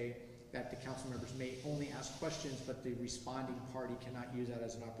say that the council members may only ask questions, but the responding party cannot use that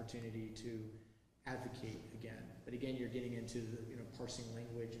as an opportunity to advocate again. But again, you're getting into the parsing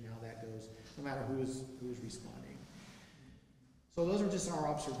language and how that goes, no matter who's responding. So those are just our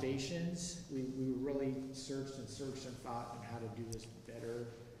observations. We really searched and thought on how to do this better.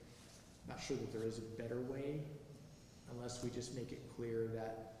 Not sure that there is a better way, unless we just make it clear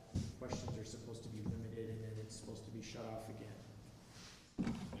that questions are supposed to be limited and then it's supposed to be shut off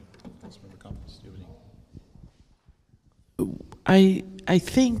again. Councilmember comments, do you have any? I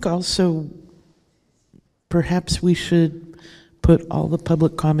think also perhaps we should put all the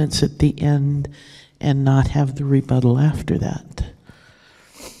public comments at the end and not have the rebuttal after that.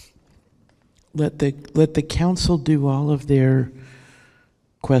 Let the council do all of their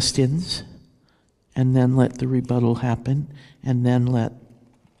questions, and then let the rebuttal happen, and then let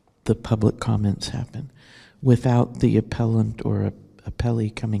the public comments happen without the appellant or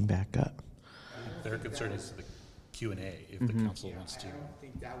appellee coming back up. Their concern is the Q&A, if the council wants to. I don't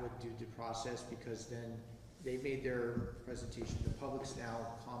think that would do the process, because then they made their presentation, the public's now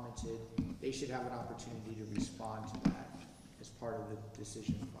commented, they should have an opportunity to respond to that as part of the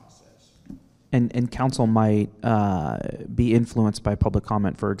decision process. And council might be influenced by public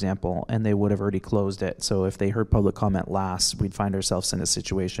comment, for example, and they would have already closed it. So if they heard public comment last, we'd find ourselves in a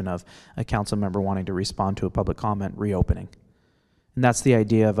situation of a council member wanting to respond to a public comment, reopening. And that's the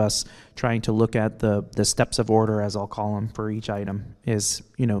idea of us trying to look at the steps of order, as I'll call them, for each item, is,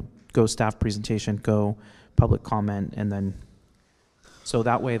 go staff presentation, go public comment, and then, so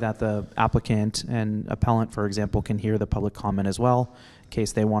that way that the applicant and appellant, for example, can hear the public comment as well, in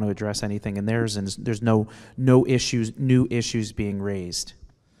case they want to address anything in theirs, and there's no new issues being raised.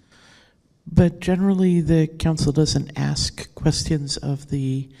 But generally, the council doesn't ask questions of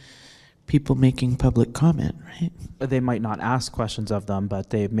the people making public comment, right? They might not ask questions of them, but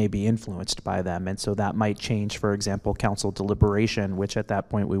they may be influenced by them. And so that might change, for example, council deliberation, which at that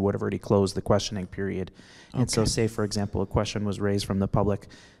point we would have already closed the questioning period. And so say, for example, a question was raised from the public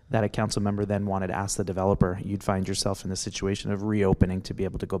that a council member then wanted to ask the developer, you'd find yourself in the situation of reopening to be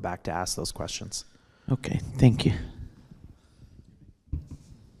able to go back to ask those questions. Okay, thank you.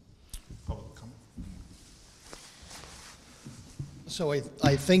 So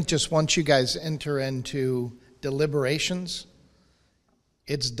I think just once you guys enter into deliberations,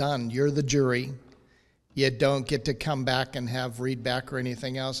 it's done. You're the jury. You don't get to come back and have read back or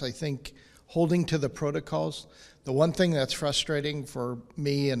anything else. I think holding to the protocols, the one thing that's frustrating for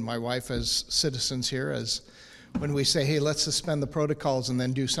me and my wife as citizens here is when we say, hey, let's suspend the protocols and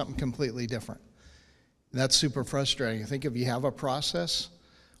then do something completely different. That's super frustrating. I think if you have a process,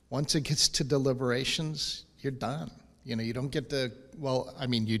 once it gets to deliberations, you're done. You don't get to, well, I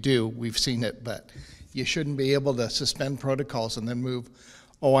mean, you do, we've seen it, but you shouldn't be able to suspend protocols and then move,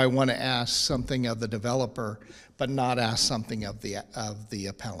 oh, I want to ask something of the developer, but not ask something of the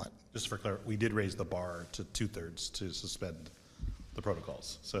appellant. Just for clarity, we did raise the bar to 2/3 to suspend the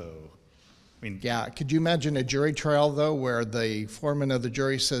protocols. So, I mean. Yeah, could you imagine a jury trial, though, where the foreman of the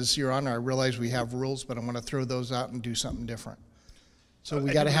jury says, Your Honor, I realize we have rules, but I want to throw those out and do something different. So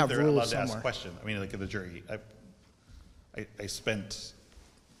we got to have they're allowed rules to ask somewhere. question. I mean, like the jury, I spent,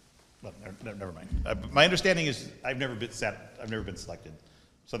 well, never mind. My understanding is I've never been selected.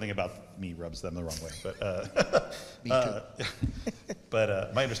 Something about me rubs them the wrong way, but Me too.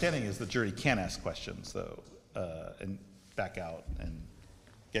 But my understanding is the jury can ask questions though, and back out and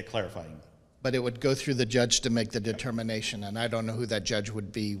get clarifying. But it would go through the judge to make the determination, and I don't know who that judge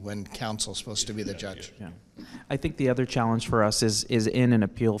would be when counsel's supposed to be the judge. Yeah. I think the other challenge for us is in an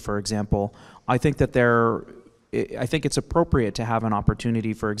appeal, for example. I think it's appropriate to have an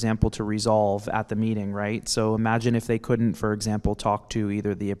opportunity, for example, to resolve at the meeting, right? So imagine if they couldn't, for example, talk to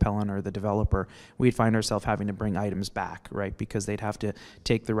either the appellant or the developer, we'd find ourselves having to bring items back, right? Because they'd have to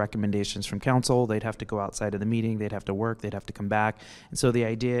take the recommendations from council, they'd have to go outside of the meeting, they'd have to work, they'd have to come back. And so the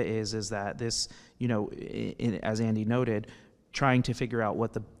idea is that this, as Andy noted, trying to figure out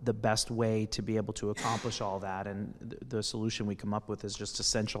what the best way to be able to accomplish all that, and the solution we come up with is just to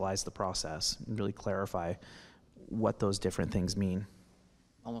centralize the process and really clarify what those different things mean.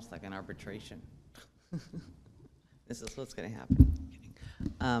 Almost like an arbitration. This is what's going to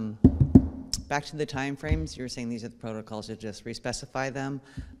happen. Back to the timeframes, you were saying these are the protocols, you just respecify them,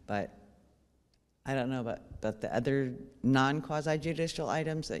 but I don't know about the other non-quasi judicial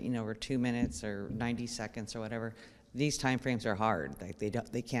items that, were 2 minutes or 90 seconds or whatever. These timeframes are hard, like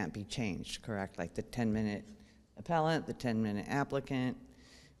they can't be changed, correct? Like the 10-minute appellant, the 10-minute applicant,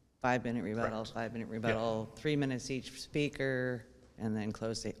 5-minute rebuttal, 5-minute rebuttal, 3 minutes each speaker, and then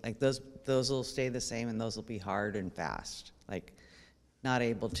close it. Like those will stay the same, and those will be hard and fast. Like not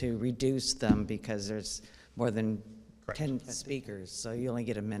able to reduce them because there's more than 10 speakers, so you only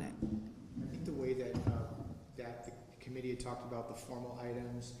get a minute. I think the way that that the committee had talked about the formal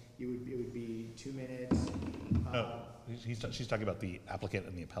items, it would be 2 minutes. She's talking about the applicant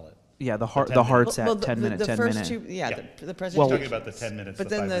and the appellate. Yeah, the hard set, 10-minute, 10-minute. The presentation. She's talking about the 10 minutes, But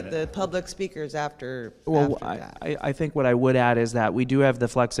the then 5-minute. the public speakers after that. I think what I would add is that we do have the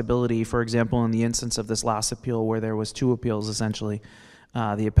flexibility, for example, in the instance of this last appeal where there was 2 appeals essentially,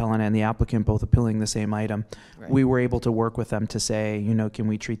 the appellant and the applicant both appealing the same item. Right. We were able to work with them to say, can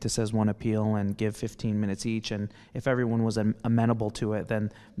we treat this as one appeal and give 15 minutes each? And if everyone was amenable to it,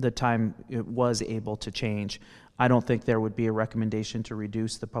 then the time was able to change. I don't think there would be a recommendation to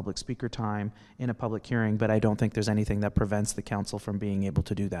reduce the public speaker time in a public hearing, but I don't think there's anything that prevents the council from being able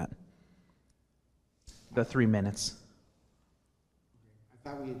to do that. The 3 minutes. I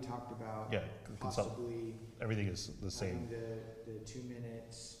thought we had talked about possibly everything is the same. The 2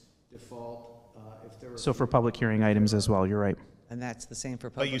 minutes default if there were. So for public hearing items as well, you're right. And that's the same for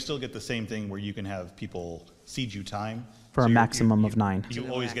But public. you still get the same thing where you can have people cede you time. For a maximum of 9. You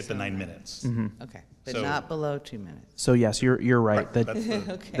always get the 9 minutes. Okay, but So- not below 2 minutes. So yes, you're right. Right, that's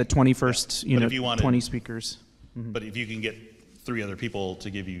the- Okay. The 21st, But if you wanted- 20 speakers. But if you can get 3 other people to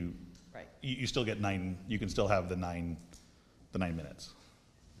give you, Right. you still get 9, you can still have the 9 minutes.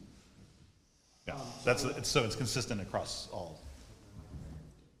 Yeah, so it's consistent across all.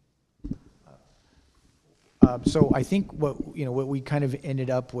 So I think what we kind of ended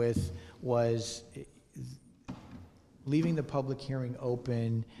up with was leaving the public hearing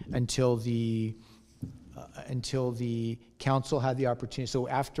open until the council had the opportunity. So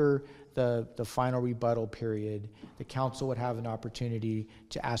after the final rebuttal period, the council would have an opportunity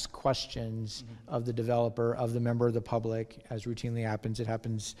to ask questions of the developer, of the member of the public, as routinely happens. It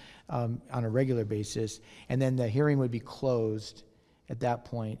happens on a regular basis. And then the hearing would be closed at that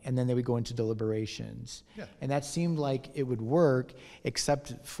point, and then they would go into deliberations. Yeah. And that seemed like it would work,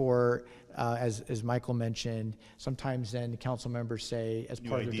 except for, as Michael mentioned, sometimes then the council members say, as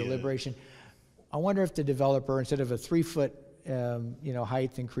part of the idea. deliberation, I wonder if the developer, instead of a 3-foot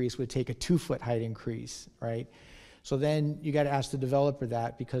height increase, would take a 2-foot height increase, right? So then you got to ask the developer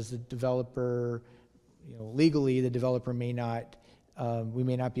that, because the developer, legally, the developer may not, we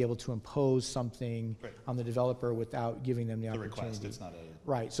may not be able to impose something on the developer without giving them the opportunity. Request, it's not a.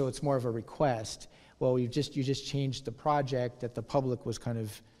 Right, so it's more of a request. Well, you just changed the project that the public was kind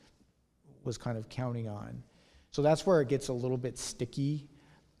of counting on. So that's where it gets a little bit sticky,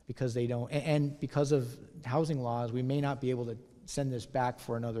 because they don't, and because of housing laws, we may not be able to send this back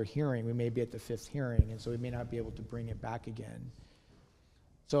for another hearing. We may be at the 5th hearing, and so we may not be able to bring it back again.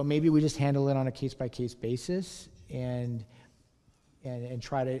 So maybe we just handle it on a case-by-case basis and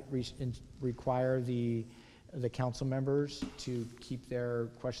try to require the council members to keep their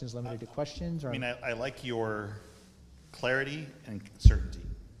questions limited to questions. Or I mean, I like your clarity and certainty.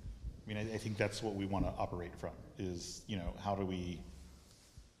 I mean, I think that's what we want to operate from, is, how do we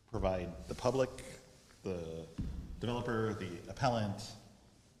provide the public, the developer, the appellant,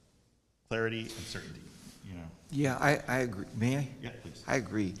 clarity and certainty, Yeah, I agree. May I? Yeah, please. I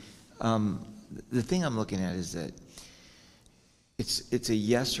agree. The thing I'm looking at is that it's a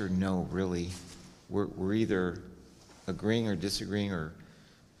yes or no, really. We're either agreeing or disagreeing, or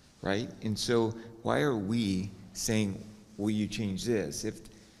right. And so why are we saying, will you change this? If,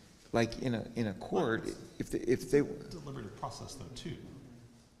 like in a court, if they Deliberative process though too.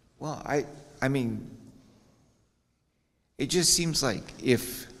 well, I mean, it just seems like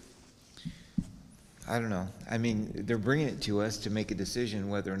I don't know. I mean, they're bringing it to us to make a decision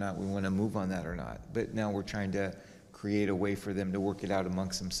whether or not we want to move on that or not. But now we're trying to create a way for them to work it out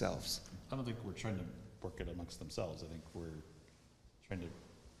amongst themselves. I don't think we're trying to work it amongst themselves. I think we're trying to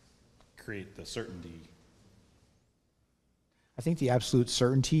create the certainty. I think the absolute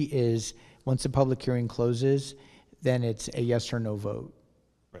certainty is once the public hearing closes, then it's a yes or no vote.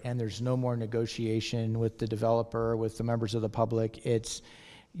 and there's no more negotiation with the developer, with the members of the public. It's,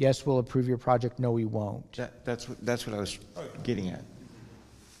 yes, we'll approve your project, no, we won't. That's what I was getting at.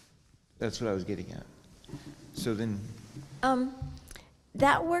 That's what I was getting at. So then,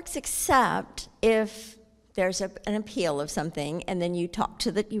 That works except if there's an appeal of something, and then you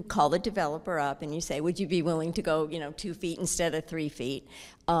call the developer up and you say, would you be willing to go, 2 feet instead of 3 feet?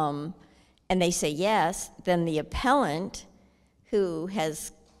 And they say yes, then the appellant who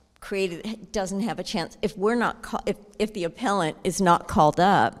has created doesn't have a chance. If if the appellant is not called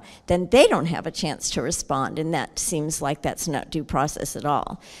up, then they don't have a chance to respond, and that seems like that's not due process at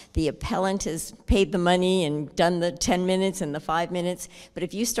all. The appellant has paid the money and done the 10 minutes and the 5 minutes, but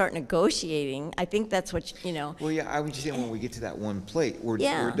if you start negotiating, I think that's what well, yeah, I was just saying when we get to that one plate, we're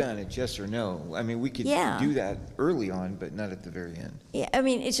done. It's yes or no. I mean, we could do that early on, but not at the very end. Yeah, I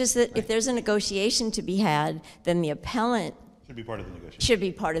mean, it's just that if there's a negotiation to be had, then the appellant Should be part of the negotiation. should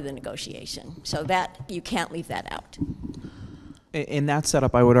be part of the negotiation. So that, you can't leave that out. In that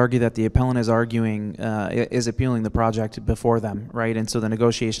setup, I would argue that the appellant is appealing the project before them, right? And so the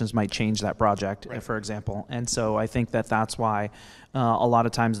negotiations might change that project, for example. And so I think that that's why a lot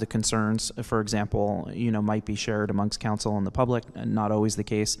of times the concerns, for example, might be shared amongst council and the public, and not always the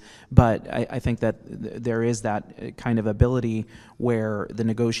case. But I think that there is that kind of ability where the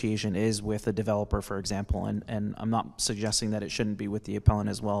negotiation is with the developer, for example. And I'm not suggesting that it shouldn't be with the appellant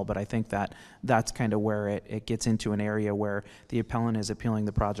as well, but I think that that's kind of where it gets into an area where the appellant is appealing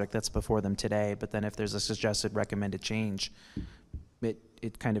the project that's before them today, but then if there's a suggested recommended change,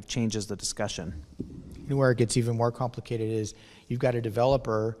 it kind of changes the discussion. Where it gets even more complicated is you've got a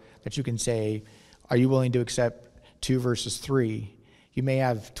developer that you can say, are you willing to accept 2 versus 3? You may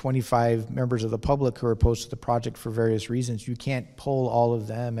have 25 members of the public who are opposed to the project for various reasons. You can't poll all of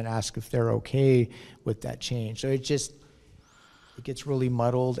them and ask if they're okay with that change. So it gets really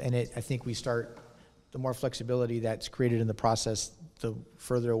muddled, and I think the more flexibility that's created in the process, the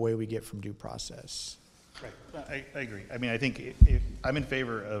further away we get from due process. Right, I agree. I mean, I think I'm in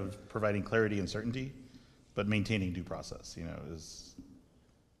favor of providing clarity and certainty, but maintaining due process,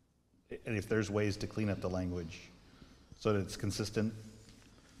 and if there's ways to clean up the language so that it's consistent,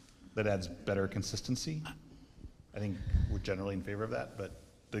 that adds better consistency, I think we're generally in favor of that, but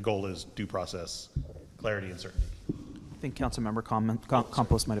the goal is due process, clarity and certainty. I think Councilmember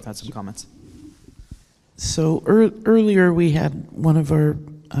Campos might have had some comments. So earlier we had one of our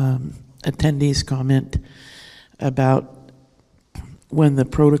attendees comment about when the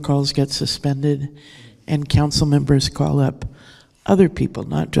protocols get suspended and council members call up other people,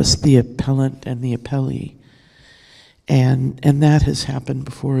 not just the appellant and the appellee. And that has happened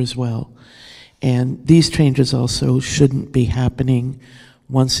before as well. And these changes also shouldn't be happening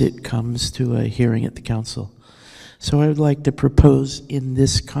once it comes to a hearing at the council. So I would like to propose in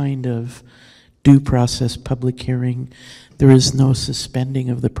this kind of due process public hearing, there is no suspending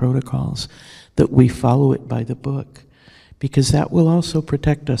of the protocols, that we follow it by the book, because that will also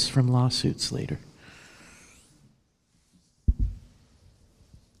protect us from lawsuits later.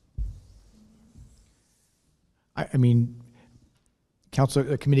 I mean,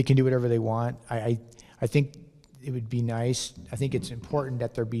 the committee can do whatever they want. I think it would be nice. I think it's important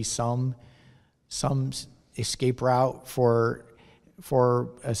that there be some escape route for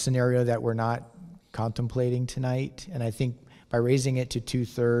a scenario that we're not contemplating tonight. And I think by raising it to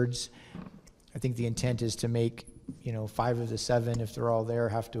 2/3, I think the intent is to make 5 of the 7, if they're all there,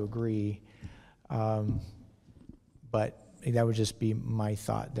 have to agree. But that would just be my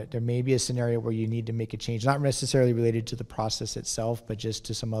thought, that there may be a scenario where you need to make a change, not necessarily related to the process itself, but just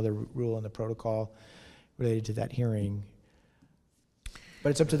to some other rule in the protocol related to that hearing. But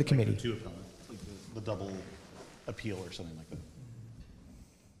it's up to the committee. Like the 2 appellants, like the double appeal or something like that.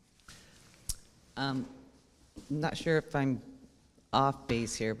 I'm not sure if I'm off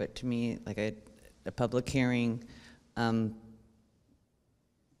base here, but to me, like a public hearing,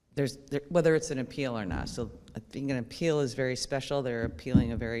 whether it's an appeal or not. So I think an appeal is very special. They're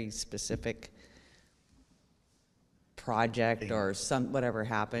appealing a very specific project or whatever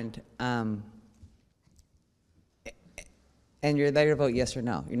happened. And you're there to vote yes or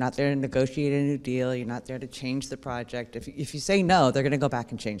no. You're not there to negotiate a new deal. You're not there to change the project. If you say no, they're going to go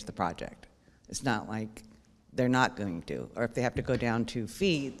back and change the project. It's not like they're not going to. Or if they have to go down 2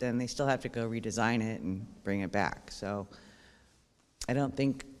 feet, then they still have to go redesign it and bring it back. So I don't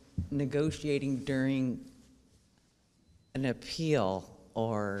think negotiating during an appeal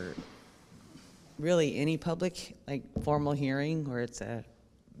or really any public, like formal hearing where it's a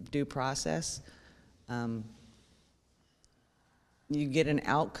due process, you get an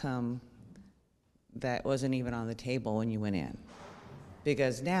outcome that wasn't even on the table when you went in.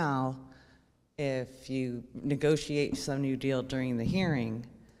 Because now, if you negotiate some new deal during the hearing,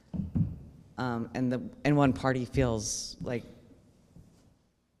 and one party feels like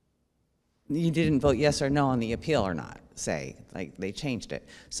you didn't vote yes or no on the appeal or not, say, like they changed it.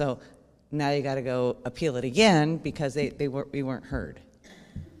 So now you got to go appeal it again because we weren't heard,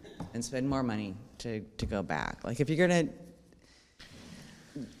 and spend more money to go back. Like if you're going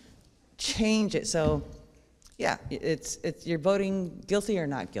to change it, so yeah, it's you're voting guilty or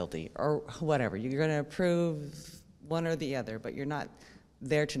not guilty or whatever. You're going to approve one or the other, but you're not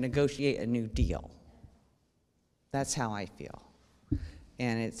there to negotiate a new deal. That's how I feel.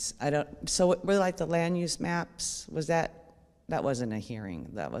 And so we're like the land use maps, that wasn't a hearing,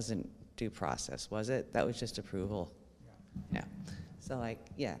 that wasn't due process, was it? That was just approval? Yeah. So like,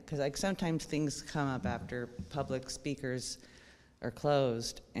 yeah, because like sometimes things come up after public speakers are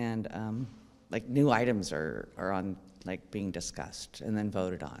closed and like new items are on, like being discussed and then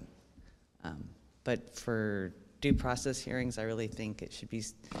voted on. But for due process hearings, I really think it should be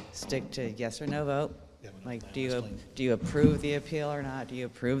stick to yes or no vote. Like, do you approve the appeal or not? Do you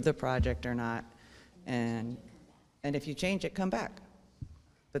approve the project or not? And if you change it, come back.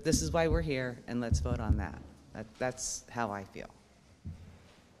 But this is why we're here, and let's vote on that. That's how I feel.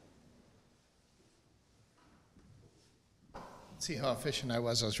 See how efficient I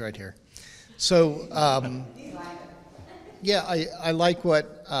was right here. So, yeah, I like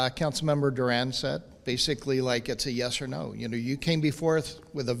what Councilmember Duran said. Basically, like it's a yes or no. You know, you came before us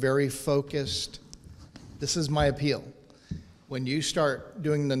with a very focused, this is my appeal. When you start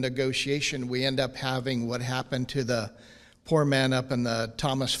doing the negotiation, we end up having what happened to the poor man up in the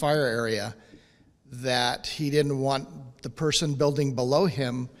Thomas Fire area, that he didn't want the person building below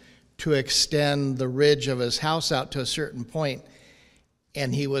him to extend the ridge of his house out to a certain point,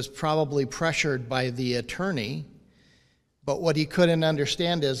 and he was probably pressured by the attorney. But what he couldn't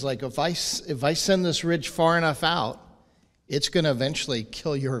understand is, like, if I send this ridge far enough out, it's going to eventually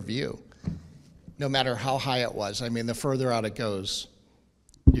kill your view, no matter how high it was. I mean, the further out it goes,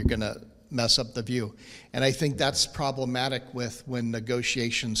 you're going to mess up the view. And I think that's problematic with when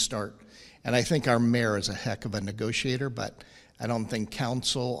negotiations start. And I think our mayor is a heck of a negotiator, but I don't think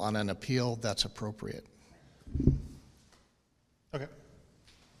council on an appeal, that's appropriate. Okay.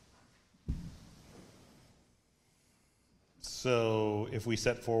 So if we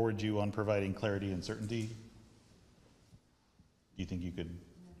set forward you on providing clarity and certainty, do you think you could?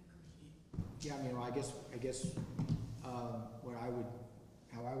 Yeah, I mean, well, I guess how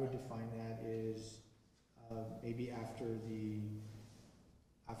I would define that is maybe after the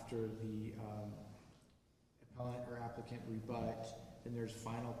appellant or applicant rebut, then there's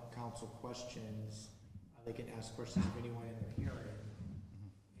final council questions. They can ask questions of anyone in their hearing,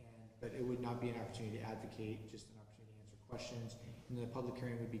 but it would not be an opportunity to advocate, just an opportunity to answer questions. And then the public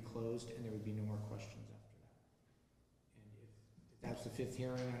hearing would be closed, and there would be no more questions after that. And if that's the fifth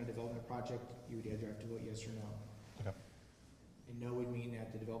hearing on a development project, you would either have to vote yes or no. Okay. And no would mean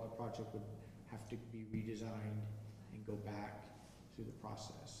that the development project would have to be redesigned and go back through the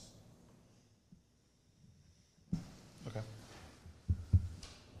process. Okay.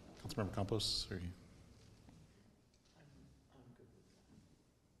 Councilmember Campos, or you?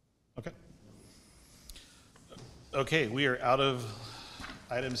 Okay. Okay, we are out of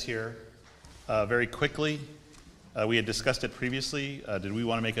items here. Very quickly, we had discussed it previously. Did we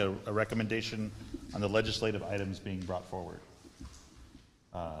want to make a recommendation on the legislative items being brought forward?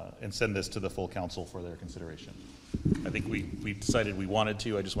 And send this to the full council for their consideration? I think we decided we wanted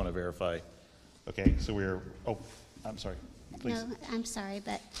to. I just want to verify. Okay, so I'm sorry. Please. No, I'm sorry,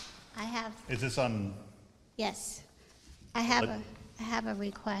 but I have. Is this on? Yes, I have a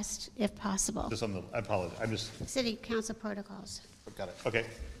request, if possible. This on the? I apologize. I'm just. City council protocols. Got it. Okay.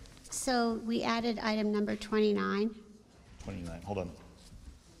 So we added item number 29. 29. Hold on.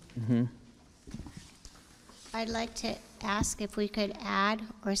 Mm-hmm. I'd like to ask if we could add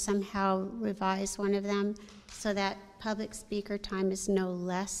or somehow revise one of them so that public speaker time is no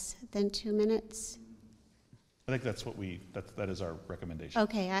less than 2 minutes. I think that's what that is our recommendation.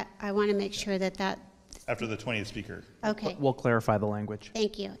 Okay, I want to make sure that. After the 20th speaker. Okay. We'll clarify the language.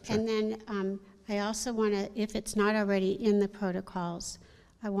 Thank you. Sure. And then I also want to, if it's not already in the protocols,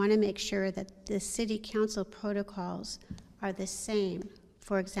 I want to make sure that the city council protocols are the same.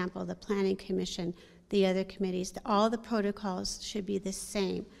 For example, the planning commission, the other committees, all the protocols should be the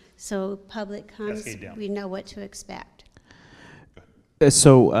same. So public comes, we know what to expect.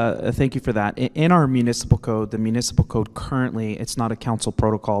 Thank you for that. In our municipal code, the municipal code currently, it's not a council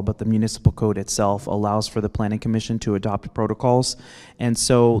protocol, but the municipal code itself allows for the planning commission to adopt protocols. And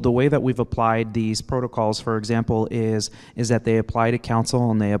so the way that we've applied these protocols, for example, is that they apply to council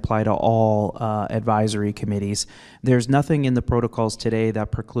and they apply to all advisory committees. There's nothing in the protocols today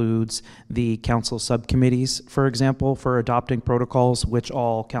that precludes the council subcommittees, for example, for adopting protocols, which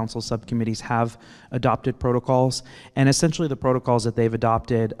all council subcommittees have adopted protocols. And essentially the protocols that they've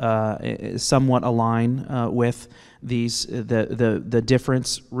adopted somewhat align with these. The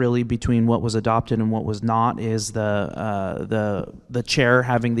difference really between what was adopted and what was not is the chair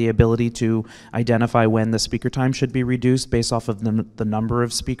having the ability to identify when the speaker time should be reduced based off of the number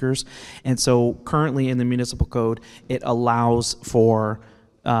of speakers. And so currently in the municipal code, it allows for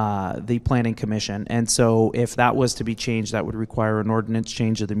the planning commission. And so if that was to be changed, that would require an ordinance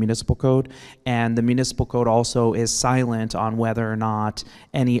change of the municipal code. And the municipal code also is silent on whether or not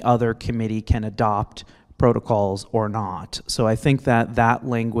any other committee can adopt protocols or not. So I think that that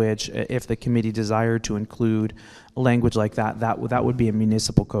language, if the committee desired to include language like that, that would be a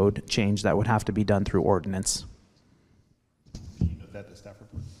municipal code change that would have to be done through ordinance. Can you note that the staff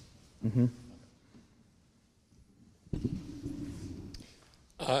report? Mm-hmm.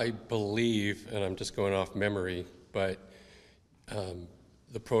 I believe, and I'm just going off memory, but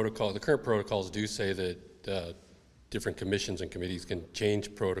the current protocols do say that different commissions and committees can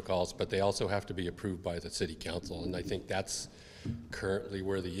change protocols, but they also have to be approved by the city council. And I think that's currently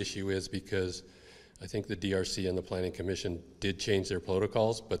where the issue is, because I think the DRC and the Planning Commission did change their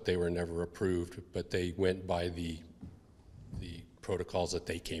protocols, but they were never approved. But they went by the protocols that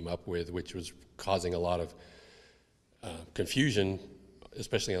they came up with, which was causing a lot of confusion,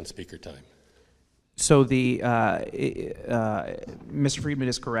 especially on speaker time. So Mr. Friedman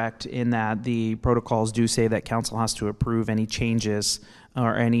is correct in that the protocols do say that council has to approve any changes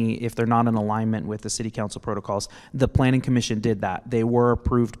or if they're not in alignment with the city council protocols. The planning commission did that. They were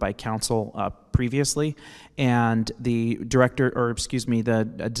approved by council previously, and the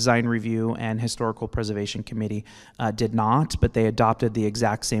the design review and historical preservation committee did not, but they adopted the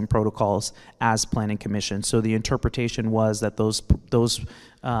exact same protocols as planning commission. So the interpretation was that those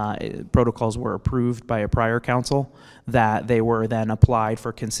protocols were approved by a prior council, that they were then applied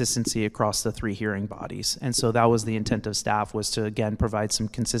for consistency across the three hearing bodies. And so that was the intent of staff, was to again provide some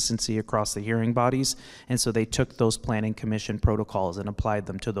consistency across the hearing bodies. And so they took those planning commission protocols and applied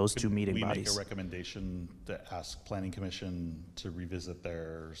them to those two meeting we bodies. Make a recommendation to ask planning commission to revisit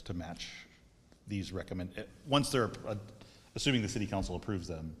theirs to match these once they're assuming the city council approves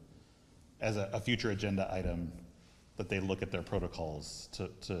them as a future agenda item, that they look at their protocols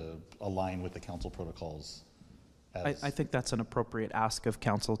to align with the council protocols. I think that's an appropriate ask of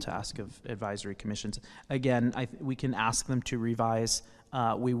council to ask of advisory commissions. Again, we can ask them to revise.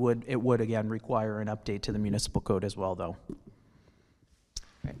 It would again require an update to the municipal code as well, though.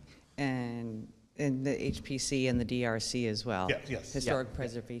 Right. And the HPC and the DRC as well. Yes. Historic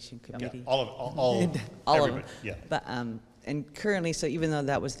Preservation Committee. Yeah, all of them. Yeah. But and currently, so even though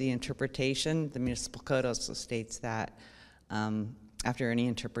that was the interpretation, the municipal code also states that after any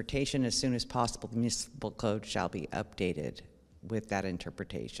interpretation, as soon as possible, the municipal code shall be updated with that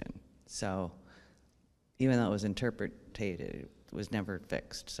interpretation. So even though it was interpreted, it was never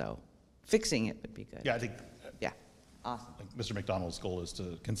fixed. So fixing it would be good. Yeah, I think. Yeah, awesome. Like Mr. McDonald's goal is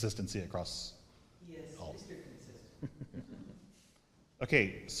to consistency across. Yes, all. Mr. Consistent.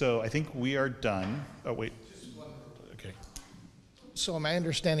 Okay, so I think we are done. Oh wait. Okay. So am I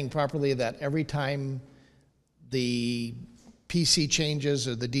understanding properly that every time the PC changes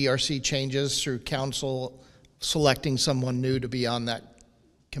or the DRC changes through council selecting someone new to be on that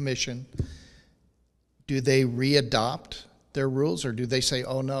commission, do they re-adopt their rules, or do they say,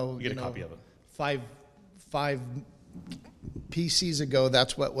 oh no, You get a copy of it. five PCs ago,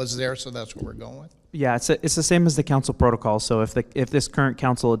 that's what was there, so that's what we're going with? Yeah, it's the same as the council protocol. So if this current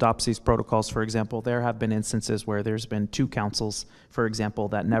council adopts these protocols, for example, there have been instances where there's been two councils, for example,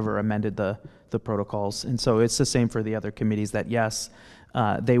 that never amended the protocols. And so it's the same for the other committees, that yes,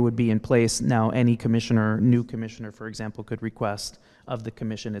 they would be in place. Now, any new commissioner, for example, could request of the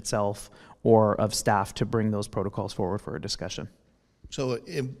commission itself or of staff to bring those protocols forward for a discussion. So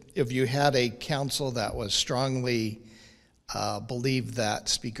if you had a council that was strongly believed that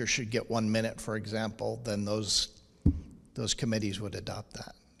speakers should get 1 minute, for example, then those committees would adopt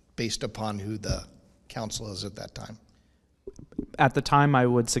that based upon who the council is at that time. At the time, I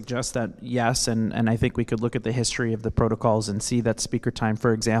would suggest that yes, and I think we could look at the history of the protocols and see that speaker time,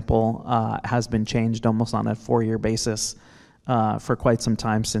 for example, has been changed almost on a 4-year basis for quite some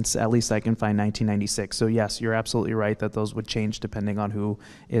time, since at least I can find 1996. So yes, you're absolutely right that those would change depending on who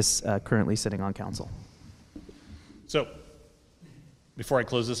is currently sitting on council. So, before I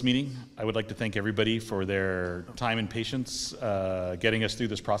close this meeting, I would like to thank everybody for their time and patience getting us through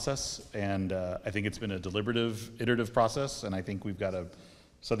this process. And I think it's been a deliberative, iterative process, and I think we've got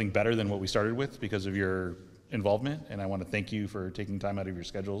something better than what we started with because of your involvement. And I want to thank you for taking time out of your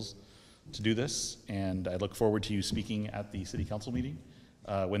schedules to do this. And I look forward to you speaking at the city council meeting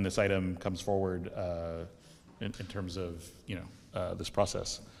when this item comes forward in terms of this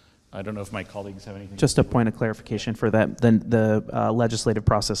process. I don't know if my colleagues have anything. Just a point of clarification for that, then the legislative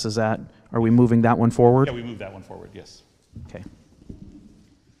process is that, are we moving that one forward? Yeah, we moved that one forward, yes. Okay.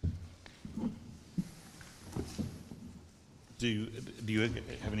 Do you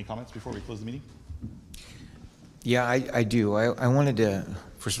have any comments before we close the meeting? Yeah, I do. I wanted to,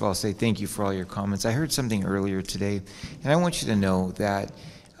 first of all, say thank you for all your comments. I heard something earlier today, and I want you to know that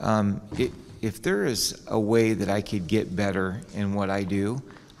if there is a way that I could get better in what I do,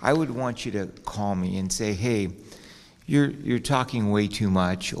 I would want you to call me and say, hey, you're talking way too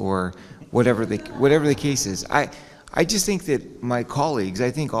much, or whatever the case is. I just think that my colleagues, I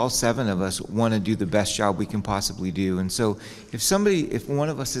think all 7 of us want to do the best job we can possibly do. And so if one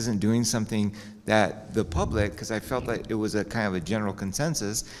of us isn't doing something that the public, because I felt like it was a kind of a general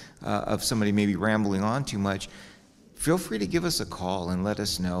consensus of somebody maybe rambling on too much, feel free to give us a call and let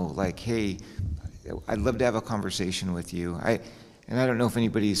us know, like, hey, I'd love to have a conversation with you. And I don't know if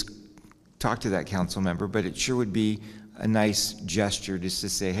anybody's talked to that council member, but it sure would be a nice gesture just to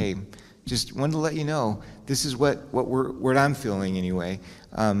say, hey, just wanted to let you know this is what I'm feeling anyway,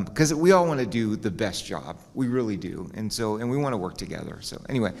 because we all want to do the best job, we really do, and we want to work together. So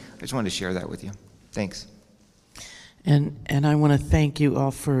anyway, I just wanted to share that with you. Thanks. And I want to thank you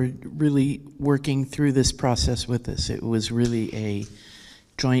all for really working through this process with us. It was really a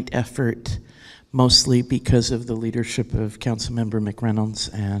joint effort, mostly because of the leadership of Councilmember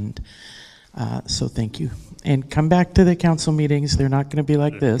McReynolds, and so thank you. And come back to the council meetings. They're not going to be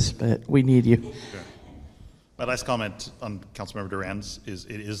like this, but we need you. Sure. My last comment on Councilmember Duran's is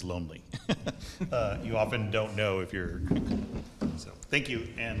it is lonely. You often don't know if you're, so thank you.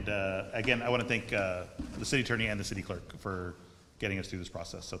 And again, I want to thank the city attorney and the city clerk for getting us through this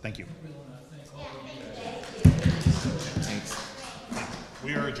process. So thank you. Thanks.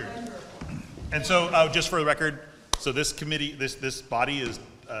 We are adjourned. And so just for the record, so this committee, this body is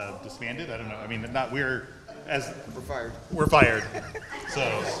disbanded. I don't know. I mean, we're fired. We're fired. So